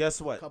 So guess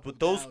what? With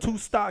those 2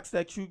 stocks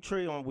that you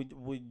trade on,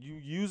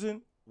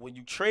 when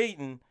you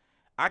trading,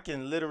 I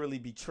can literally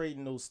be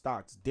trading those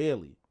stocks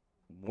daily,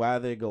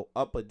 whether they go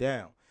up or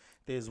down.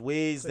 There's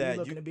ways that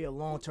you're looking to be a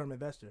long-term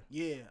investor.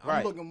 Yeah,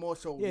 I'm looking more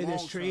so. Yeah,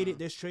 there's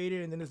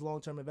trader, and then there's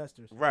long-term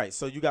investors. Right,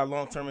 so you got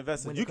long-term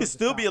investors. You can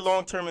still be a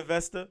long-term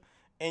investor,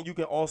 and you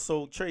can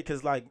also trade.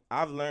 Because like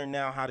I've learned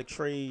now how to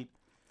trade,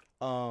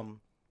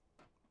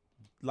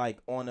 like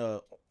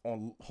on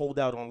hold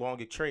out on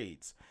longer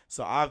trades.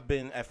 So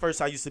at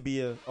first I used to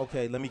be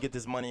let me get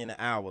this money in an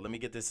hour. Let me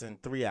get this in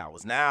 3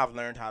 hours. Now I've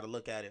learned how to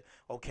look at it.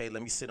 Okay,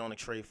 let me sit on a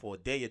trade for a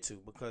day or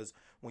 2 because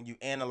when you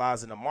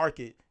analyze in the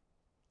market.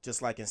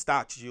 Just like in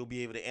stocks, you'll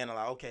be able to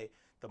analyze, okay,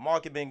 the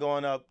market been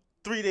going up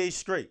 3 days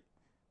straight.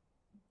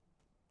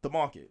 The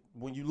market,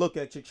 when you look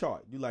at your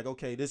chart, you're like,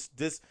 okay, this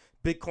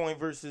Bitcoin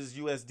versus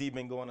USD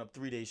been going up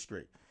 3 days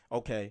straight.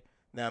 Okay,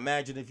 now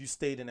imagine if you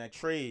stayed in that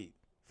trade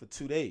for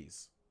 2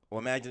 days. Or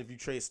imagine if you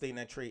stayed in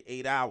that trade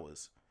 8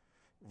 hours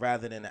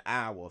rather than an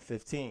hour or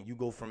 15. You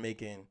go from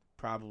making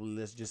probably,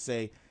 let's just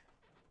say,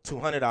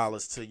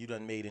 $200 to you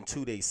done made in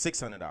 2 days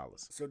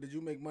 $600. So did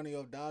you make money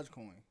off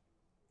Dogecoin?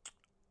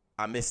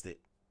 I missed it.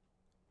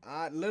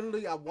 I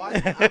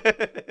watched.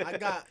 I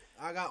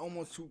got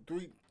almost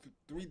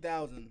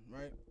 3,000,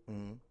 right?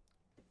 Mm-hmm.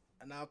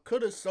 And I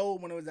could have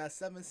sold when it was at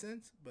 7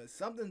 cents, but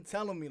something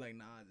telling me like,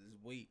 nah, just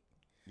wait.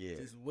 Yeah,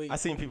 just wait. I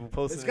seen people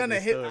posting. It's gonna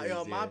hit.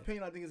 Stories, My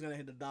opinion, I think it's gonna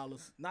hit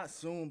 $1. Not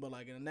soon, but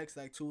like in the next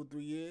like 2 or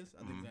 3 years,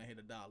 I think it's gonna hit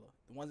 $1.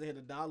 The ones that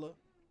hit $1,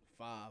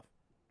 5,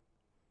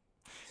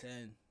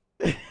 10,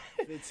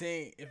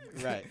 15.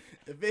 Right.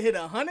 If it hit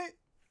 100,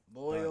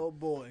 boy, oh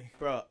boy,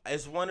 bro,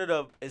 it's one of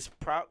the.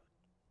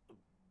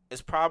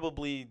 It's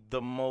probably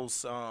the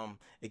most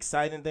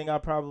exciting thing I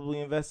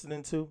probably invested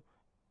into,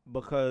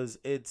 because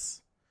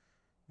it's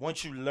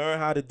once you learn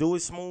how to do it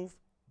smooth,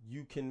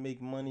 you can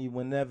make money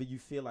whenever you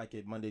feel like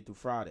it, Monday through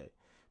Friday,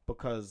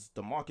 because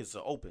the markets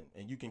are open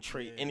and you can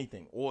trade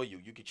anything. Oil,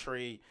 you could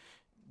trade,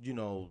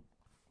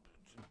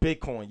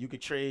 Bitcoin, you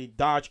could trade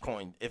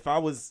Dogecoin. If I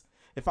was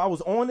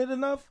on it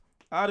enough,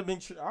 I'd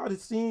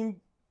have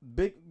seen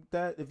big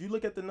that. If you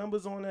look at the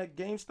numbers on that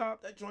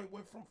GameStop, that joint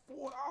went from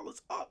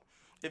 $4 up.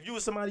 If you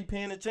were somebody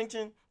paying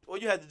attention, all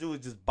you had to do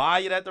is just buy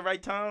it at the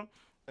right time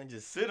and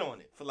just sit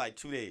on it for like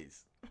 2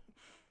 days.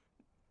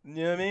 You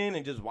know what I mean?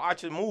 And just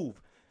watch it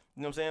move.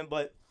 You know what I'm saying?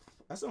 But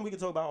that's something we can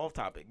talk about off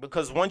topic,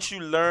 because once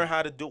you learn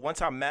how to do it,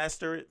 once I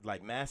master it,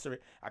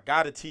 I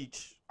gotta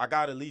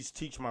at least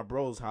teach my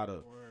bros how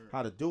to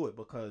do it,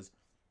 because,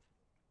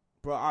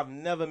 bro, I've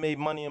never made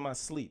money in my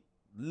sleep.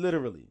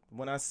 Literally.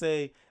 When I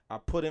say I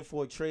put in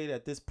for a trade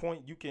at this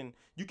point, you can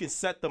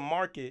set the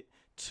market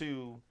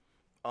to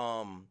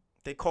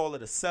they call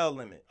it a sell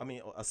limit. I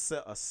mean, a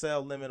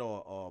sell limit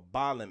or a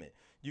buy limit.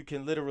 You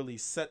can literally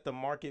set the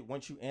market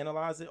once you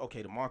analyze it.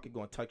 Okay, the market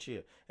going to touch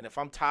here. And if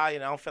I'm tired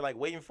and I don't feel like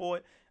waiting for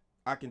it,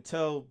 I can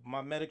tell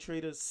my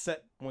MetaTrader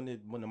set when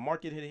the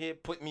market hit here,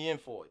 put me in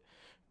for it.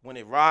 When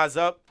it rise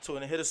up to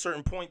and it hit a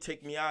certain point,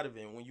 take me out of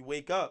it. And when you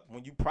wake up,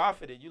 when you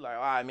profited, you like,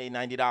 I made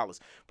 $90.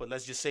 But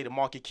let's just say the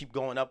market keep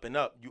going up and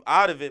up. You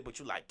out of it, but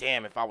you like,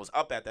 damn, if I was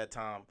up at that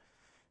time,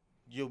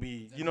 you'll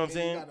be, you know what I'm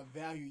saying? You gotta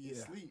value your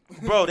sleep.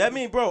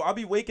 Bro, I'll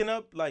be waking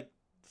up, like,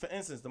 for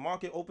instance, the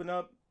market open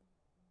up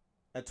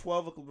at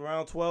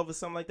around 12 or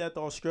something like that,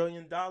 the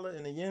Australian dollar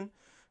and the yen.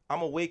 I'm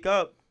going to wake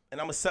up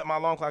and I'm going to set my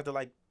alarm clock to,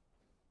 like,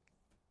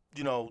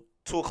 2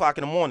 o'clock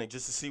in the morning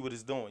just to see what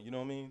it's doing. You know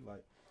what I mean?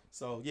 Like,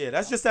 so, yeah,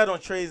 that's just that on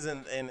trades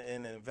and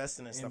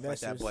investing and stuff like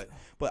that.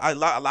 But a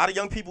lot of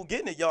young people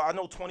getting it, yo. I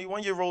know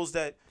 21-year-olds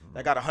that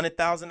got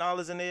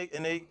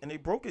 $100,000 in their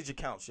brokerage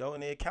accounts, yo,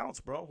 in their accounts,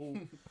 bro,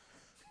 who...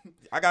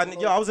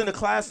 I was in a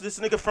class. This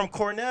nigga from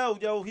Cornell,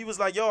 yo, he was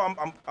like, yo,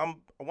 I'm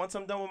once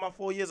I'm done with my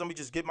 4 years, I'm gonna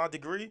just get my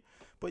degree.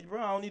 But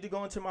bro, I don't need to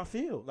go into my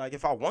field. Like,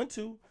 if I want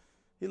to,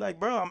 he like,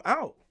 bro, I'm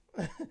out.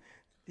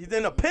 He's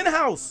in a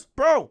penthouse,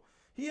 bro.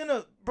 His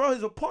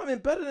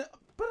apartment better than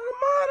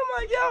mine. I'm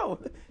like, yo,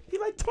 he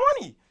like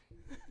 20.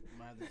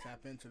 Might have to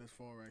tap into this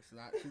forex.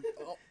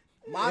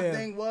 My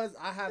thing was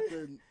I had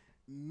to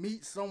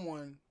meet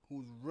someone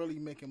who's really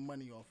making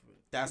money off of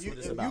it. That's what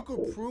it's about. If you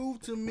could prove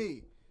to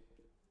me.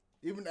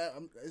 Even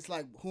it's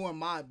like, who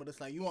am I? But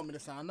it's like, you want me to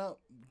sign up?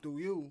 Do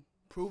you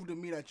prove to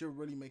me that you're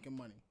really making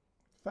money?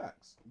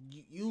 Facts.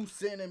 You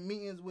sitting in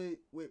meetings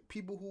with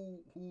people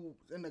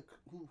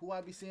who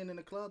I be seeing in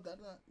the club.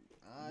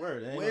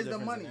 Where's the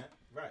money?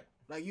 Right.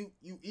 Like you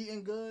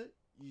eating good.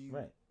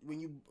 Right.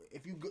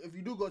 If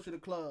you do go to the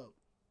club,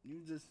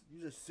 you just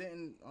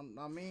sitting.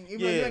 I mean,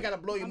 even if you ain't gotta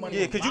blow your money.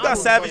 Yeah, because you got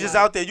savages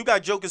out there. You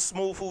got jokers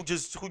smooth who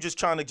just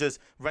trying to just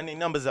run their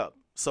numbers up.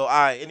 So,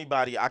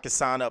 anybody, I can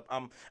sign up.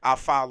 I'll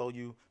follow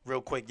you real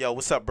quick. Yo,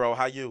 what's up, bro?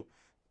 How you?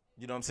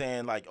 You know what I'm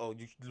saying? Like, oh,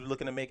 you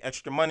looking to make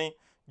extra money?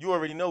 You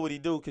already know what he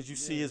do because you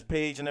see his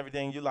page and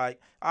everything. You like,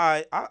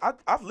 all right,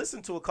 I've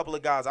listened to a couple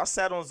of guys. I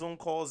sat on Zoom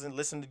calls and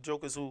listened to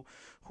jokers who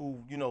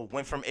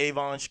went from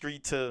Avon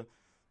Street to,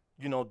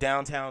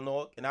 downtown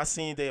Newark, and I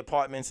seen their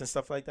apartments and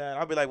stuff like that.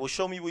 I'll be like, well,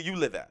 show me where you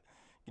live at.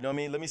 You know what I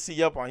mean? Let me see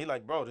your apartment. He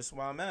like, bro, this is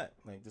where I'm at.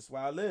 Like, this is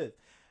where I live.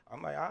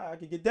 I'm like, I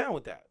can get down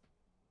with that.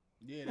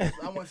 Yeah,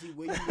 I want to see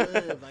where you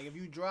live. Like, if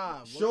you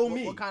drive, show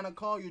me what kind of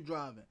car you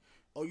driving,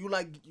 or you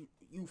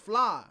you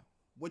fly.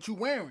 What you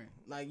wearing?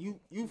 Like you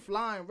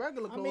flying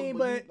regular clothes. I mean,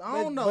 but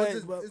I don't know.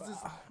 It's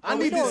just I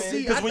need to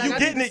see because when you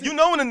getting it, you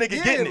know when a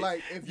nigga getting it.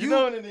 Like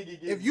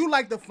if you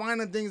like the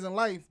finer things in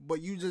life, but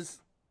you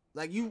just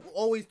like you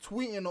always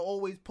tweeting or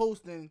always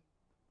posting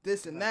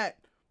this and that,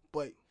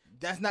 but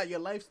that's not your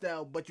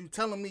lifestyle. But you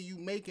telling me you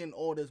making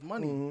all this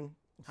money. Mm-hmm.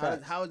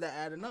 How is that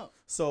adding up?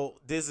 So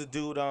there's a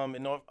dude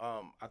in North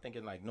I think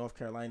in like North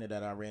Carolina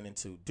that I ran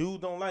into.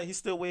 Dude don't like, he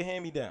still wear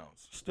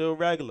hand-me-downs, still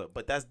regular,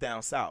 but that's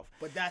down south.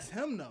 But that's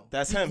him though.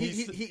 That's him.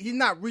 He's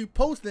not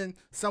reposting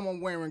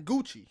someone wearing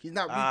Gucci. He's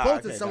not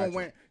reposting someone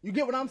wearing. You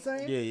get what I'm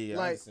saying? Yeah.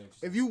 Like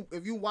if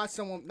you watch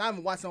someone, not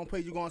even watch someone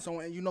page, you go on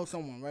someone and you know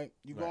someone, right?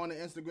 You go on the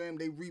Instagram,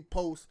 they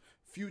repost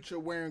Future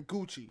wearing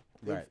Gucci.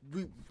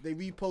 They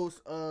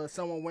repost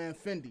someone wearing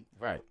Fendi.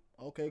 Right.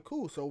 Okay,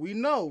 cool. So we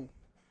know.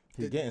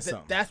 He's getting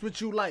something. That's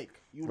what you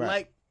like. You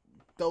like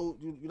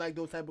you like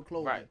those type of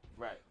clothing.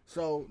 Right.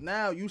 So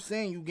now you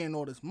saying you getting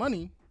all this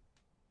money.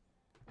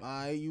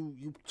 Alright,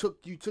 you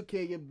took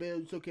care of your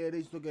bills, you took care of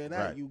this, you took care of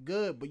that. Right. You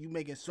good, but you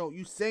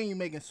saying you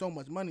making so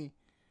much money.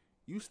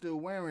 You still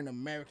wearing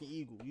American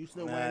Eagle. You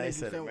still wearing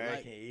this. You still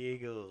American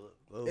Eagle.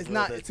 It's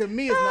not to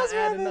me. It's not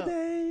adding up.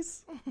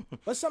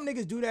 But some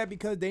niggas do that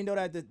because they know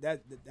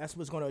that's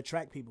what's going to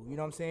attract people. You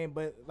know what I'm saying?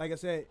 But like I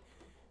said,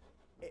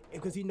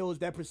 because he knows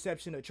that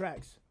perception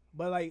attracts.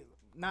 But like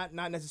not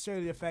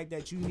necessarily the fact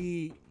that you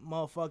need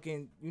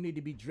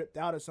to be dripped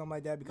out or something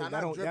like that because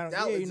that don't you know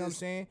what I'm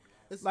saying?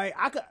 Like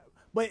I could,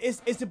 but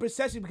it's the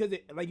perception because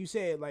like you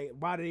said, like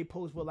why do they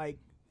post with like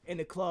in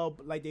the club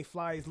like they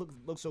flyers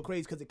look so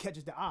crazy because it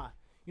catches the eye.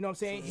 You know what I'm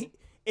saying?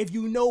 If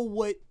you know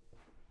what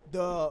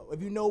the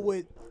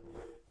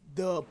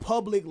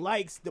public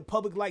likes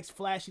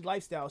flashy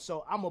lifestyle.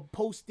 So I'm gonna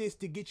post this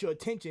to get your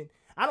attention.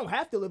 I don't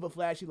have to live a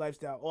flashy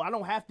lifestyle, or I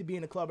don't have to be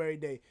in the club every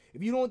day.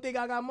 If you don't think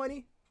I got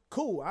money,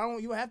 cool.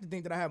 You don't have to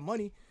think that I have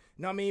money. You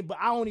know what I mean? But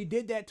I only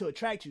did that to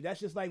attract you. That's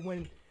just like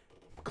when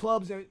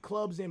clubs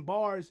and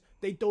bars,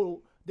 they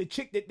throw the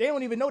chick that they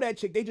don't even know that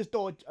chick. They just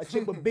throw a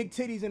chick with big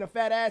titties and a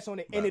fat ass on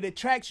it, and it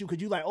attracts you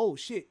because you like, oh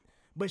shit.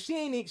 But she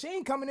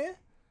ain't coming in.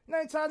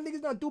 9 times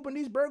niggas done duping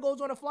these Burgos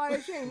on the flyer.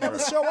 She ain't never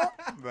show up.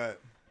 Right.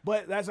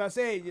 But that's what I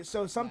said.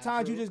 So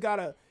sometimes you just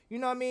gotta, you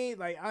know what I mean?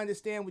 Like I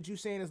understand what you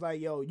saying is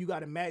like, yo, you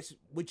gotta match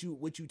what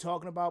you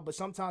talking about. But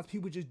sometimes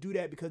people just do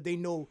that because they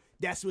know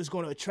that's what's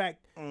gonna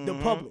attract the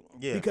public.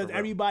 Yeah, because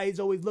everybody's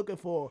always looking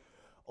for,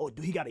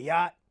 do he got a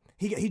yacht?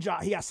 He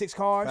got 6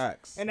 cars.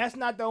 Facts. And that's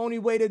not the only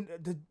way to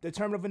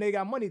determine if a nigga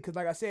got money. Because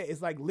like I said,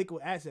 it's like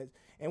liquid assets.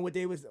 And what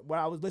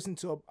I was listening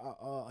to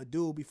a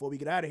dude before we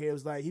get out of here, it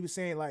was like he was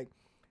saying like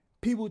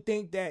people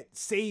think that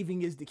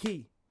saving is the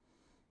key.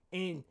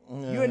 And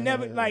you're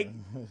never like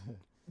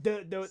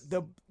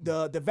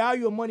the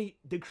value of money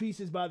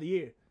decreases by the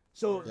year.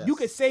 So you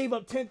could save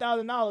up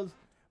 $10,000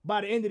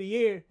 by the end of the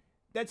year.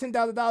 That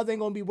 $10,000 ain't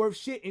gonna be worth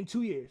shit in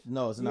 2 years.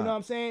 No, it's not. You know what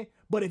I'm saying?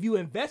 But if you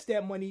invest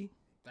that money,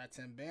 that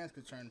 10 bands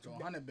could turn into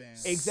 100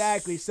 bands.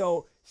 Exactly.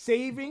 So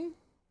saving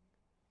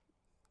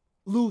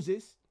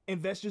loses,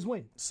 investors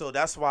win. So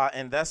that's why,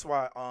 and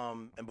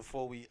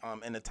before we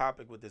end the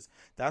topic with this,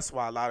 that's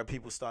why a lot of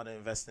people started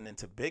investing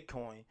into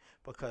Bitcoin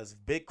because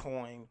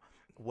Bitcoin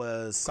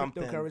was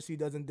something. Cryptocurrency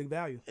doesn't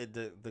devalue.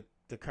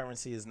 The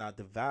currency is not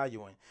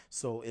devaluing.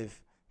 So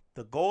if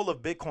the goal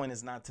of Bitcoin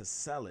is not to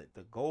sell it,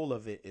 the goal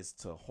of it is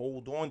to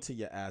hold on to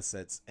your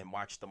assets and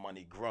watch the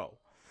money grow.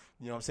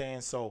 You know what I'm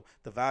saying? So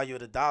the value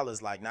of the dollar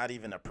is like not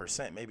even a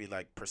percent, maybe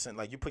like percent.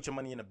 Like you put your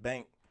money in the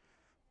bank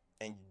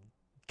and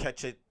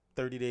catch it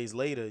 30 days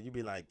later, you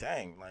be like,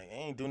 dang, like it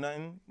ain't do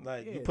nothing.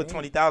 Like you put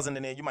 20,000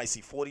 in there, you might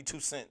see 42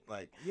 cents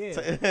like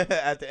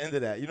at the end of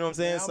that. You know what I'm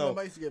saying? I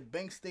remember I used to get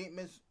bank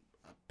statements,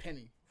 a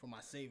penny for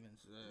my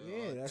savings.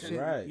 That's 10,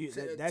 right.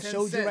 That 10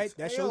 shows you cents. right.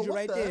 That shows you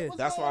right there.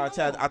 That's why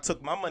I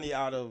took my money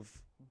out of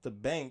the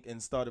bank and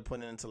started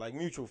putting it into like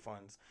mutual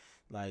funds.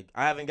 Like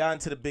I haven't gotten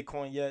to the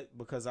Bitcoin yet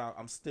because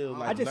I'm still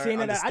like I just seen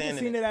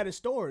it at a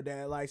store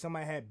that like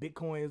somebody had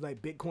Bitcoin. It was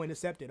like Bitcoin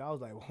accepted. I was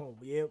like, whoa,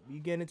 yeah, you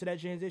getting into that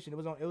transition? It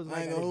was like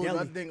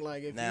I think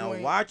like if now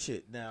you watch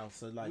it now.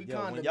 So like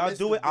yo, when y'all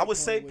do it, I would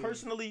say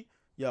personally,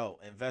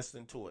 invest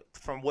into it.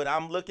 From what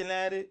I'm looking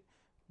at it,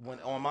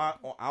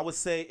 I would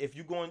say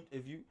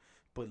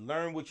but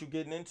learn what you're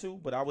getting into.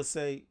 But I would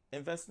say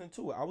invest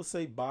into it. I would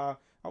say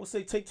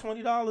take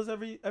 $20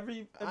 every I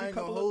ain't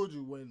couple gonna hold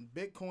you when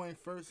Bitcoin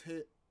first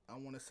hit. I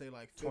want to say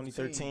like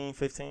 2013,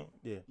 15.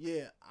 Yeah.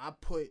 Yeah, I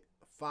put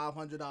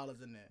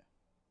 $500 in there.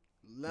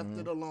 Left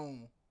it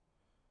alone.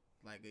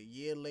 Like a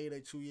year later,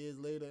 2 years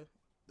later,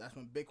 that's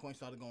when Bitcoin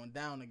started going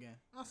down again.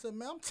 I said,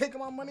 man, I'm taking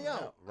my money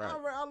out. Right.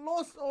 I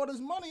lost all this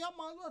money. I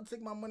might as well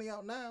take my money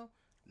out now.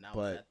 Now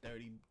but it's at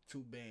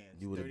 32 bands.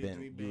 You would have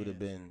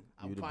been.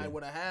 I probably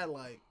would have had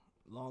like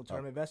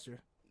long-term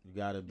investor. You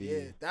gotta be.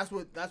 Yeah, that's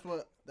what I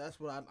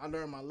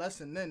learned my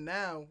lesson. Then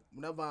now,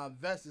 whenever I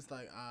invest, it's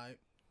like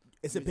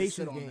it's a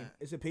patience game.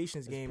 It's a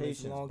patience game.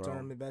 It's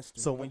long-term investor.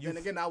 So when then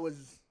again, I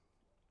was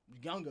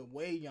younger,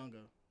 way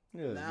younger.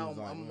 Yeah, now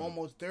I'm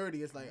almost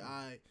 30. It's like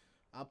I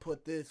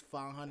put this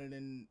 500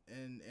 in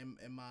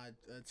my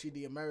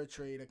TD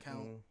Ameritrade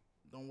account.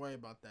 Don't worry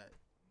about that.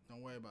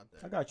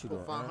 I got you put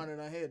though. 500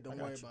 ahead. Don't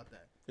worry about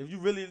that. If you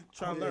really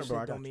trying to learn, bro, I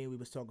got don't mean we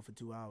was talking for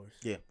 2 hours.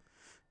 Yeah.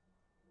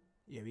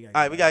 Yeah, we got.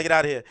 All right, we gotta get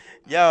out of here.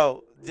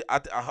 Yo,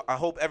 I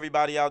hope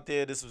everybody out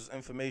there. This was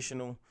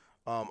informational.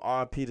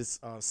 RP to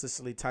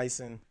Cicely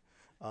Tyson.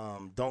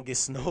 Don't get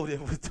snowed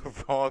in with the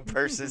wrong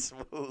person.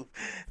 Smooth.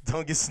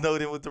 Don't get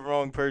snowed in with the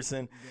wrong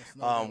person.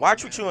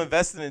 Watch what you're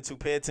investing into.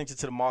 Pay attention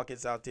to the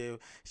markets out there.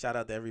 Shout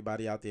out to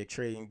everybody out there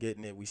trading,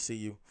 getting it. We see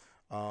you.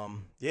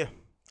 Yeah.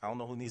 I don't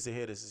know who needs to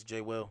hear this. It's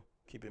Jay Will.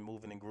 Keep it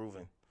moving and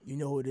grooving. You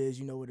know who it is.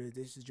 You know what it is.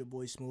 This is your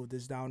boy Smooth.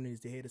 This down is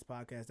the Haters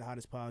Podcast, the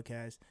hottest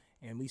podcast.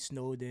 And we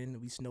snowed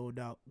in. We snowed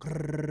out.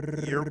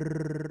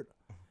 Yep.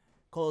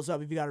 Call us up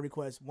if you got a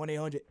request.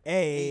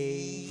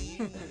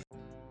 1-800-A.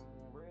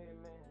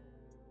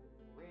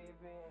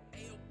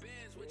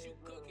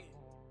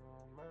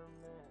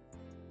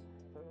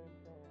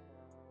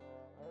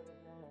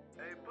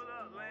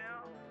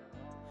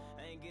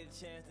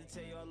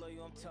 love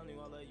you, I'm telling you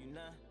I love you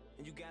now.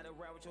 And you gotta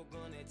ride with your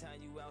gun that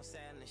time you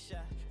outside in the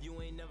shot. You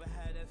ain't never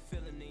had that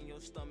feeling in your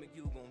stomach,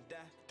 you gon'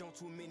 die. Don't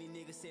too many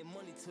niggas send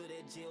money to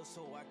that jail,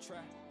 so I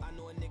try. I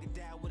know a nigga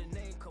died with a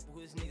name, couple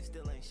of his niggas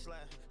still ain't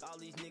slap. All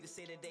these niggas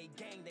say that they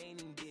gang, they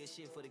ain't even did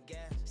shit for the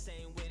gas.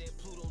 Same way that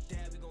Pluto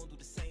died, we gon' do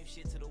the same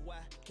shit to the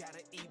Y.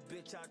 Gotta eat,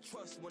 bitch, I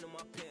trust. One of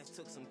my parents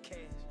took some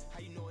cash.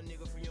 How you know a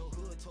nigga from your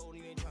hood told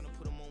you ain't tryna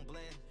put him on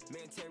blast?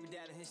 Man, Terry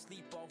died in his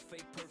sleep, all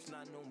fake perks,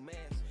 not no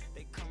mask.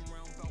 They come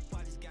around about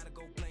bodies, gotta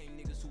go blame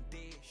niggas who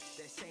dead.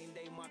 That same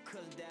day my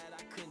cousin died,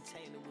 I couldn't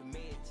tame it with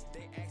meds.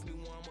 They asked me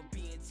where I'ma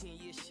be in 10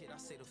 years, shit, I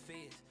say the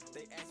feds.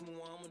 They asked me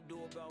what I'ma do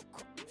about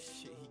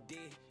shit, he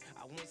dead.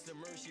 I went to the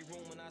emergency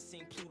room and I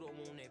seen Pluto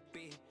on that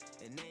bed.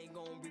 And they ain't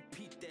gonna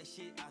repeat that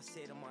shit I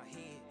said in my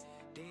head.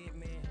 Dead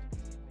man